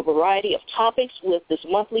going to have a variety of topics with this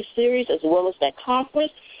monthly series as well as that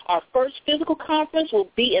conference. Our first physical conference will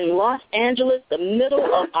be in Los Angeles, the middle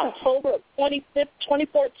of October of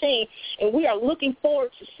 2014, and we are looking forward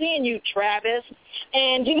to seeing you, Travis.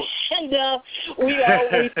 And we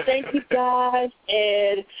thank you guys,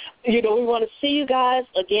 and we want to see you guys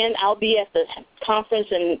again. I'll be at the conference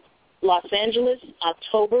in Los Angeles,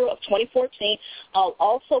 October of 2014. I'll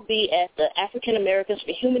also be at the African Americans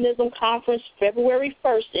for Humanism Conference, February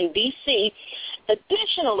 1st in D.C.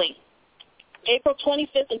 Additionally, April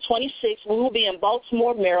 25th and 26th, we will be in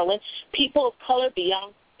Baltimore, Maryland. People of Color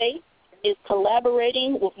Beyond Faith is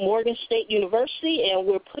collaborating with Morgan State University, and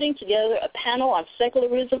we're putting together a panel on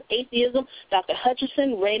secularism, atheism. Dr.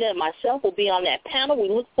 Hutchinson, Raina, and myself will be on that panel. We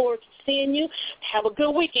look forward to seeing you. Have a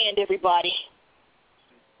good weekend, everybody.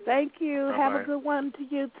 Thank you. Bye-bye. Have a good one to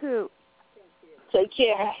you, too. Take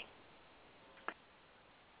care.